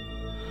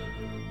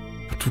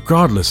 But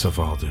regardless of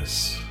all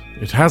this,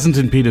 it hasn't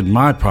impeded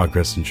my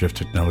progress in drift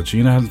technology,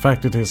 and in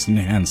fact it has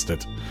enhanced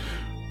it.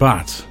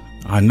 But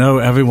I know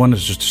everyone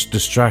is just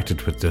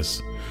distracted with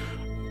this.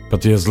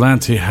 But the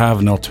Aslanti have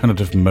an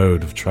alternative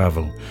mode of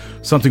travel,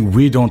 something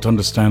we don't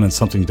understand and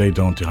something they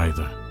don't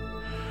either.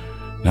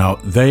 Now,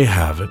 they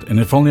have it, and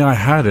if only I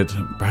had it,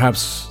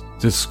 perhaps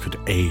this could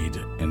aid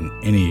in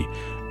any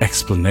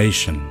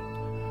explanation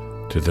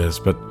to this,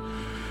 but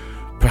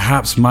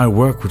perhaps my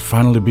work would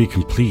finally be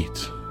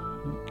complete.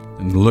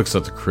 And looks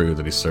at the crew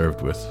that he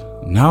served with.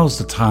 Now's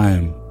the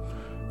time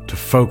to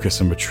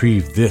focus and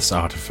retrieve this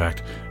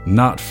artifact,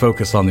 not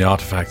focus on the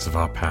artifacts of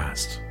our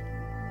past.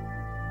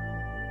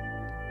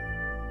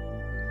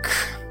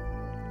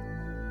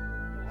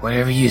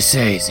 Whatever you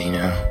say,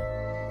 Zeno.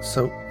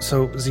 So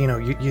Zeno,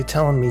 you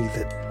telling me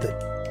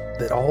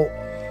that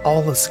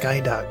all the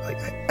Skydock, like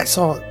I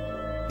saw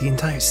the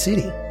entire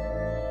city.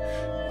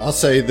 I'll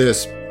say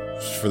this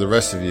for the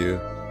rest of you,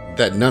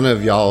 that none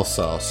of y'all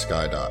saw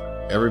Skydock.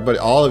 Everybody,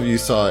 all of you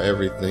saw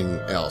everything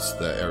else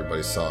that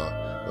everybody saw.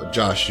 But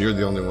Josh, you're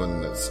the only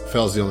one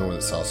Fell's the only one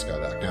that saw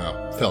Skydock.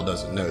 Now, Fell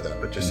doesn't know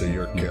that, but just so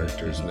your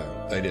characters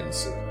know, they didn't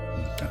see it.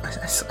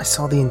 I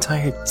saw the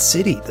entire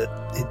city.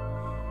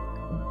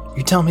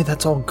 You telling me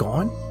that's all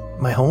gone?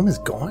 My home is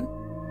gone?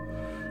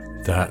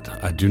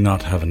 That I do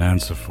not have an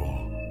answer for.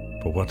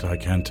 But what I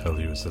can tell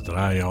you is that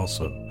I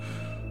also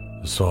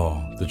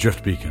saw the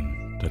drift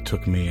beacon that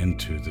took me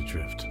into the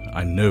drift.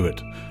 I knew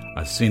it.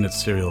 I've seen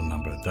its serial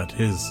number. That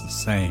is the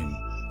same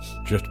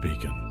drift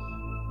beacon.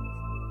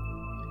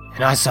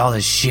 And I saw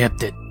this ship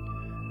that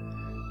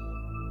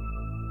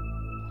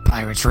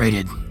pirates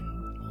raided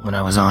when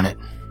I was on it.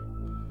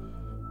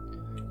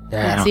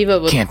 I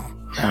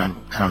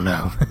don't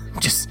know.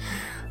 Just,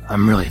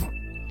 I'm really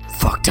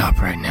fucked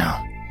up right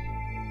now.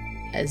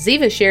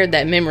 Ziva shared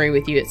that memory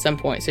with you at some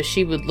point, so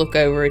she would look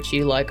over at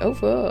you like, oh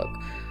fuck.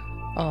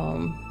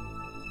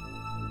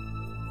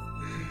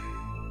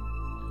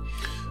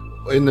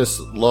 In this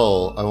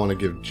lull, I want to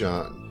give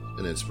John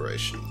an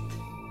inspiration.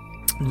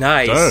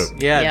 Nice.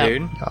 Dope. Yeah,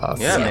 dude.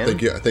 Awesome. Yeah, I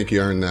man. think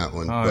you earned that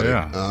one. Oh, buddy.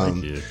 yeah.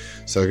 Thank you.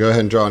 So go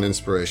ahead and draw an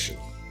inspiration.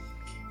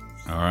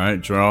 All right,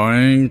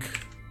 drawing.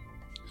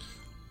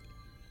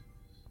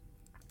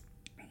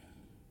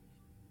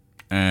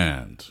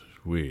 And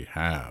we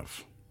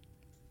have...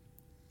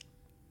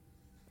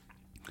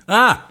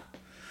 an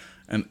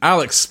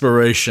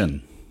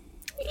Alex-spiration.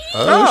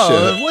 Oh,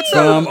 shit. What's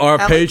From up, our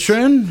Alex?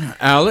 patron,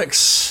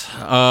 Alex.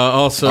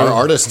 Also... Our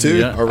artist, too.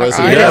 Yeah. Our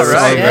resident Yes,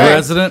 artist. our yeah.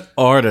 resident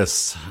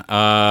artist.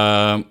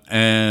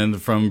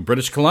 And from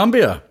British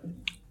Columbia.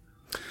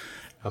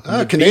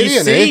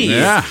 Canadian, BC. eh?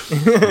 Yeah,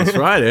 that's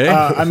right, eh?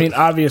 I mean,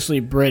 obviously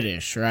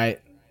British, right?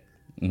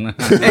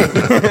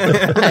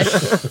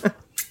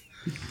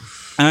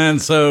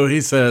 And so he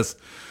says,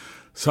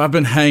 so I've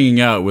been hanging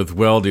out with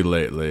Weldy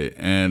lately,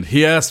 and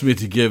he asked me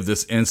to give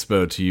this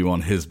inspo to you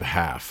on his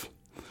behalf.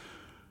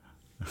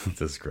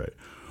 This is great.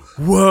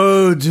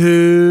 Whoa,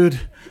 dude.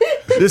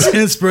 This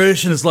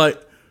inspiration is like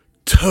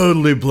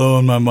totally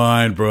blowing my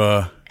mind,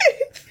 bruh.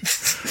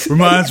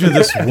 Reminds me of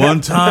this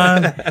one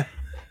time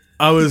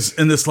I was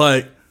in this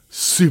like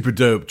super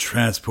dope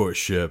transport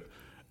ship,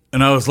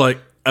 and I was like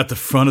at the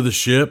front of the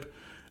ship,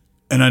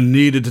 and I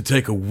needed to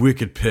take a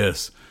wicked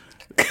piss.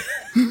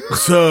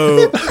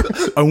 So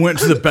I went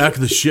to the back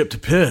of the ship to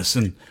piss,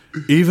 and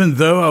even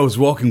though I was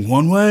walking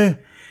one way,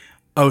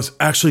 I was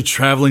actually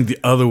traveling the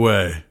other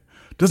way.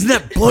 Doesn't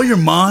that blow your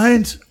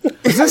mind?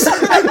 Is this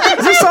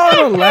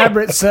all an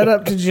elaborate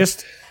setup to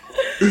just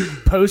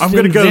post? I'm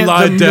gonna go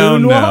lie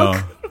down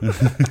now.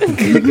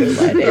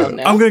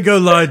 I'm gonna go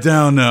lie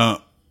down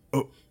now.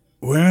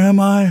 Where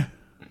am I?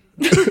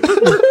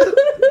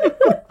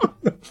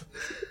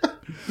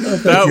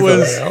 That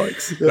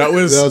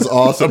was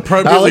awesome.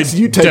 appropriately Alex,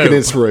 you take an dope.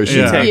 inspiration.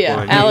 Yeah.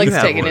 Yeah, You Alex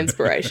have taking one.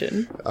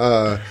 inspiration.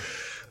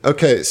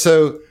 Okay,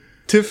 so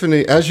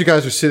Tiffany, as you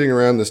guys are sitting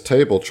around this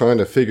table trying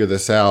to figure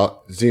this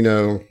out,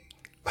 Zeno,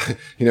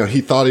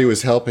 he thought he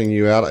was helping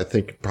you out. I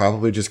think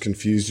probably just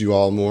confused you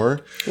all more.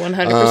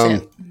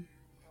 100%.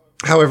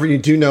 However, you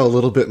do know a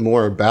little bit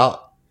more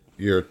about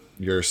your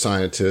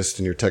scientist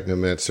and your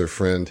technomancer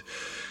friend.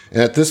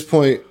 And at this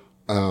point,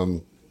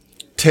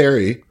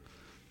 Terry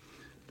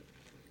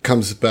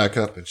comes back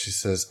up and she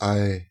says,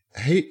 I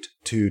hate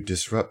to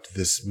disrupt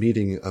this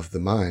meeting of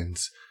the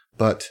minds,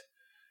 but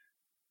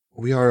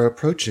we are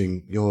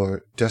approaching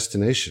your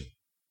destination.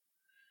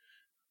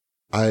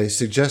 I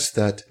suggest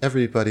that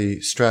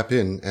everybody strap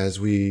in as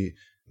we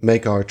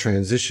make our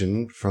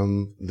transition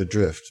from the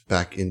drift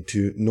back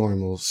into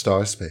normal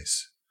star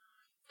space.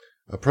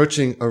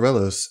 Approaching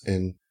Aurelos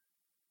in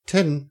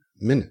 10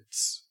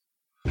 minutes.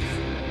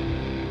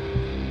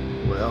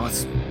 Well,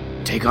 let's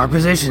take our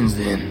positions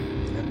then.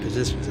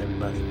 Positions,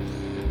 everybody.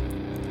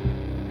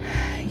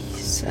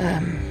 Yes,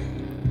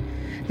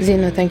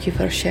 Zeno, thank you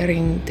for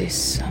sharing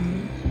this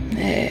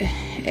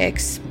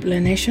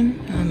explanation.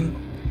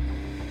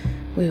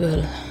 We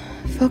will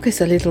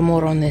focus a little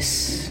more on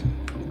this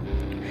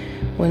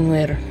when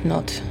we're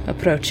not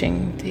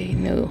approaching the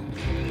new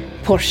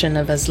portion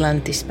of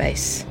Aslanti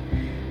space.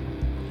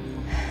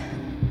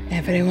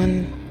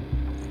 Everyone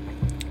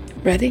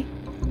ready?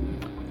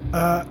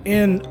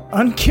 In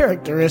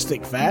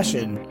uncharacteristic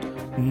fashion,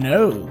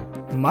 no.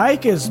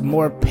 Mike is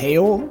more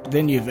pale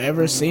than you've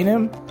ever seen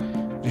him.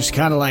 Just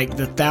kind of like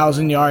the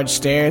 1,000-yard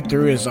stare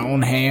through his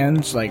own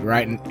hands, like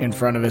right in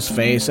front of his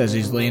face as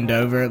he's leaned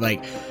over.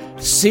 Like,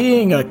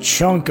 seeing a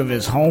chunk of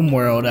his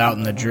homeworld out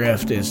in the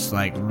drift is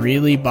like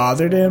really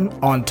bothered him,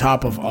 on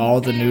top of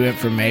all the new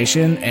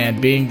information,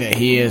 and being that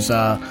he is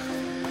of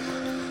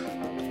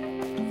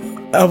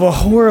a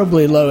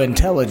horribly low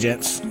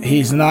intelligence,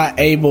 he's not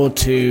able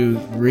to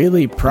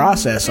really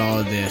process all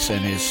of this,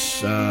 and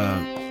is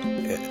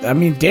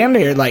damn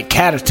near like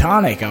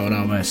catatonic, I would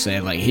almost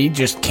say. Like, he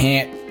just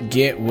can't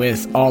get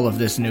with all of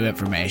this new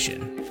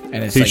information,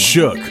 and it's He's like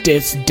shook.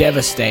 It's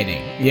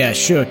devastating. Yeah,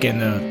 shook in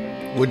the.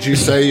 Would you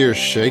say you're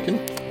shaken?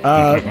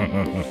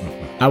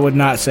 I would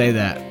not say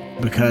that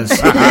because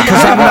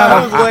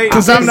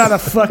I'm not a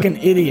fucking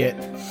idiot.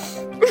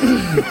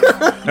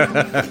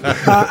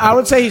 I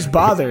would say he's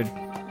bothered.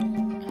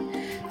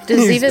 Does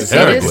Ziva see this?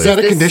 Is that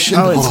a condition?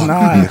 Oh, it's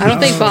not. I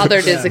don't think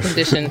bothered is a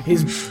condition.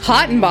 He's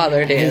Hot and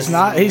bothered is. He's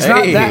not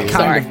that kind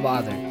Sorry. of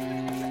bothered.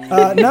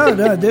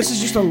 No, this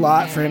is just a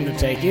lot for him to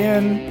take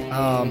in.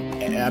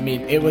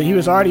 He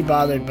was already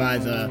bothered by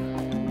the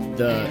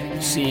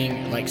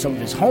seeing like some of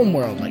his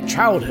homeworld, like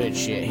childhood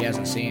shit he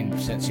hasn't seen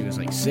since he was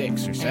like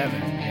 6 or 7,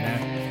 you know.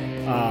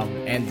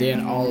 And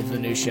then all of the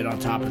new shit on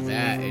top of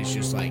that is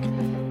just like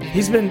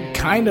he's been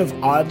kind of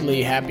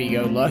oddly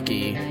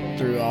happy-go-lucky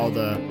through all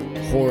the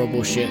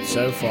horrible shit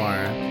so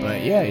far.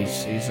 But yeah,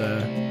 he's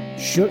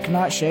shook,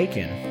 not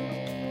shaken.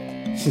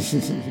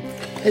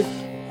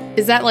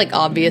 Is that like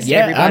obvious to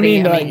Yeah, everybody?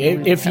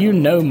 if you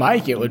know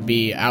Mike, it would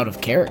be out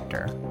of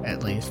character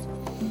at least.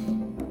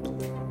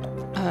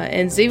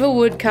 And Ziva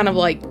would kind of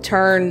like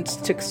turn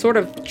to sort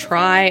of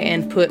try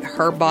and put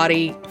her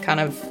body kind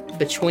of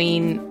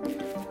between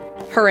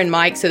her and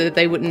Mike so that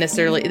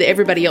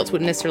everybody else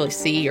wouldn't necessarily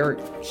see or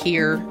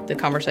hear the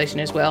conversation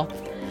as well.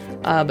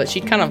 But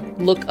she'd kind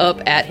of look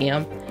up at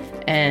him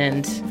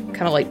and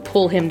kind of like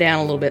pull him down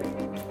a little bit.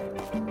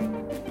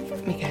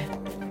 Mika,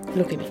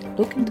 look at me.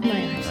 Look into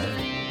my eyes.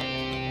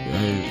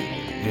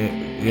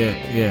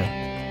 Yeah.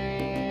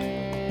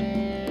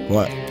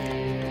 What?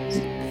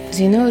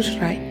 Zeno is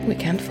right. We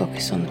can't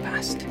focus on the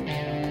past.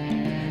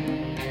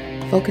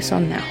 Focus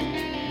on now.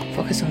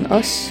 Focus on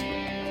us.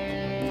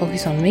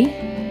 Focus on me.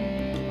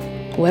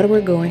 Where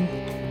we're going.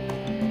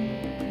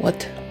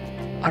 What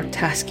our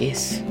task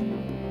is.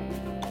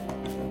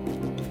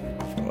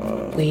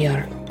 We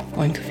are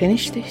going to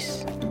finish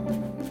this.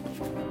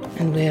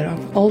 And we are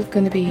all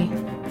going to be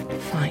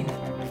fine.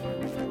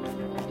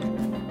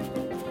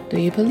 Do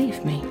you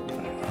believe me?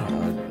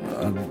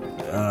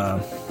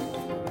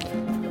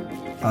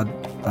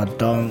 I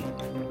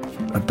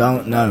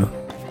don't know.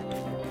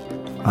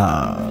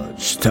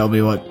 Just tell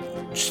me what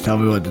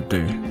to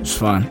do. It's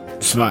fine.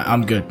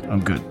 I'm good.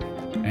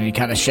 And he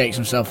kind of shakes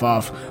himself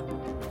off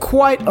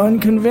quite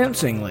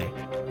unconvincingly.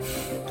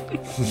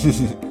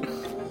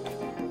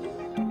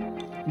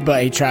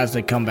 But he tries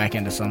to come back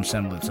into some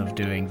semblance of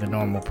doing the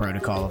normal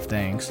protocol of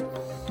things.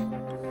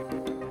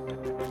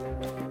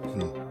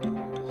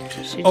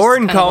 She just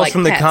Orin kinda, calls like,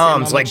 from the pats him comms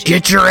on the like, cheek.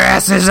 "Get your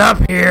asses up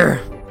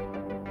here!"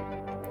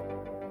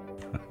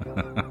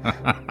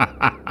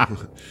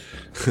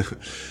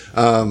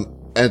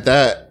 At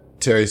that,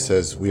 Terry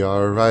says, "We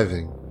are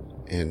arriving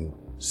in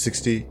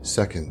 60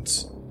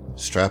 seconds.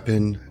 Strap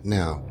in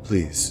now,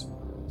 please."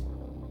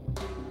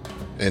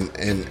 And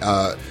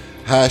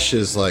Hash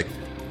is like,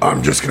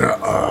 I'm just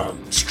gonna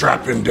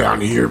strap in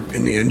down here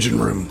in the engine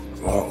room.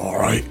 All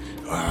right.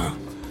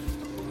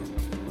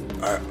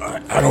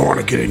 I don't want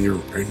to get in your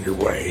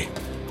way.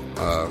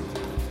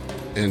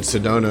 and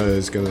Sedona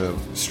is gonna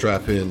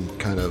strap in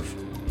kind of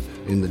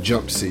in the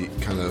jump seat,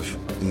 kind of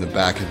in the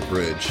back of the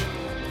bridge.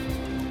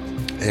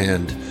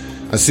 And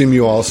I assume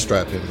you all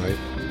strap in, right?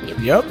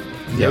 Yep.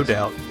 No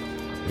doubt.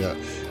 Yeah.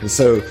 And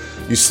so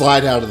you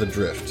slide out of the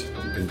drift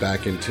and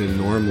back into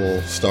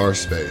normal star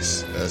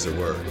space, as it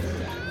were.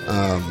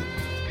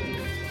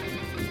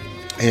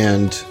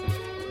 And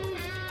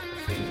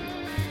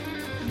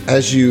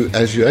as you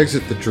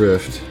exit the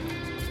drift,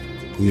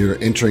 you're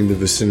entering the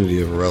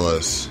vicinity of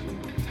Arelos.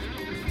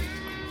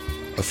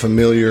 A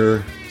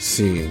familiar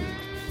scene,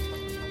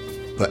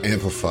 but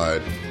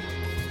amplified,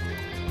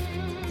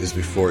 is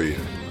before you.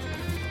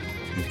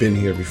 You've been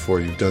here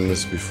before. You've done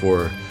this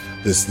before.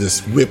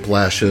 This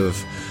whiplash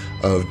of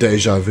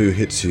deja vu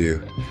hits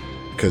you,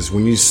 because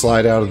when you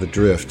slide out of the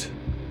drift,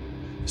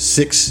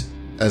 6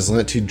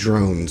 Aslanti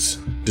drones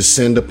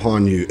descend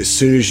upon you as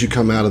soon as you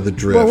come out of the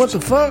drift. Whoa, what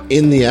the fuck?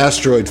 In the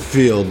asteroid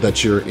field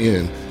that you're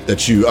in,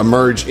 that you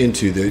emerge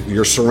into,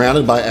 you're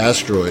surrounded by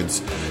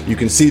asteroids. You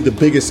can see the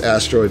biggest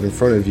asteroid in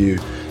front of you,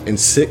 and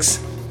 6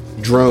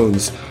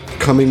 drones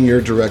coming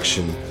your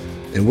direction,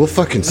 and we'll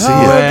fucking see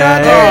Oh, you.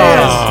 goddamn.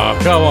 Oh,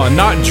 come on.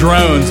 Not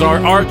drones, our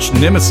arch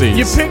nemesis.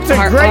 You picked a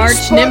Our great arch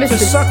spot nemesis.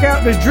 to suck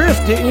out the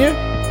drift, didn't you?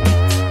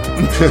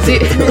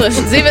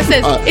 Ziva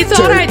says, it's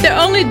all right. They're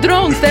only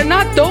drones. They're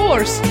not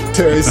doors.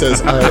 Terry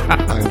says,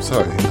 I'm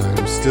sorry.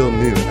 I'm still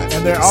new.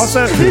 And they're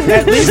also,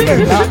 at least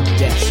they're not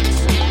desks.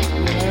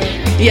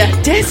 Yeah,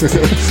 desks.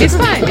 It's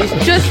fine.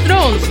 It's just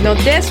drones. No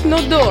desk, no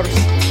doors.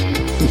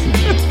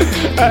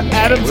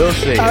 Adam's, We'll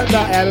see. not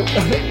Adam.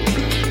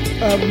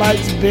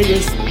 Mike's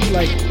biggest,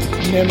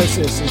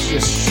 nemesis is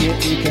just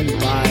shit you can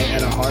buy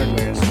at a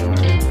hardware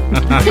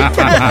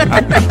store.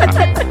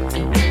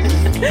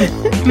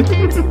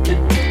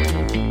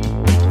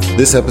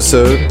 This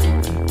episode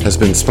has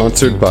been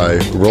sponsored by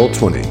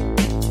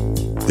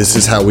Roll20. This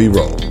is how we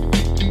roll.